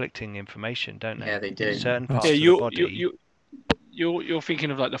have conflicting information, don't they? Yeah, they do. Certain Yeah, parts Yeah, of the you're body. you're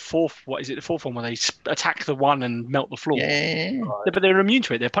thinking of like the fourth. What is it? The fourth one where they attack the one and melt the floor. Yeah. But they're immune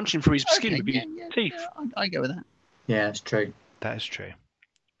to it. They're punching through his skin Okay, with his yeah, teeth. yeah, I go with that. Yeah, it's true. That is true.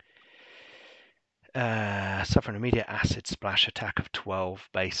 Suffer an immediate acid splash attack of 12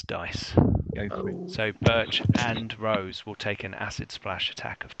 base dice. Go for it. Oh. So Birch and Rose will take an acid splash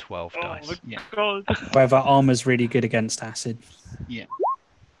attack of 12 Oh dice. my god! Whether armor's really good against acid.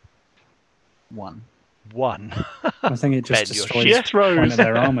 1. 1. I think it just Ben, you're destroys Yes, one Rose. of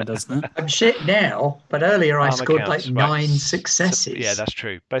their armor, doesn't it? I'm shit now, but earlier I Armor scored counts, like right. 9 successes. Yeah, that's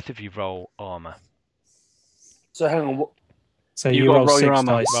true. Both of you roll armor. So hang on. So You've you got to roll roll your 6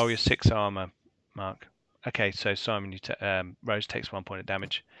 armor. dice. Roll your 6 armor, Mark. Okay, so Simon, Rose takes 1 point of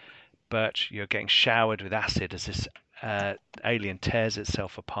damage. Birch, you're getting showered with acid as this alien tears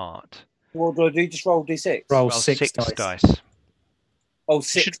itself apart. What do I do? Just roll d6. Roll Roll six dice. dice. Oh,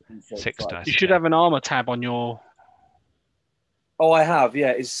 six. Six right. dice. You should yeah. have an armor tab on your. Oh, I have.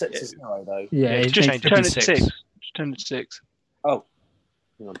 Yeah, it's set to 0 though. Yeah, Yeah, it just needs change to it be to Turn it six. 6. Just turn it to 6. Oh,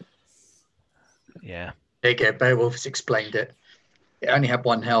 hang on. Yeah. There you go. Beowulf's explained it. It only had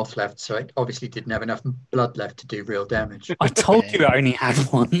 1 health left, so it obviously didn't have enough blood left to do real damage. I told you I only had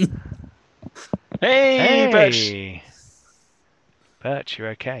one. Hey, Birch. Hey! Birch, you're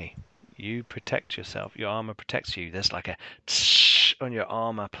okay. You protect yourself. Your armor protects you. There's like a tsh on your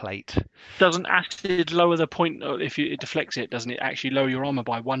armor plate. Doesn't acid lower the point if it deflects it? Doesn't it actually lower your armor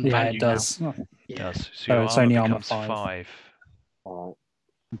by 1 Yeah, value? it does. It Yeah. does. So So your it's armor only armor becomes 5. All right.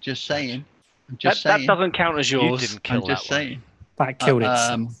 I'm just saying. I'm That, just that saying. doesn't count as You yours. didn't kill I'm just that one. saying. That killed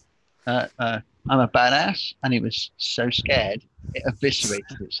itself. I'm a badass, and it was so scared it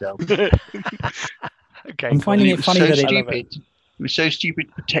eviscerated itself. Okay. I'm cool. finding it it was funny so that it. stupid. It was so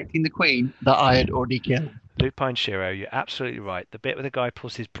stupid protecting the queen that I had already killed. Lupine Shiro, you're absolutely right. The bit where the guy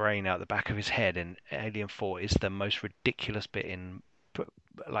pulls his brain out the back of his head in Alien 4 is the most ridiculous bit in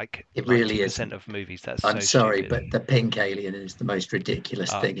like It really 90% isn't. of movies. That's I'm so sorry, stupid. but the pink alien is the most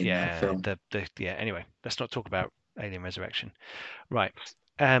ridiculous thing in that film. Yeah. Anyway, let's not talk about Alien Resurrection. Right.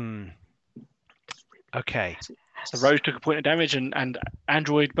 Okay. So Rose took a point of damage, and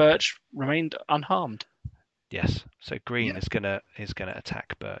Android Birch remained unharmed. Yes. So Green Yeah. is gonna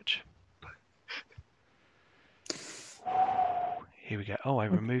attack Birch. Here we go. Oh, I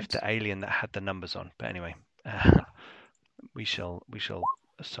removed the alien that had the numbers on. But anyway, we shall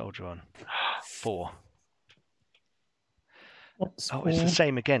soldier on. 4. What's Oh, it's the four?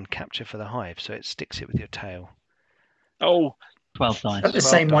 same again. Capture for the hive, so it sticks it with your tail. Oh, 12 dice. That's the 12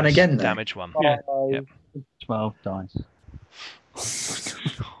 same one dice, again, though. Damage 1. Yeah. Yep. 12 dice.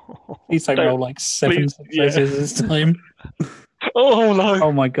 Please don't Don't- roll like 7 please, yeah. successes this time. oh no!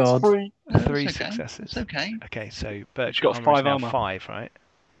 Oh my god. 3. 3 It's okay. successes. It's okay. Okay, so Birch Got your armor is 5 now armor. 5, right?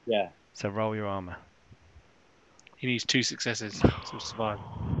 Yeah. So roll your armor. He needs 2 successes to survive.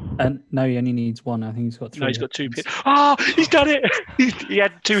 And no, he only needs 1. I think he's got 3. No, he's got 2 hit. Oh, he's done it! He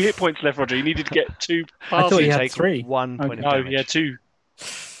had 2 hit points left, Roger. He needed to get 2 I thought passes. he You had take 3. 1 point of No, damage. he had 2. So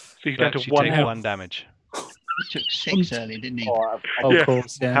he's down Birch, to you 1 take health. 1 damage. He took 6 earlier, didn't he? All right. Oh, Yeah. of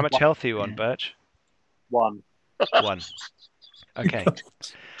course, yeah. How much health are you on, Yeah. Birch? 1. 1. Okay.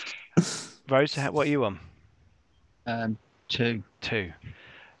 Rose, what are you on? 2 2.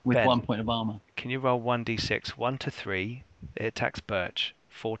 with Ben. 1 point of armor. Can you roll 1d6? 1 to 3, it attacks Birch.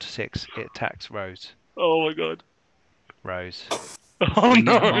 4 to 6, it attacks Rose. Oh my god. Rose. Oh Bring it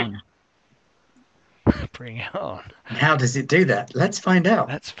no! on. Bring it on. And how does it do that? Let's find out.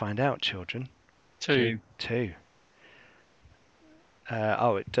 Let's find out, children. 2. 2.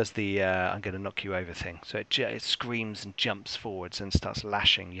 It does the I'm going to knock you over thing. So it screams and jumps forwards and starts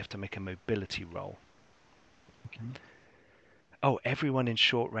lashing. You have to make a mobility roll. Okay. Oh, everyone in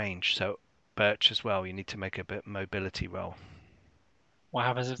short range. So Birch as well. You need to make a bit mobility roll. What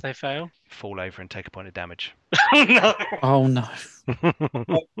happens if they fail? Fall over and take a point of damage. Oh no!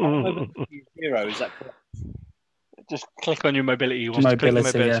 Oh no. 0, is that correct? Just click on your mobility. Just click Mobility,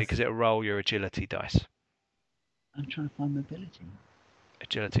 mobility yeah. because it'll roll your agility dice. I'm trying to find mobility.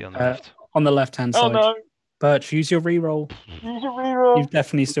 Agility on the Uh, left. On the left hand Oh side. no! Birch, use your reroll. Use a reroll. You've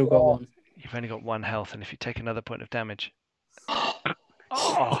definitely still got 1. You've only got 1 health, and if you take another point of damage.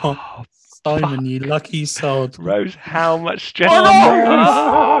 Oh, Simon, you lucky sod. Rose, how much stress?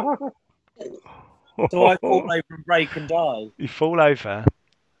 Oh, So I fall over and break and die. You fall over,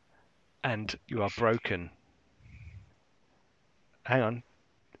 and you are broken. Hang on.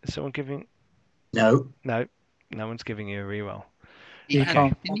 Is someone giving? No, No, no one's giving you a reroll. He You had,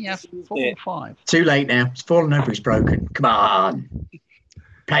 can't- didn't he have 4 or 5? too late now. It's fallen over. It's broken. Come on.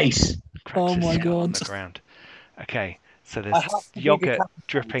 Pace. Cracks Oh his my skull on God. the ground. Okay, so I there's have to be yogurt decapitated.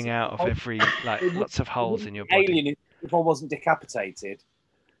 dripping out of every lots of holes in your body. Alien if I wasn't decapitated.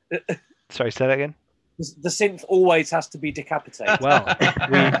 Sorry, say that again. The synth always has to be decapitated. Well,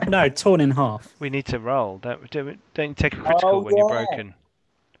 No, torn in half. we need to roll. Don't you take a critical when you're yeah. broken?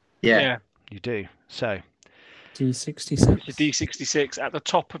 Yeah. You do. So D66. The D66 at the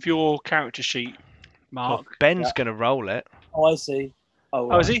top of your character sheet, well, Mark. Ben's Yeah. going to roll it. Oh, I see.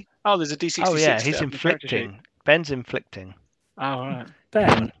 Oh, Oh, is right. he? Oh, there's a D66. Oh yeah, he's there on the character sheet. inflicting. Ben's inflicting. Oh, all right.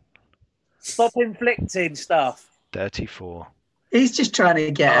 Ben. Stop inflicting stuff. 34. He's just trying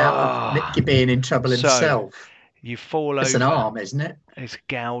to get out of being in trouble So, himself. You fall It's over. an arm, isn't it? It's a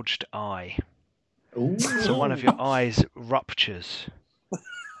gouged eye. Ooh. So one of your eyes ruptures,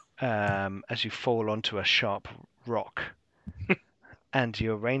 as you fall onto a sharp rock, and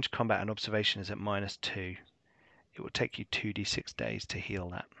your ranged combat and observation is at -2. It will take you 2d6 days to heal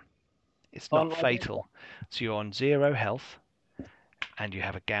that. It's Oh, not my fatal, so you're on 0 health, and you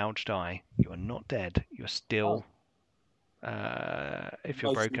have a gouged eye. You are not dead. You're still. If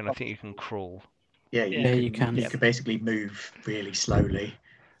you're Mostly broken, I think you can crawl. Yeah, Yeah, you can. You could basically move really slowly,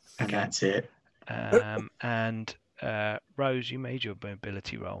 and Okay. that's it. And Rose, you made your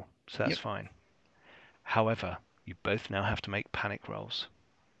mobility roll, so that's Yep. fine. However, you both now have to make panic rolls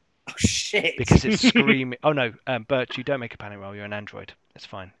Oh shit! because it's screaming. Oh no, Bert, you don't make a panic roll. You're an android. It's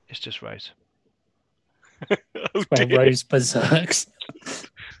fine. It's just Rose. Oh, Where dear. Rose berserks.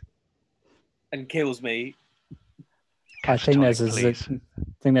 and kills me. I think Catatonic,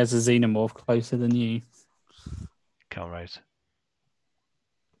 there's please. a xenomorph closer than you. Come on, Rose.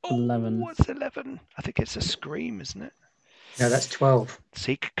 11. Oh, what's 11? I think it's a scream, isn't it? No, that's 12.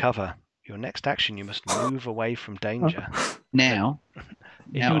 Seek cover. Your next action, you must move away from danger. Now,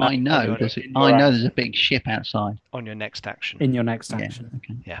 In now your- I know on your- there's in I your know there's a big ship outside. On your next action. In your next Yeah, action.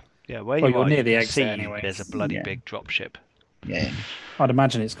 okay. Yeah, where Well, you you're are, near you the can exit see anyway. there's a bloody Yeah. big dropship. Yeah. I'd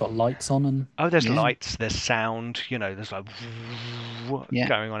imagine it's got lights on and Oh, there's Yeah. lights, there's sound, there's like Yeah.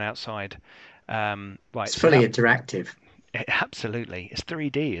 going on outside. Right, It's so fully that- interactive. absolutely. It's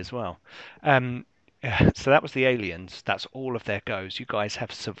 3D as well. So that was the aliens. That's all of their goes. You guys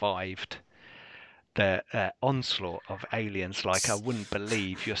have survived the onslaught of aliens like I wouldn't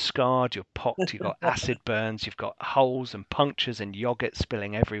believe. You're scarred, you're pocked, you've got acid burns, you've got holes and punctures and yogurt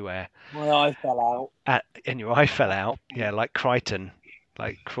spilling everywhere. My eye fell out. And your eye fell out. Yeah, like Crichton,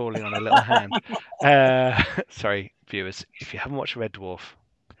 like crawling on a little hand. Sorry, viewers. If you haven't watched Red Dwarf,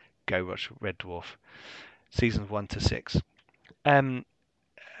 go watch Red Dwarf. Seasons 1 to 6.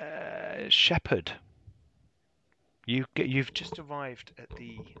 Shepherd, you've just arrived at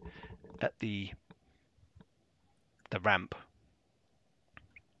the ramp.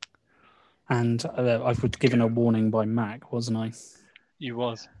 and I was given a warning by Mac, wasn't I? You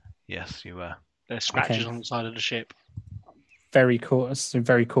was. Yes, you were. There's scratches Okay. on the side of the ship. Very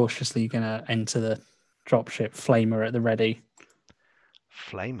cautiously going to enter the dropship, flamer at the ready,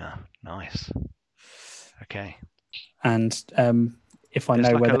 Flamer, nice. Okay. and if I There's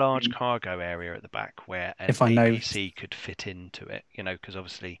know like whether a large cargo area at the back where an If I know- APC could fit into it, because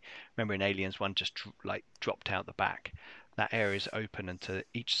obviously, remember in Aliens 1 just dropped out the back. That area is open, and to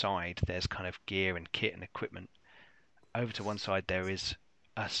each side there's kind of gear and kit and equipment. Over to one side there is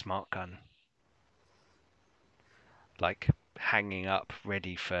a smart gun, like hanging up,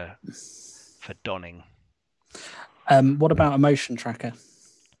 ready for donning. what about a motion tracker?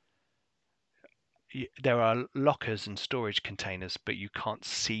 There are lockers and storage containers, but you can't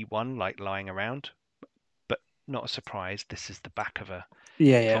see one like lying around. But not a surprise, this is the back of a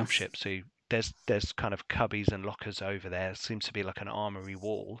Yeah. dropship, so there's kind of cubbies and lockers over there. It seems to be like an armory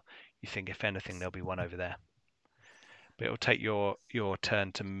wall. You think if anything there'll be one over there, but it'll take your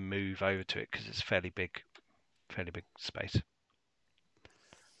turn to move over to it because it's fairly big space.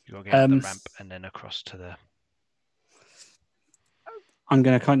 You got to get up the ramp and then across to the.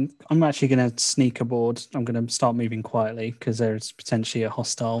 I'm actually gonna sneak aboard. I'm gonna start moving quietly because there's potentially a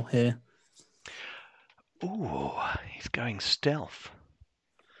hostile here. Ooh, he's going stealth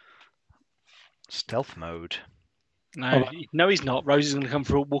mode. No, Oh. no, he's not. Rose is going to come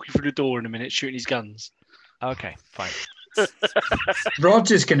through, walking through the door in a minute, shooting his guns. Okay, fine.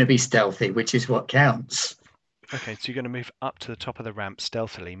 Roger's going to be stealthy, which is what counts. Okay, so you're going to move up to the top of the ramp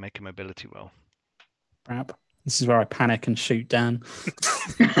stealthily, make a mobility roll. Crap. This is where I panic and shoot Dan.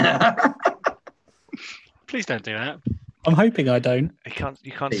 Please don't do that. I'm hoping I don't. You can't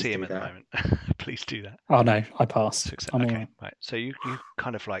Please see him do at the that. moment. Please do that. Oh no, I passed. Success. I'm Okay, alright. right. So you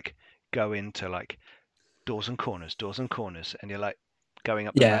kind of like go into like doors and corners, and you're like going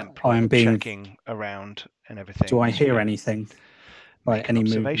up the Yeah, ramp, I'm being- checking around and everything. Do I as you hear anything? Like make an any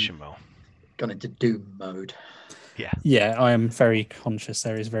movement? observation roll? Gone into doom mode. Yeah, I am very conscious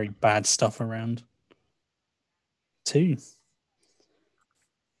there is very bad stuff around. 2.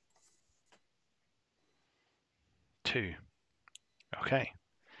 2. Okay.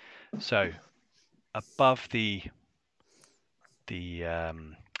 So above the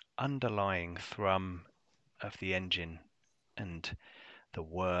underlying thrum of the engine and the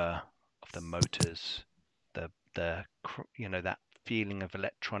whir of the motors, that feeling of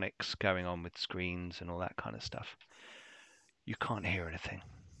electronics going on with screens and all that kind of stuff, you can't hear anything.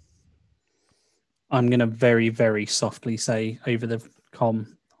 I'm going to very, very softly say over the comm,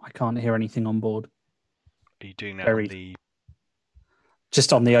 I can't hear anything on board. Are you doing that Very- on the?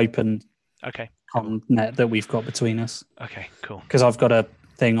 Just on the open Okay. comm net that we've got between us. Okay. Cool. Because I've got a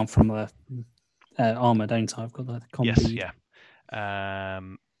thing on from the armor, don't I? I've got the con Yes, bead. yeah.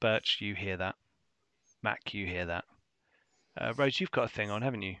 Birch, you hear that? Mac, you hear that? Rose, you've got a thing on,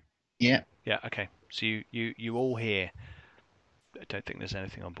 haven't you? Yeah. Yeah. Okay. So you all hear. I don't think there's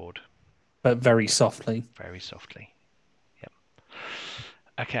anything on board. But very softly. Very softly. Yep.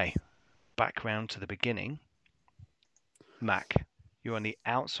 Okay. Back round to the beginning. Mac, you're on the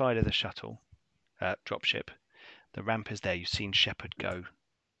outside of the shuttle, dropship. The ramp is there. You've seen Shepard go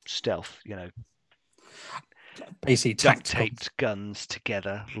stealth, Basically duct tactical. taped guns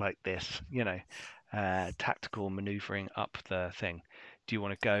together like this, tactical maneuvering up the thing. Do you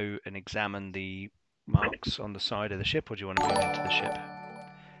want to go and examine the marks on the side of the ship, or do you want to move into the ship?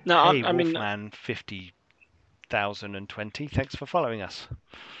 No, Hey, I mean, Wolfman 50,020, thanks for following us.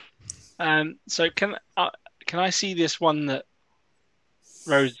 so can I see this one that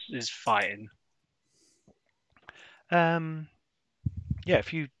Rose is fighting? Yeah,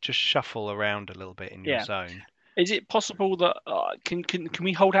 if you just shuffle around a little bit in your Yeah. zone. Is it possible that can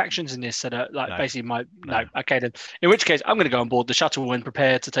we hold actions in this so that No. basically No. okay then, in which case I'm going to go on board the shuttle and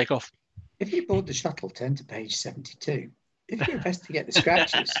prepare to take off. If you board the shuttle, turn to page 72. If you investigate the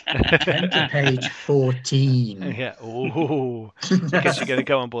scratches, turn to page 14. Yeah. Oh, I guess you're going to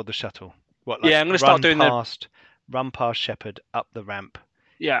go on board the shuttle. What? Yeah, I'm going to start doing run past Shepard up the ramp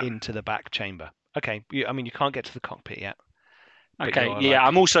Yeah. into the back chamber. Okay. You can't get to the cockpit yet. but Okay. you're Yeah, like-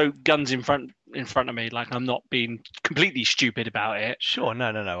 I'm also guns in front of me. Like I'm not being completely stupid about it. Sure.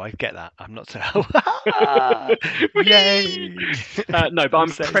 No. I get that. I'm not so. Yay! No, but I'm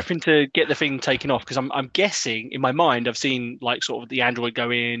Safe. prepping to get the thing taken off because I'm guessing in my mind I've seen like sort of the android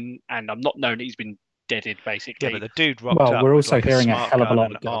go in and I'm not knowing that he's been deaded basically. Yeah, but the dude rocked Well, up. we're with, also like, hearing a smart hell of a gun lot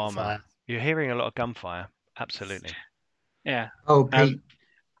and of gunfire. armor. You're hearing a lot of gunfire. Absolutely. Yeah. Oh, Pete,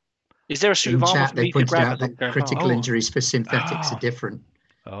 Is there a suit in of armor chat, for they me to pointed grab out as I'm that going critical past? injuries for synthetics Oh. are different.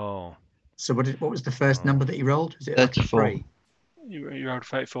 Oh. So what was the first Oh. number that you rolled? Was it like a 34. 3? You rolled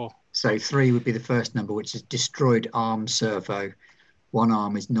 34. So 3 would be the first number, which is destroyed arm servo. One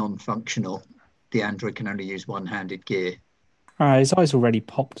arm is non-functional. The android can only use one-handed gear. All right, his eyes already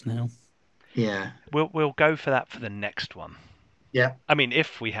popped now. Yeah. We'll go for that for the next one. Yeah. I mean,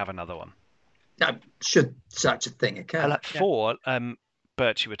 if we have another one. No, should such a thing occur. Like 4,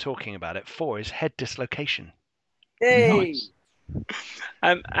 Bert, you were talking about it. 4 is head dislocation. Hey. Nice.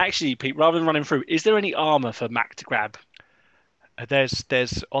 Actually, Pete, rather than running through, is there any armor for Mac to grab?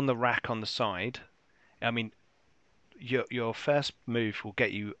 There's on the rack on the side. I mean, your first move will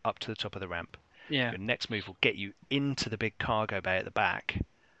get you up to the top of the ramp. Yeah. Your next move will get you into the big cargo bay at the back,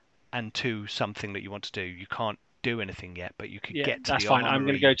 and to something that you want to do. You can't do anything yet, but you could Yeah, get to that's the fine. armory. I'm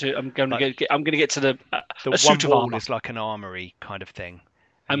going to get to the The a one suit of wall armor. is like an armory kind of thing.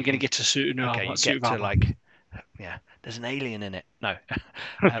 I'm You going to can- get to suit, no, Okay, you suit get of to armor. like, yeah. There's an alien in it. No.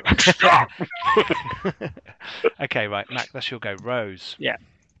 Okay, right, Mac. That's your go. Rose.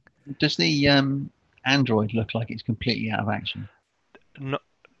 Does the android look like it's completely out of action? Not.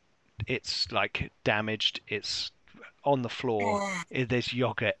 It's like damaged. It's on the floor. There's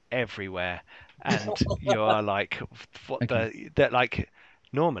yogurt everywhere, and you are like, what the? That like.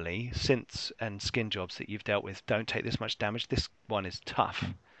 Normally, synths and skin jobs that you've dealt with don't take this much damage. This one is tough.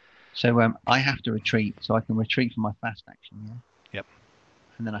 So I have to retreat, so I can retreat from my fast action, yeah? Yep.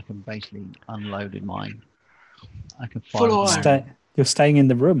 And then I can basically unload in mine. I can Full fire on. with my- You're staying in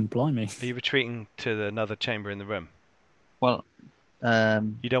the room, blimey. Are you retreating to another chamber in the room? Well,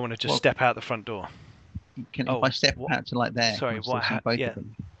 You don't want to just Well- step out the front door. if Oh, I step what- out to like there, sorry, can I still what see hap- both yeah. of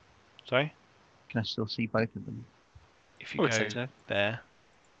them? Sorry? Can I still see both of them? If I you would go say so. there.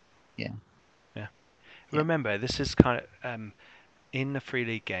 Yeah. Yeah. Yeah. Remember, this is kind of in the Free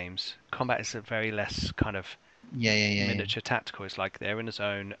League games, combat is a very less kind of Yeah. miniature tactical. It's like they're in a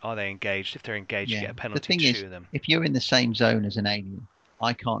zone. Are they engaged? If they're engaged, you Yeah. get a The penalty thing to is, shoot them. if you're in the same zone as an alien,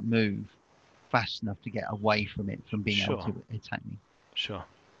 I can't move fast enough to get away from it from being able Sure. to attack me. Sure.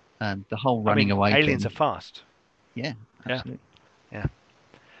 The whole I running mean, away aliens thing, are fast. yeah, Yeah. absolutely. Yeah.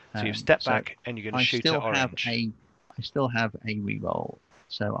 So you've Um, stepped so back and you're going to I shoot still at have orange. I still have a reroll,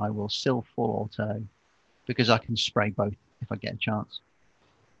 so I will still full auto because I can spray both if I get a chance.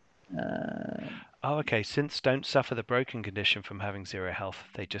 Oh, okay. Synths don't suffer the broken condition from having 0 health.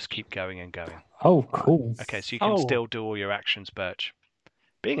 They just keep going and going. Oh, cool. Okay, so you can Oh. still do all your actions, Birch.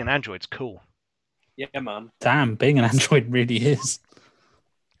 Being an android's cool. Yeah, man. Damn, being an android really is.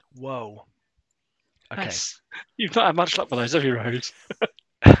 Whoa. Okay. That's- You've not had much luck with those, have you, Rose?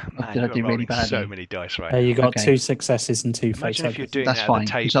 Man, Did I you're do really rolling so badly? many dice right You got Okay. 2 successes and 2 Imagine if you're faces. doing That's that fine, at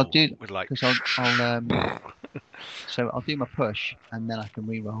the 'cause table I'll do- with like. Because so I'll do my push and then I can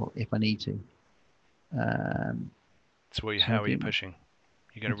reroll if I need to. So so how are you do- pushing?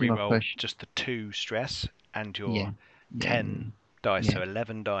 You're going to Do my re-roll push. just the 2 stress and your Yeah. 10 dice, Yeah. so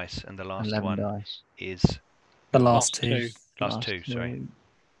 11 dice, and the last 11 one dice. is The Last last two. two. last 2. Sorry,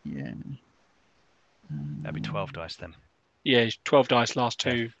 Yeah. that'd be 12 dice then. Yeah, 12 dice, last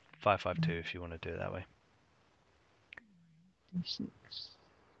Yeah. 2. 552 if you want to do it that way. D6.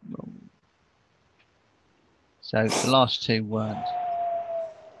 Roll. So the last 2 weren't.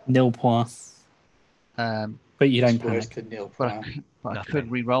 Nil point. Um, But you don't It's worse panic. than nil but I, point. but I Nothing.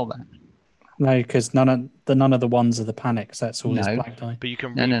 could re-roll that. No, because none of the ones are the panics. That's all his No. black die. But you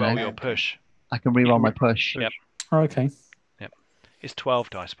can No, no, re-roll no. your push. I can re-roll can my push. Yep. Oh, okay. It's 12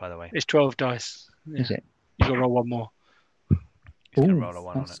 dice, by the way. It's 12 dice. Yeah. Is it? You've got to roll one more. He's going to Ooh, roll a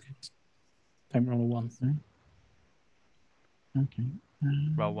 1 on that's it. good. Don't roll a 1. Okay.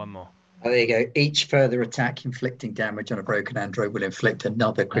 Roll 1 more. Oh, there you go. Each further attack inflicting damage on a broken android will inflict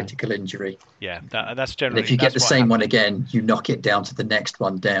another critical injury. Yeah, that's And generally. if you get the that's what same one happens. again, you knock it down to the next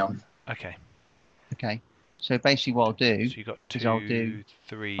one down. Okay, Okay. So basically what I'll do, so you got is I'll 2, do-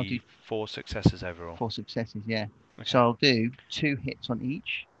 3, I'll do- 4 successes overall. 4 successes, yeah. Okay. So I'll do 2 hits on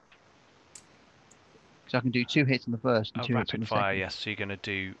each. So I can do 2 hits on the first and Oh, 2 hits on rapid the fire, second. yes. So you're going to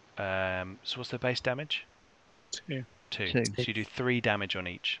do. So what's the base damage? 2. 2. Two. So you do 3 damage on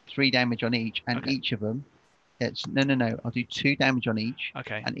each. 3 damage on each, and Okay. each of them. It's no. I'll do 2 damage on each,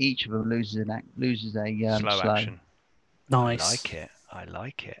 Okay. and each of them loses a Slow slow. action. Nice. I like it. I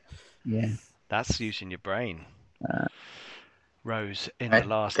like it. Yeah. That's using your brain. Uh, Rose, in Right, the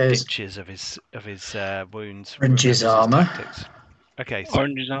last there's- ditches of his wounds. remembers Orange's his armor. tactics. Okay, so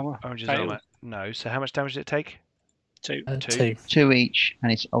Orange's armor. Orange's Fail. armor. No. So how much damage did it take? 2. 2. 2. 2 each,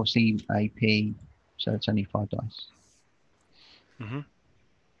 and it's obviously AP, so it's only 5 dice. And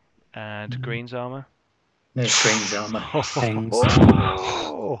Mhm. Green's armor. No Green's armor. Things.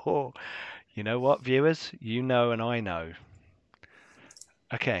 Oh, you know what, viewers? You know, and I know.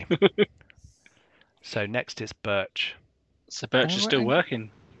 Okay. So next is Birch. So Birch is still Alright.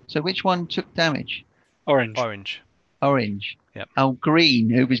 working. So which one took damage? Orange. Orange. Orange. Yep. Oh, Green,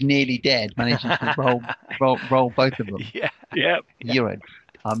 who was nearly dead, managed to roll both of them. Yeah. Yep.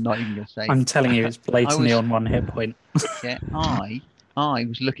 I'm not even going to say. I'm telling you, it's blatantly was- on 1 hit point. Yeah, I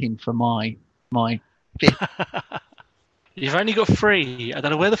was looking for my You've only got 3. I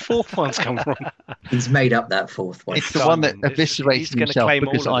don't know where the 4th one's come from. He's made up that fourth one. It's the one that Simon, he's eviscerated gonna himself claim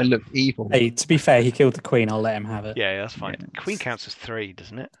because all of I them. looked evil. Hey, to be fair, he killed the queen. I'll let him have it. Yeah, that's fine. Yeah. Queen counts as 3,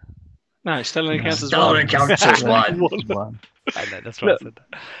 doesn't it? No, it still only No. counts as Still only 1. counts as one. One. I know, that's why I said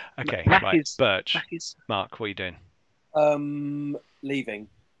that. Okay, Mac right. is- Birch. Back is- Mark, what are you doing? Leaving.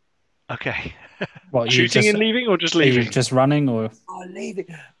 Okay. What, you Shooting just, and leaving or just are you leaving? just running or? Oh, leaving.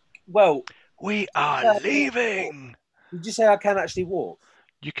 Well, We are Yeah. leaving. did you say I can actually walk?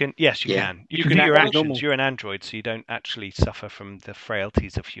 You can, yes, you Yeah. can. You You can can do your act like actions. normal. You're an android, so you don't actually suffer from the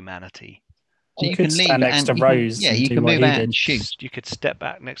frailties of humanity. So You you could can leave stand next and to you can- Rose yeah, and you do can what move he out did. and shoot. You could step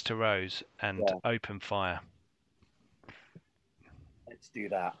back next to Rose and Yeah. open fire. Let's do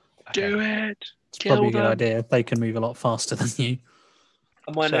that. Okay. Do it. It's probably a Kill good them. idea. They can move a lot faster than you.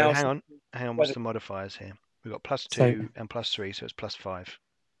 Am I So now? hang on. What's Whether- the modifiers here? We've got +2 So- and +3, so it's +5.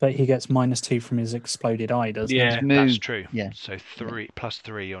 But he gets -2 from his exploded eye, doesn't Yeah. That's Move. true. Yeah. So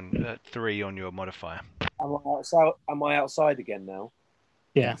 +3 on 3 on your modifier. Am I outside again now?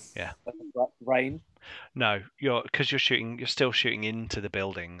 he? Yeah. Rain. No, you're still shooting into the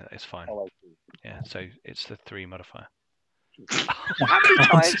building. It's fine. Oh, I see. Yeah. So it's the 3 modifier. How many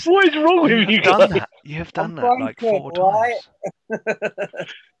times? What is wrong with you You've done guys? that. You have done I'm that trying like to, 4 right?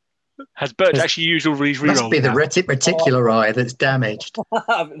 times. Has Birch There's- actually used all these Must rerolls? be the now? reticular eye that's damaged.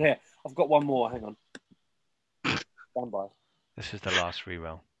 Here, I've got one more. Hang on. Stand by. This is the last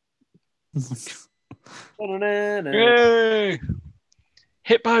reroll. Yay!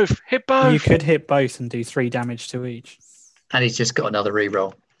 Hit both. Hit both. You could hit both and do 3 damage to each. And he's just got another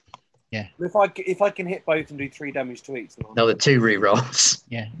reroll. If I can hit both and do 3 damage to each, then Another 2 rerolls.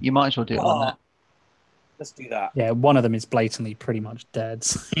 Yeah, you might as well do it on that. let's do that. Yeah, one of them is blatantly pretty much dead.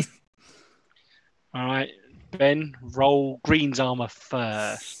 so- All right, Ben, roll Green's armor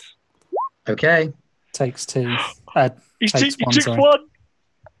first. Okay. Takes 2. He Takes took one, took sorry. one.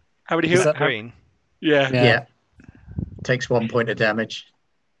 How many Is hit? that- Green. Yeah. Yeah. Yeah. Takes 1 point of damage.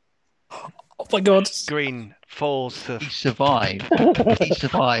 Oh my god. Green falls to. He survived. He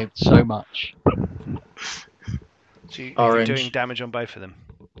survived so much. So you're Orange. doing damage on both of them.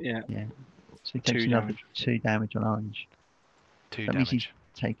 Yeah. So he takes 2 another damage. 2 damage on Orange. 2 That means he's damage.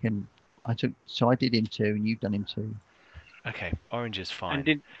 taken. I did him 2, and you've done him 2. Okay, Orange is fine.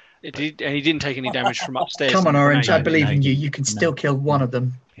 And and he didn't take any damage from upstairs. Come on, from the Orange. I grenade. believe in no. you. You can still kill one of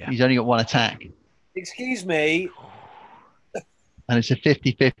them. Yeah. He's only got 1 attack. Excuse me. And it's a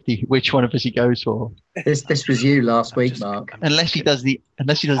 50-50 which one of us he goes for. This was you last I'm week, just- Mark. I'm Unless he ju- does the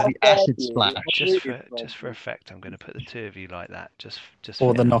acid splash. just for effect, I'm going to put the two of you like that. Just Or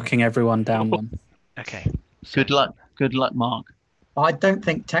for the now. knocking everyone down one. Okay. So, Good luck. Good luck, Mark. I don't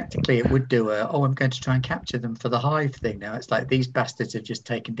think tactically it would do I'm going to try and capture them for the hive thing now. It's like these bastards have just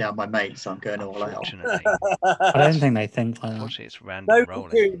taken down my mates. I'm going all out. Unfortunately, I don't think they think like that. unfortunately, it's random No rolling.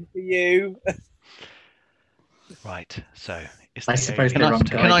 cocoon for you. Right. So it's I the suppose alien's they're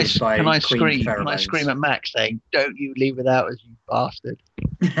turn. unguided by Can I queen scream? Can I pheromones. scream at Max saying, "Don't you leave without us, you bastard"?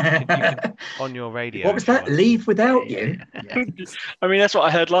 On your radio. What was if you that? want. Leave without you? Yeah. I mean, that's what I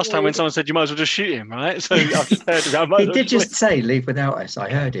heard last time when someone said you might as well just shoot him, right? So I've just heard it. I might He as well did just say leave without us.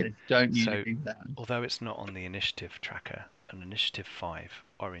 I heard him. Don't you So- leave without us. Although it's not on the initiative tracker, an initiative 5,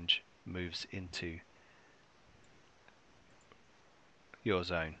 orange moves into your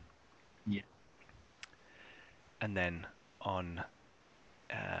zone. Yeah. And then on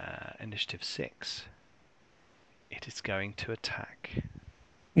initiative 6, it is going to attack.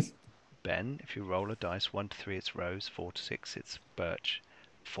 Ben, if you roll a dice, 1 to 3 it's Rose, 4 to 6 it's Birch,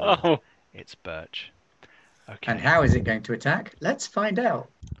 4 Oh, it's Birch. Okay. And how is it going to attack? Let's find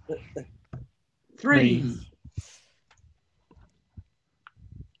out. 3.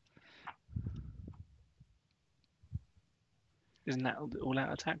 isn't that all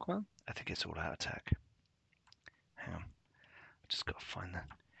out attack one? I think it's all out attack. Hang on. I've just got to find that.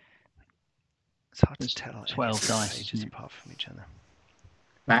 It's hard There's to tell. 12 any dice, pages isn't it? apart from each other.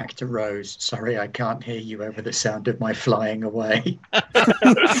 Back to Rose. Sorry, I can't hear you over the sound of my flying away.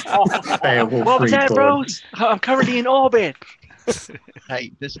 Beowulf What was that, reborn. bros? I'm currently in orbit.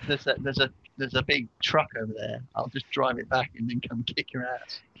 Hey, there's a big truck over there. I'll just drive it back and then come kick your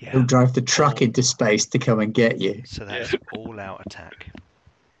ass. Yeah. He'll drive the truck into space to come and get you. So that's all out attack.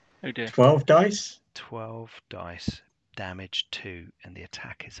 Oh dear. 12 dice? 12 dice, damage 2, and the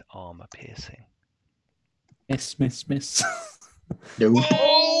attack is armor piercing. Miss, miss, miss. No.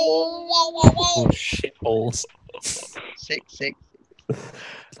 Oh, shit balls. 6,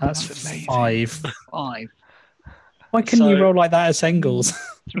 That's amazing. 5. 5, Why couldn't you So- roll like that as Engels?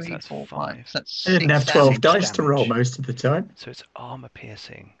 3, That's 4, 5. 5. So that's I didn't 6 have 12 damage. dice to roll damage. most of the time. So it's armor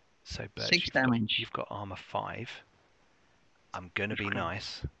piercing. So Birch, 6 damage. You've got armor 5. I'm going to be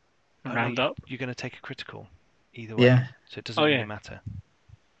nice. Round Only up. You're going to take a critical. Either way. Yeah. So it doesn't Oh, really yeah. matter.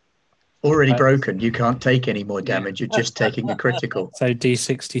 Already Uh, broken. You can't take any more damage. You're just taking a critical. So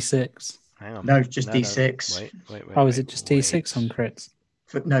D66. Hang on. No, just D6. Wait. Oh, is it just D6 on crits?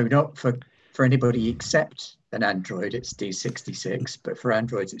 No, not for anybody except an android. It's D66, but for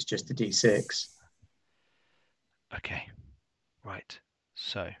androids, it's just a D6. Okay. Right.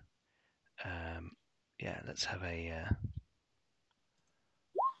 So, yeah, let's have a.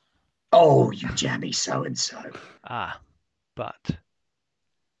 Oh, you jammy so and so. But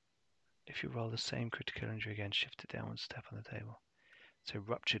if you roll the same critical injury again, shift it down one step on the table. So,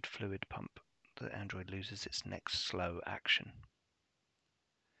 ruptured fluid pump. The android loses its next slow action.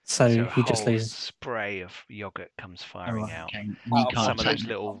 So So he just whole loses. spray of yogurt comes Oh, firing right, out. okay. And Oh, you can't Some of take those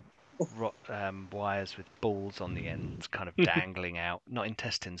little wires with balls on the ends kind of dangling out. Not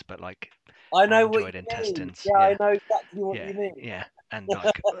intestines, but like I know Android what you intestines, mean. Yeah, yeah. I know exactly what yeah, you mean. yeah, and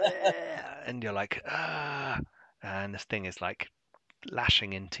like, and you're like, and this thing is like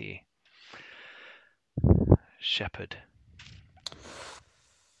lashing into you. Shepherd.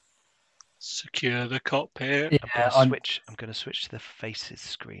 Secure the cockpit. Yeah, I'm gonna switch to the faces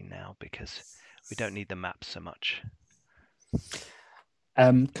screen now because we don't need the map so much.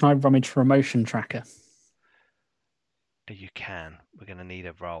 Can I rummage for a motion tracker? You can. We're gonna need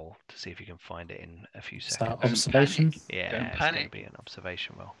a roll to see if you can find it in a few Is seconds. that observation? Yeah, Don't it's gonna panic. be an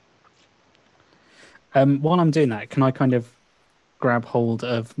observation roll. While I'm doing that, can I kind of grab hold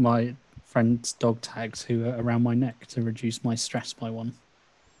of my friend's dog tags who are around my neck to reduce my stress by 1?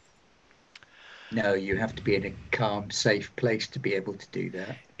 No, you have to be in a calm, safe place to be able to do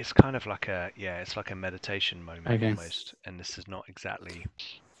that. It's kind of like it's like a meditation moment Okay. almost, and this is not exactly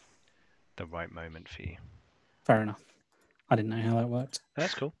the right moment for you. Fair enough. I didn't know how that worked.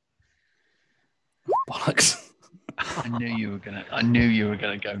 That's cool. Bollocks. I knew you were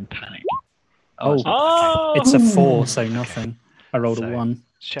gonna go and panic. Oh, Oh, it's a 4, so nothing. I rolled So- a 1.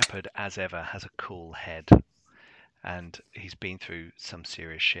 Shepherd, as ever, has a cool head, and he's been through some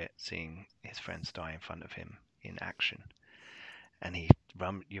serious shit, seeing his friends die in front of him in action. And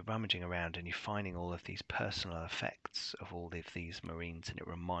you're rummaging around, and you're finding all of these personal effects of all of these Marines, and it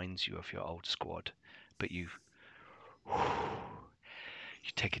reminds you of your old squad. But you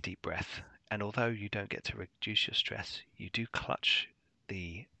take a deep breath, and although you don't get to reduce your stress, you do clutch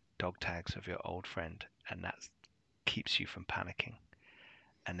the dog tags of your old friend, and that keeps you from panicking.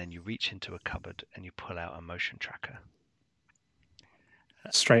 And then you reach into a cupboard and you pull out a motion tracker.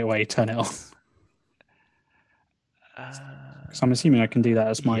 Straight away, turn it off. Uh, So I'm assuming I can do that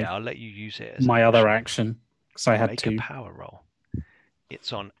as my yeah, I'll let you use it as my an other action. action because I had Make to. a power roll.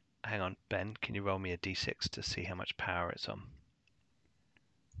 It's on. Hang on, Ben. Can you roll me a d6 to see how much power it's on?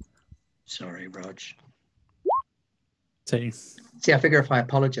 Sorry, Rog. Two. See, I figure if I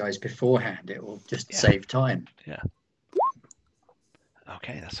apologise beforehand, it will just Yeah. save time.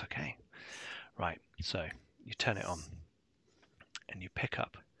 Okay, that's okay. Right. So you turn it on, and you pick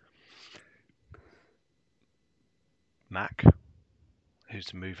up Mac,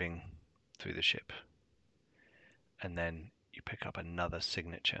 who's moving through the ship, and then you pick up another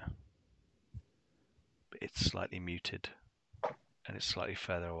signature. It's slightly muted, and it's slightly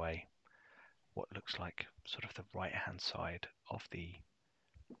further away. What looks like sort of the right-hand side of the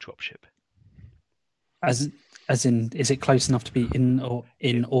dropship. As in, is it close enough to be in or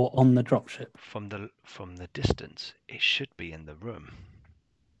on the dropship? From the distance, it should be in the room.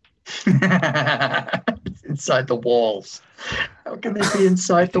 It's inside the walls. How can they be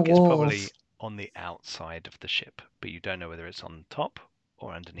inside I the think it's walls? probably on the outside of the ship, but you don't know whether it's on top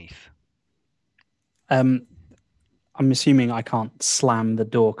or underneath. I'm assuming I can't slam the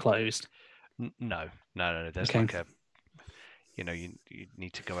door closed. No. There's Okay. like a, you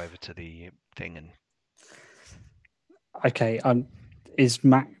need to go over to the thing and. Okay. Is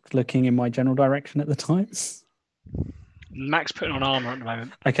Mac looking in my general direction at the time? Mac's putting on armor at the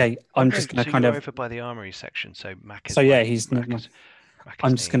moment. Okay. I'm Okay, just going so to kind you're of. over by the armory section. So Mac is. So yeah, by- he's. Mac No, is- Mac is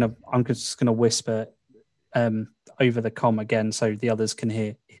I'm just near you. gonna whisper over the comm again so the others can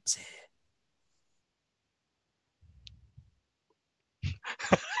hear. It's here.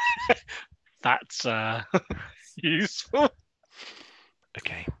 That's useful.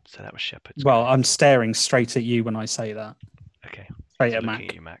 Okay, so that was Shepard's. Well, go. I'm staring straight at you when I say that. Okay. Straight So at looking Mac,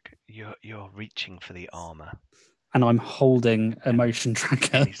 at you, Mac. You're reaching for the armor, and I'm holding a And- motion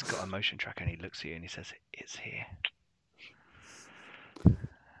tracker. and he's got a motion tracker, and he looks at you and he says, "It's here."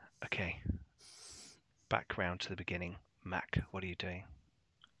 Okay. Back round to the beginning, Mac. What are you doing?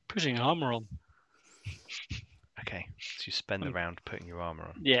 Putting armor on. Okay, so you spend the round putting your armor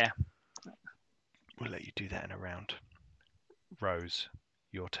on. Yeah. We'll let you do that in a round. Rose,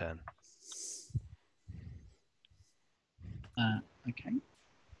 your turn. Okay.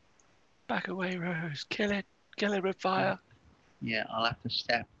 Back away, Rose. Kill it. Kill it with fire. Yeah, I'll have to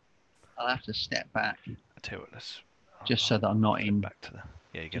step back I'll tell you what, just so that I'm not flip in, back to the.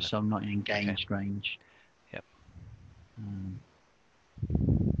 Yeah, you're just gonna. so I'm not in engaged range. Yep.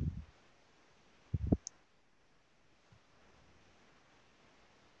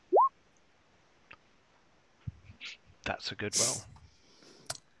 That's a good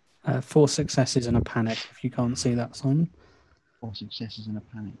roll. 4 successes and a panic. If you can't see that, Simon. 4 successes and a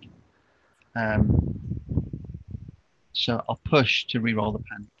panic. So I'll push to re-roll the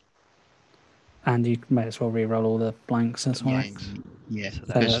panic. And you may as well re-roll all the blanks as well. Yeah. So So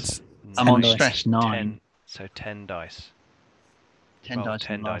because that's I'm 10 on dice. stress 9. 10 dice. 10 Roll dice.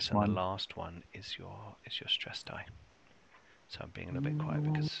 10 on the dice, last and one. the last one is your stress die. So I'm being a little bit quiet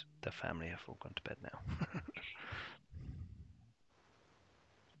because the family have all gone to bed now.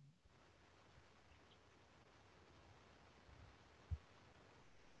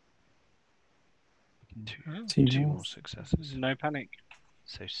 Two Two more. more successes. No panic.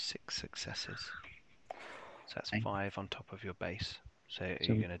 So 6 successes. So that's Okay. 5 on top of your base. So are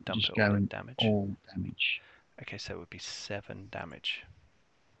So you going to dump just it all go in in damage? all damage. Okay, so it would be 7 damage.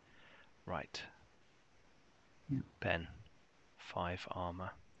 Right. Yeah. Ben, 5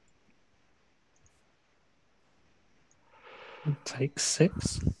 armor. Takes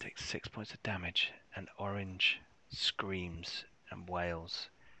 6. Takes 6 points of damage, and Orange screams and wails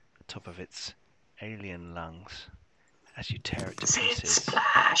at the top of its alien lungs as you tear it to pieces.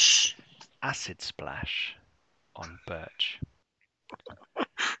 Splash! Acid splash on Birch.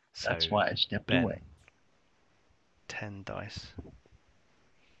 So That's why I stepped Ben, away. 10 dice.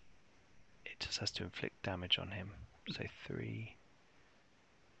 It just has to inflict damage on him. So 3.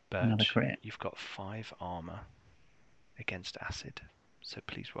 Another Birch, crit. you've got 5 armor against acid. So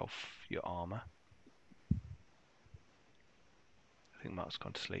please roll your armor. I think Mark's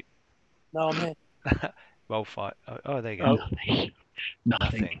gone to sleep. No, I'm here. Roll 5. Oh, there you go. Oh.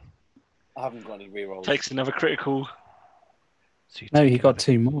 Nothing. I haven't got any rerolls. Takes another critical. So you No, take he got another-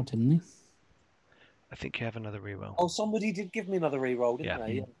 2 more, didn't he? I think you have another reroll. Oh, somebody did give me another reroll, didn't Yeah.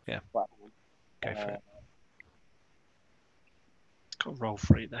 they? Yeah. Right. Go for it. Got roll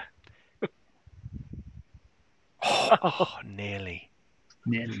 3 there. Oh, nearly.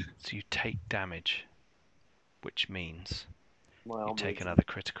 Nearly. So you take damage. which means My you armor take is- another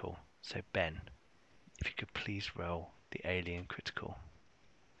critical. So Ben, if you could please roll the alien critical,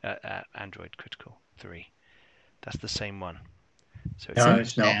 android critical 3. That's the same one. So No, it's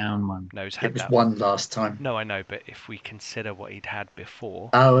it's not. Down one. no, he's It had was that. 1 last time. No, I know, but if we consider what he'd had before,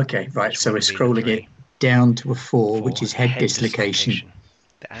 Oh, okay, right. which So we're would have been a scrolling 3. it down to a 4, which 4, is head dislocation.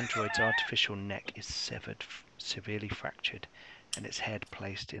 The android's artificial neck is severed, severely fractured, and its head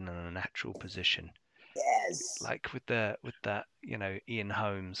placed in an unnatural position. Yes. Like with that, Ian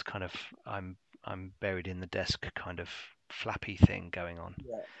Holmes kind of I'm buried in the desk kind of flappy thing going on.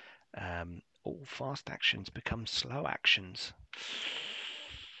 Yeah. All fast actions become slow actions.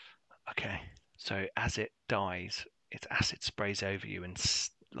 Okay, so as it dies, its acid sprays over you and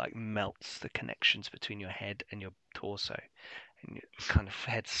like melts the connections between your head and your torso, and your kind of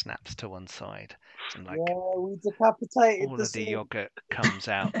head snaps to one side, and like Yeah, we decapitated all the of the scene. yogurt comes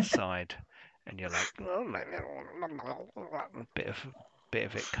out the side, and you're like a bit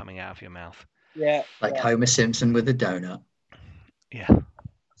of it coming out of your mouth. Yeah. Like yeah. Homer Simpson with a donut. Yeah,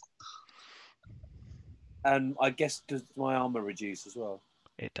 And I guess does my armor reduce as well?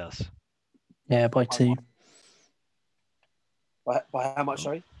 it does. Yeah, by 2. By how much?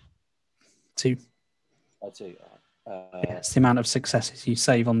 Sorry. 2. By 2. Yeah, it's the amount of successes you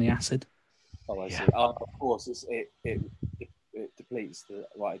save on the acid. Oh, I Yeah. see. Oh, of course, it depletes the.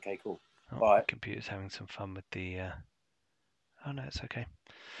 Right. Okay. Cool. Oh, Right. the computer's having some fun with the. Oh no, it's okay.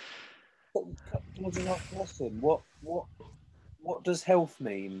 Can I just ask a question? What does health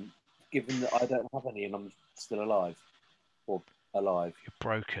mean, given that I don't have any and I'm still alive, or alive? You're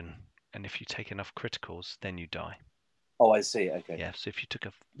broken, and if you take enough criticals, then you die. Oh, I see. Okay. Yeah, so if you took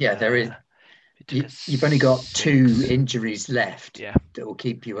a Yeah, there is. if you took a You've only got 2 6, injuries left Yeah, that will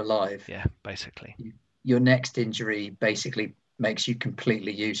keep you alive. yeah, basically. Your next injury basically makes you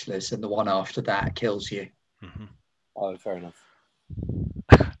completely useless, and the one after that kills you. Hmm Oh, fair enough.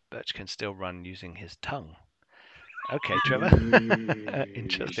 Birch can still run using his tongue. Okay, Trevor.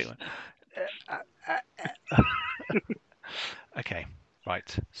 Interesting one. Okay,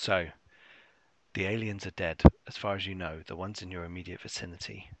 right. So the aliens are dead, as far as you know, the ones in your immediate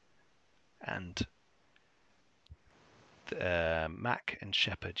vicinity. And Mac and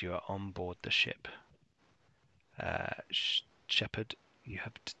Shepard, you are on board the ship. Shepard, you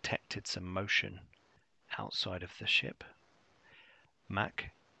have detected some motion outside of the ship.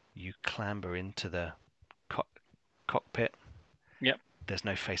 Mac, you clamber into the cockpit. Yep. There's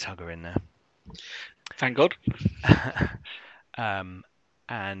no face hugger in there. Thank God.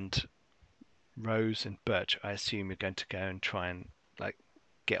 And Rose and Birch, I assume you're going to go and try and like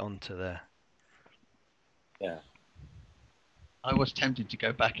get onto the. Yeah. I was tempted to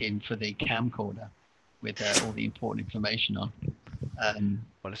go back in for the camcorder with all the important information on.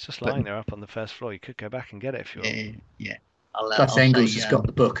 Well, it's just But- lying there up on the first floor. You could go back and get it if you want. Yeah. Plus, I'll Engels say, has got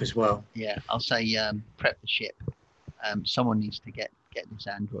the book as well. Yeah, I'll say prep the ship. Someone needs to get this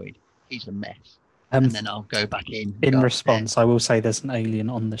android. He's a mess. And then I'll go back in. In go response, I will say there's an alien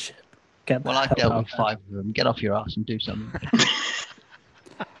on the ship. Get Well, the I've hell dealt out with there. 5 of them. Get off your ass and do something.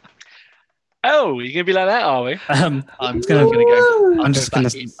 Oh, you're gonna be like that, are we? I'm gonna- going to go. I'm just back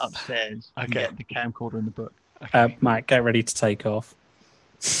gonna- in upstairs and Okay. get the camcorder and the book. Okay. Matt, get ready to take off.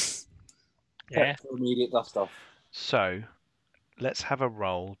 Yeah. For immediate dust off. So, let's have a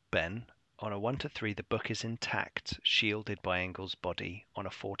roll, Ben. On a 1 to 3, the book is intact, shielded by Engels' body. On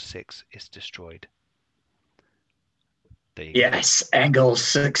a 4 to 6, it's destroyed. There you go. Yes, Engels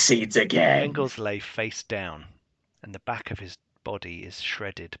succeeds again. Engels lay face down, and the back of his body is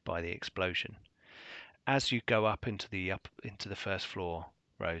shredded by the explosion. As you go up into the first floor,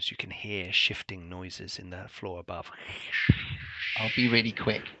 Rose, you can hear shifting noises in the floor above. I'll be really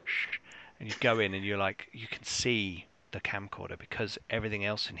quick. And you go in, and you can see the camcorder because everything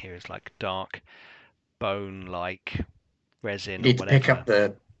else in here is like dark, bone-like resin You or need to whatever. pick up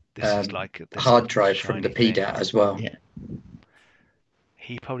the This is like this hard little drive from the shiny thing. PDAT as well. Yeah.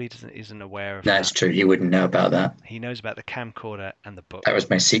 He probably isn't aware of That's that. true. He wouldn't know about that. He knows about the camcorder and the book. That was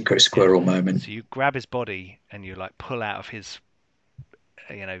my secret squirrel moment. So you grab his body and you like pull out of his,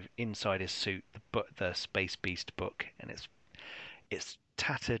 inside his suit the Space Beast book, and it's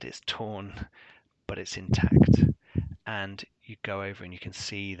tattered, it's torn, but it's intact. And you go over and you can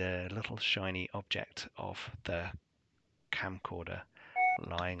see the little shiny object of the camcorder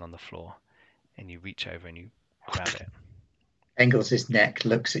lying on the floor, and you reach over and you grab it. Engels' neck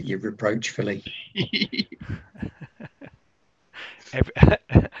looks at you reproachfully.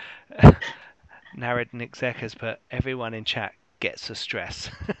 Narrad Nick Zeck has put everyone in chat gets a stress.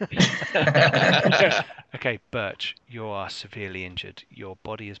 Okay, Birch, you are severely injured. Your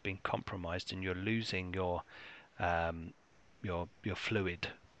body has been compromised and you're losing your your fluid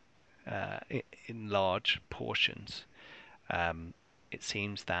in large portions. It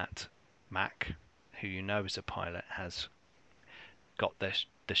seems that Mac, who you know is a pilot, has got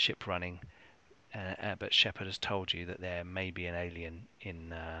the ship running, but Shepard has told you that there may be an alien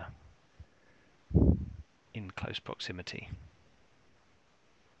in close proximity.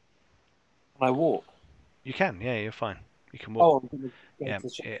 Can I walk? You can, yeah, you're fine. You can Oh, walk. I'm gonna go Yeah, to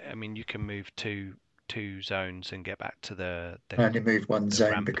the ship. I mean, you can move two zones and get back to the I only move one the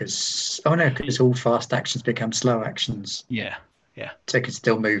zone ramp. because all fast actions become slow actions. Yeah. So it can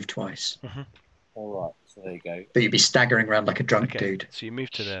still move twice. All right, so there you go. But you'd be staggering around like a drunk Okay. dude. So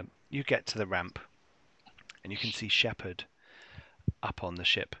you get to the ramp, and you can see Shepard up on the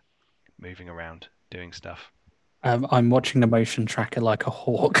ship, moving around, doing stuff. I'm watching the motion tracker like a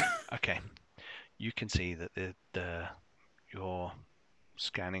hawk. Okay. You can see that you're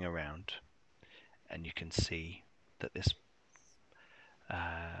scanning around, and you can see that this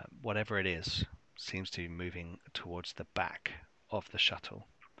whatever it is seems to be moving towards the back of the shuttle,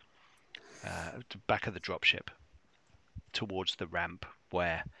 back of the dropship, towards the ramp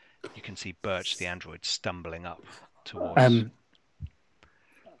where you can see Birch the android stumbling up towards.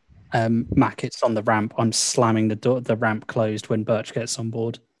 Mac, it's on the ramp. I'm slamming the ramp closed when Birch gets on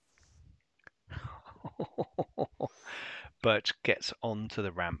board. Birch gets onto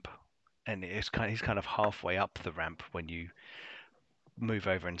the ramp, and he's kind of halfway up the ramp when you move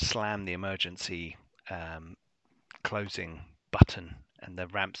over and slam the emergency closing button, and the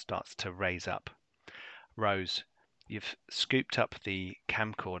ramp starts to raise up. Rose, you've scooped up the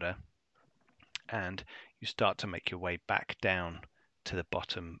camcorder, and you start to make your way back down to the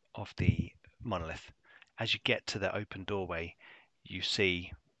bottom of the monolith. As you get to the open doorway, you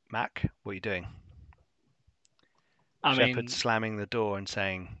see Mac. What are you doing? Shepard slamming the door and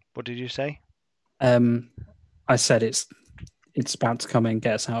saying, "What did you say?" I said it's about to come in.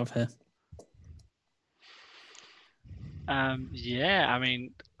 Get us out of here. Yeah, I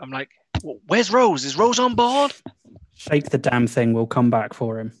mean, I'm like, where's Rose? Is Rose on board? Shake the damn thing. We'll come back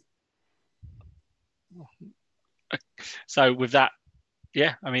for him. So with that,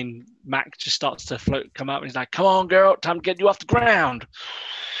 yeah, I mean, Mac just starts to come up, and he's like, "Come on, girl, time to get you off the ground."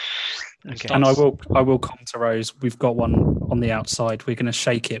 Okay. And I will come to Rose. We've got one on the outside. We're going to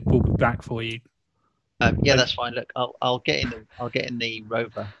shake it. We'll be back for you. Yeah, that's fine. Look, I'll get in the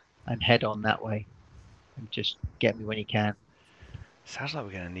rover and head on that way, and just get me when you can. Sounds like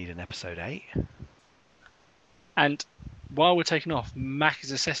we're going to need an episode 8. And while we're taking off, Mac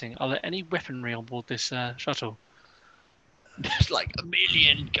is assessing: are there any weaponry on board this shuttle? There's like 1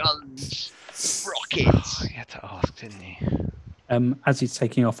 million guns, rockets. You had to ask, didn't you? As he's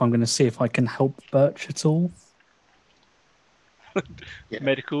taking off, I'm going to see if I can help Birch at all. Yeah.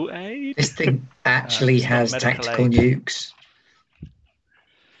 Medical aid. This thing actually it's not has medical tactical aid. nukes.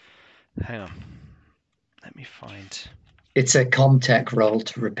 Hang on. Let me find. It's a Comtech roll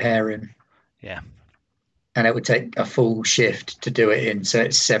to repair him. Yeah. And it would take a full shift to do it in, so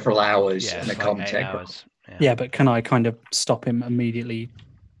it's several hours Yeah, in a it's like 8 Comtech roll. hours. Yeah, but can I kind of stop him immediately?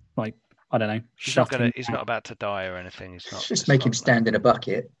 Like, I don't know, shut him. He's not about to die or anything. He's not. Just make him not stand in a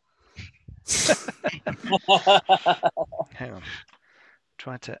bucket. Hang on.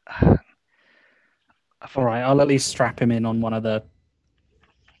 Try to. All right, I'll at least strap him in on one of the,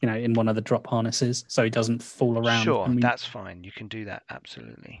 in one of the drop harnesses, so he doesn't fall around. Sure, and that's fine. You can do that,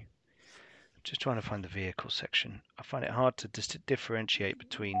 absolutely. Just trying to find the vehicle section. I find it hard to differentiate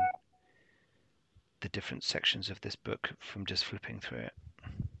between the different sections of this book from just flipping through it.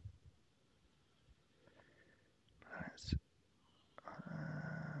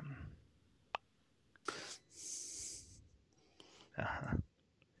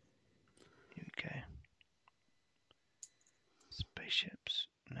 Here we go. Spaceships,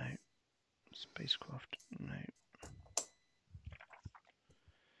 no. Spacecraft, no.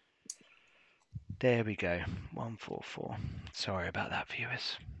 There we go. 144. Sorry about that,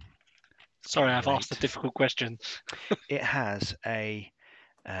 viewers. Sorry, I've asked a Right. difficult question. It has a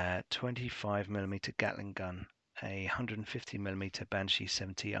 25mm Gatling gun, a 150mm Banshee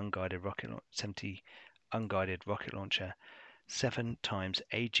 70 unguided rocket launcher, 7 times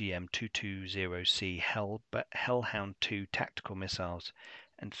AGM-220C Hellhound 2 tactical missiles,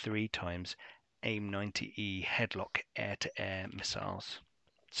 and 3 times AIM-90E Headlock air-to-air missiles.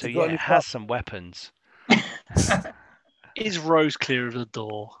 So You got yeah, any it has some weapons. Is Rose clear of the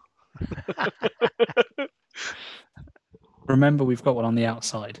door? Remember, we've got one on the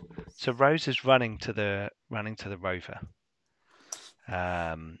outside. So Rose is running to the rover.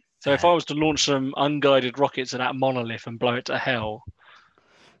 So if I was to launch some unguided rockets at that monolith and blow it to hell,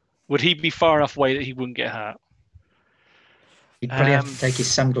 would he be far enough away that he wouldn't get hurt? He'd probably have to take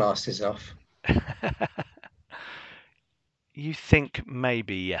his sunglasses off. You think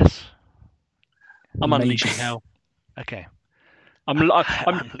maybe yes. I'm Maybe. unleashing hell. Okay. I'm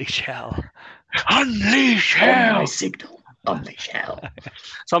Unleash hell. unleash On my hell. signal, unleash hell.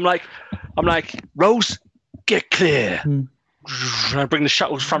 So I'm like, Rose, get clear. Hmm. And I bring the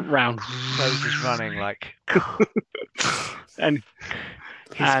shuttle's front round. Rose is running like And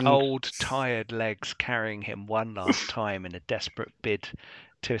his old, tired legs carrying him one last time in a desperate bid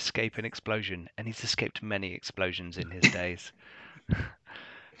to escape an explosion. And he's escaped many explosions in his days. But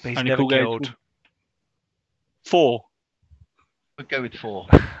he's Only never cool guy- killed. 4. We'll go with 4.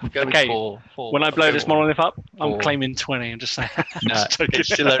 We'll go Okay, with 4. 4. When I blow this monolith up, I'm 4. claiming 20. I'm just saying. No, Just joking. it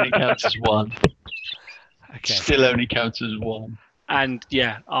still only counts as 1. Okay. Still only counts as 1. And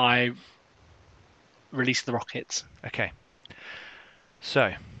yeah, I release the rockets. Okay.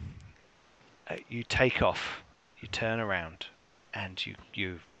 So you take off, you turn around, and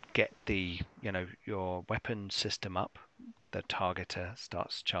you get the your weapon system up. The targeter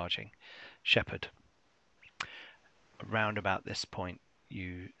starts charging. Shepard. Around about this point,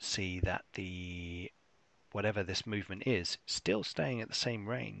 you see that the whatever this movement is still staying at the same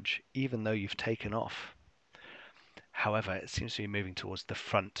range, even though you've taken off. However, it seems to be moving towards the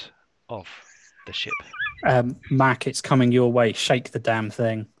front of the ship. Mac, it's coming your way. Shake the damn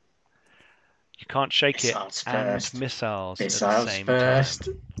thing. You can't shake Missiles it and first. missiles at the Missiles same first.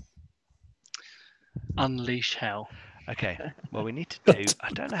 time. Unleash hell. Okay, well we need to do, I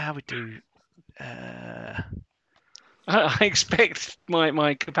don't know how we do, I expect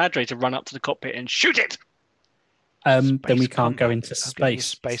my compadre to run up to the cockpit and shoot it. Then we space can't go combat. into I'll give you space.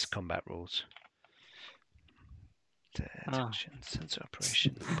 space combat rules. Detection, sensor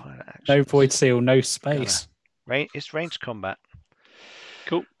operation, pilot action. No void seal, no space. It's range combat.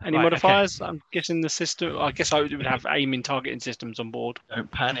 Cool. Any Right, okay. modifiers? I'm guessing the system. I guess I would have aiming targeting systems on board. Don't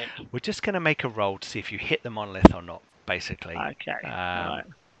panic. We're just going to make a roll to see if you hit the monolith or not, basically. Okay. Right.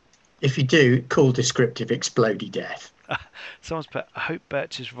 If you do, call descriptive explodey death. Someone's put, I hope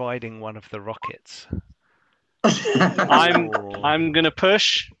Birch is riding one of the rockets. I'm gonna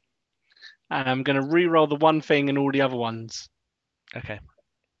push, and I'm gonna re-roll the one thing and all the other ones. Okay.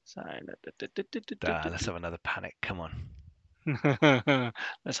 So Let's have another panic. Come on.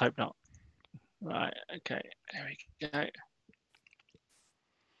 let's hope not. Right. Okay. There we go.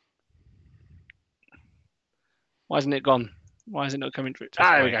 Why isn't it gone? Why is it not coming through?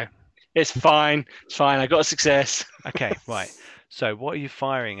 There we wait. go. It's fine. It's fine. I got a success. Okay, right. So what are you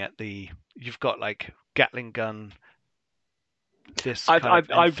firing at the... You've got like Gatling gun, this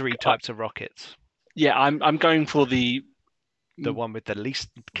I've- three types of rockets. Yeah, I'm going for the The one with the least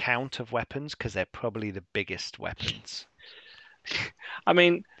count of weapons, because they're probably the biggest weapons. I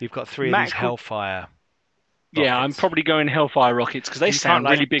mean, You've got 3 of Mac these would- Hellfire yeah, I'm rockets. probably going Hellfire rockets because they You sound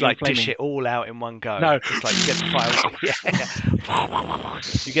can't, really big like and flaming. dish it all out in one go. No. It's like you get to fire.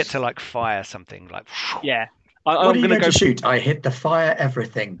 You get to like fire something like. Yeah. What I'm are you going to going go. to shoot? I hit the fire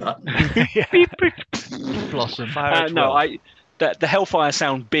everything button. Blossom. Fire it No, well. the Hellfire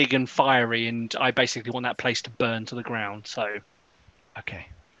sound big and fiery, and I basically want that place to burn to the ground. So Okay.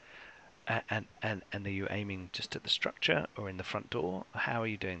 And are you aiming just at the structure or in the front door? How are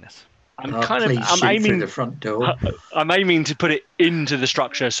you doing this? I'm Oh, kind of please I'm shoot through aiming the front door. I'm aiming to put it into the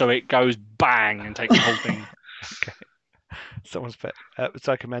structure so it goes bang and takes the whole thing. Someone's put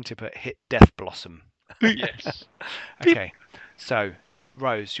Psychomantia put hit Death Blossom. Yes. Okay. So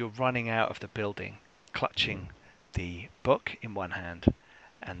Rose, you're running out of the building, clutching the book in one hand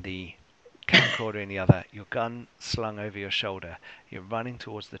and the camcorder in the other, your gun slung over your shoulder. You're running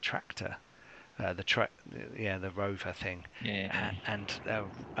towards the tractor, the rover thing, Yeah.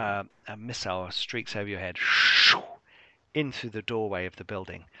 and a missile streaks over your head in through the doorway of the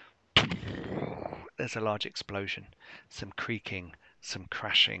building. There's a large explosion, some creaking, some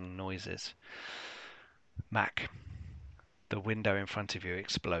crashing noises. Mac, the window in front of you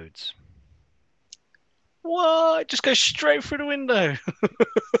explodes. What? Just go straight through the window.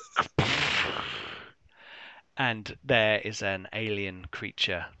 And there is an alien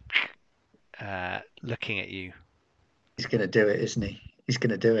creature looking at you. He's going to do it, isn't he? He's going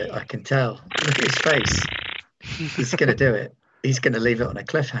to do it. I can tell. Look at his face. He's going to do it. He's going to leave it on a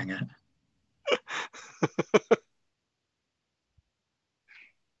cliffhanger.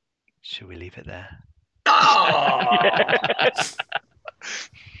 Should we leave it there?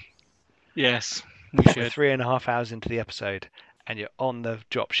 Yes, we We're should. 3.5 hours into the episode, and you're on the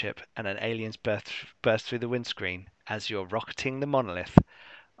dropship, and an alien's burst through the windscreen as you're rocketing the monolith.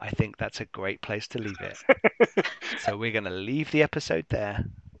 I think that's a great place to leave it. So we're going to leave the episode there.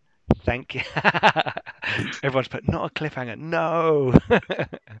 Thank you. Everyone's put not a cliffhanger. No,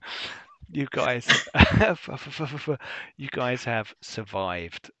 you guys, you guys have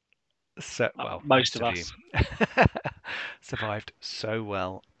survived. So well, most of you us. survived so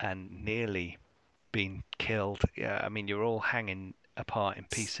well and nearly been killed. Yeah, I mean you're all hanging apart in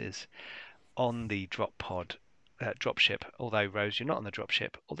pieces on the drop ship. Although Rose, you're not on the drop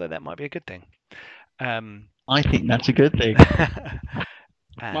ship. Although that might be a good thing. I think that's a good thing.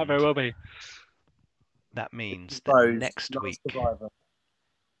 Might very well be. That means that Rose, next last week survivor.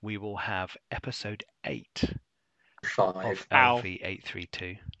 we will have episode 8 5. of Ow.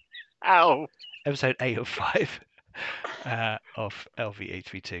 LV832. Ow. Episode 8 of 5 of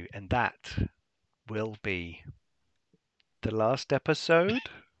LV832. And that will be the last episode.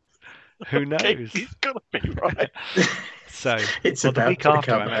 Who Okay, knows? he's gotta be right. So It's well, the about week to after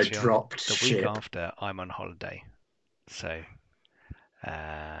become I'm a actually on, dropped the week ship. after I'm on holiday. So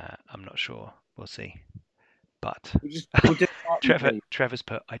I'm not sure. We'll see. But We'll do that with me. Trevor's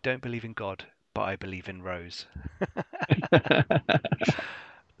put, I don't believe in God, but I believe in Rose.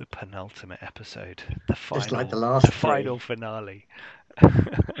 The penultimate episode. The final, Just like the last three. final finale.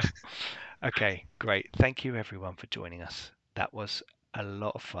 Okay, great. Thank you everyone for joining us. That was a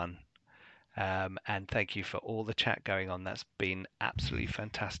lot of fun. And thank you for all the chat going on. That's been absolutely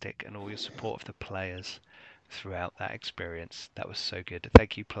fantastic, and all your support of the players throughout that experience. That was so good.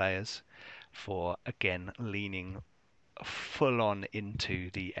 Thank you, players, for again leaning full on into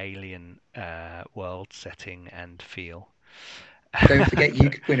the alien world setting and feel. Don't forget, you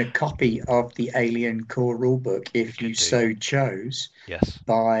could win a copy of the Alien Core Rulebook if You you could do. so chose Yes.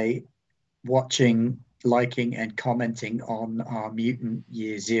 by watching, liking, and commenting on our Mutant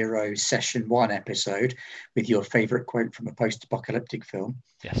Year Zero Session 1 episode with your favourite quote from a post-apocalyptic film.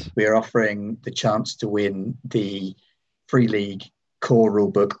 Yes. We are offering the chance to win the Free League Core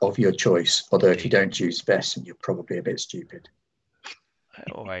Rulebook of your choice. Although if you don't choose best, you're probably a bit stupid.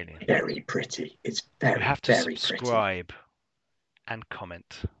 Or alien. Very pretty. It's You very, have to very pretty. subscribe and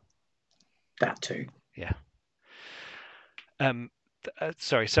comment. That too. Yeah.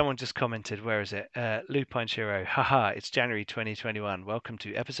 Sorry, someone just commented. Where is it? Lupine Shiro. Haha, it's January 2021. Welcome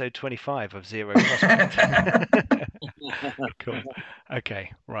to episode 25 of Zero Prospect. Cool.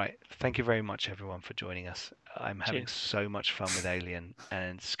 Okay, right. Thank you very much, everyone, for joining us. I'm having so much fun with Alien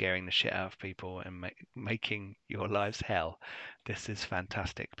and scaring the shit out of people and making your lives hell. This is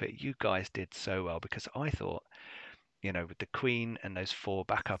fantastic. But you guys did so well, because I thought, with the Queen and those 4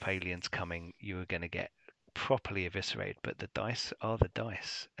 backup aliens coming, you were going to get properly eviscerated, but the dice are the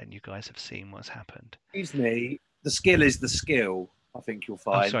dice, and you guys have seen what's happened. Excuse me. The skill is the skill. I think you'll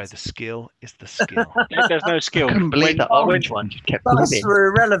find. Oh, sorry, the skill is the skill. There's no skill. I couldn't believe that orange one just kept Dice winning. were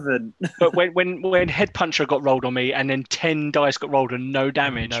irrelevant. But when Head Puncher got rolled on me and then 10 dice got rolled and no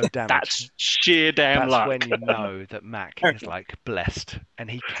damage, No damage. that's sheer damn That's luck. when you know that Mac is like blessed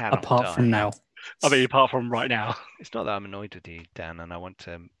and he cannot Apart die. from now. I mean, apart from right now. It's not that I'm annoyed with you, Dan, and I want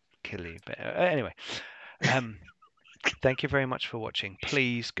to kill you, but anyway. Thank you very much for watching.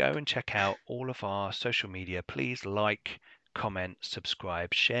 Please go and check out all of our social media. Please like, comment,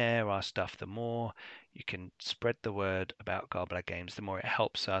 subscribe, share our stuff. The more you can spread the word about Garblag Games, the more it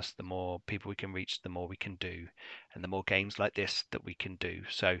helps us, the more people we can reach, the more we can do, and the more games like this that we can do.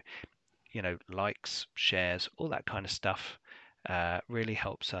 So, likes, shares, all that kind of stuff really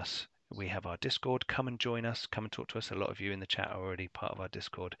helps us. We have our Discord. Come and join us. Come and talk to us. A lot of you in the chat are already part of our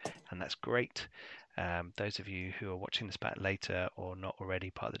Discord, and that's great. Those of you who are watching this back later or not already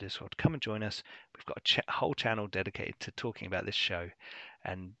part of the Discord, come and join us. We've got a whole channel dedicated to talking about this show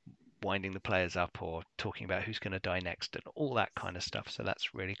and winding the players up, or talking about who's going to die next and all that kind of stuff. So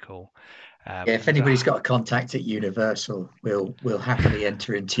that's really cool. If anybody's got a contact at Universal, we'll happily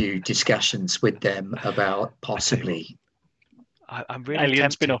enter into discussions with them about possibly. I'm really Alien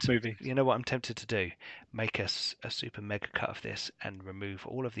tempted. spin-off movie. You know what I'm tempted to do? Make us a super mega cut of this and remove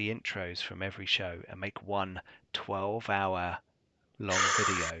all of the intros from every show and make one 12-hour long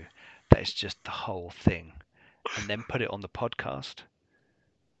video that is just the whole thing, and then put it on the podcast.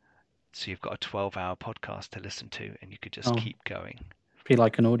 So you've got a 12-hour podcast to listen to, and you could just keep going. Be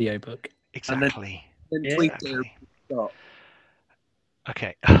like an audiobook. Exactly. Then tweet Exactly. it.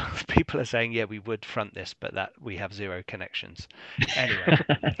 Okay, people are saying, yeah, we would front this, but that we have 0 connections. Anyway,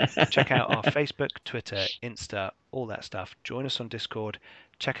 check out our Facebook, Twitter, Insta, all that stuff. Join us on Discord.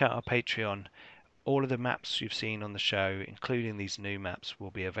 Check out our Patreon. All of the maps you've seen on the show, including these new maps, will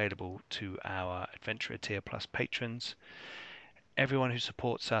be available to our Adventurer Tier Plus patrons. Everyone who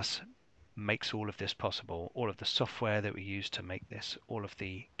supports us makes all of this possible. All of the software that we use to make this, all of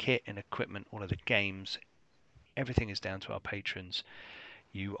the kit and equipment, all of the games, everything is down to our patrons.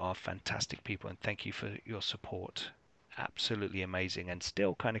 You are fantastic people, and thank you for your support. Absolutely amazing, and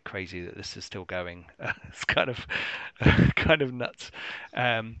still kind of crazy that this is still going. It's kind of kind of nuts.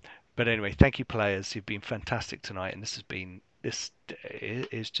 But anyway, thank you, players. You've been fantastic tonight, and this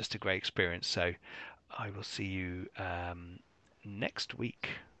is just a great experience. So I will see you next week,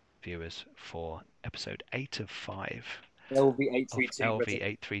 viewers, for episode 8 of 5 LV832. of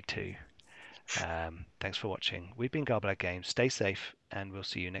LV832. Thanks for watching. We've been Garblag Games. Stay safe, and we'll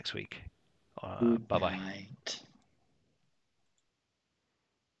see you next week. Bye bye. Night.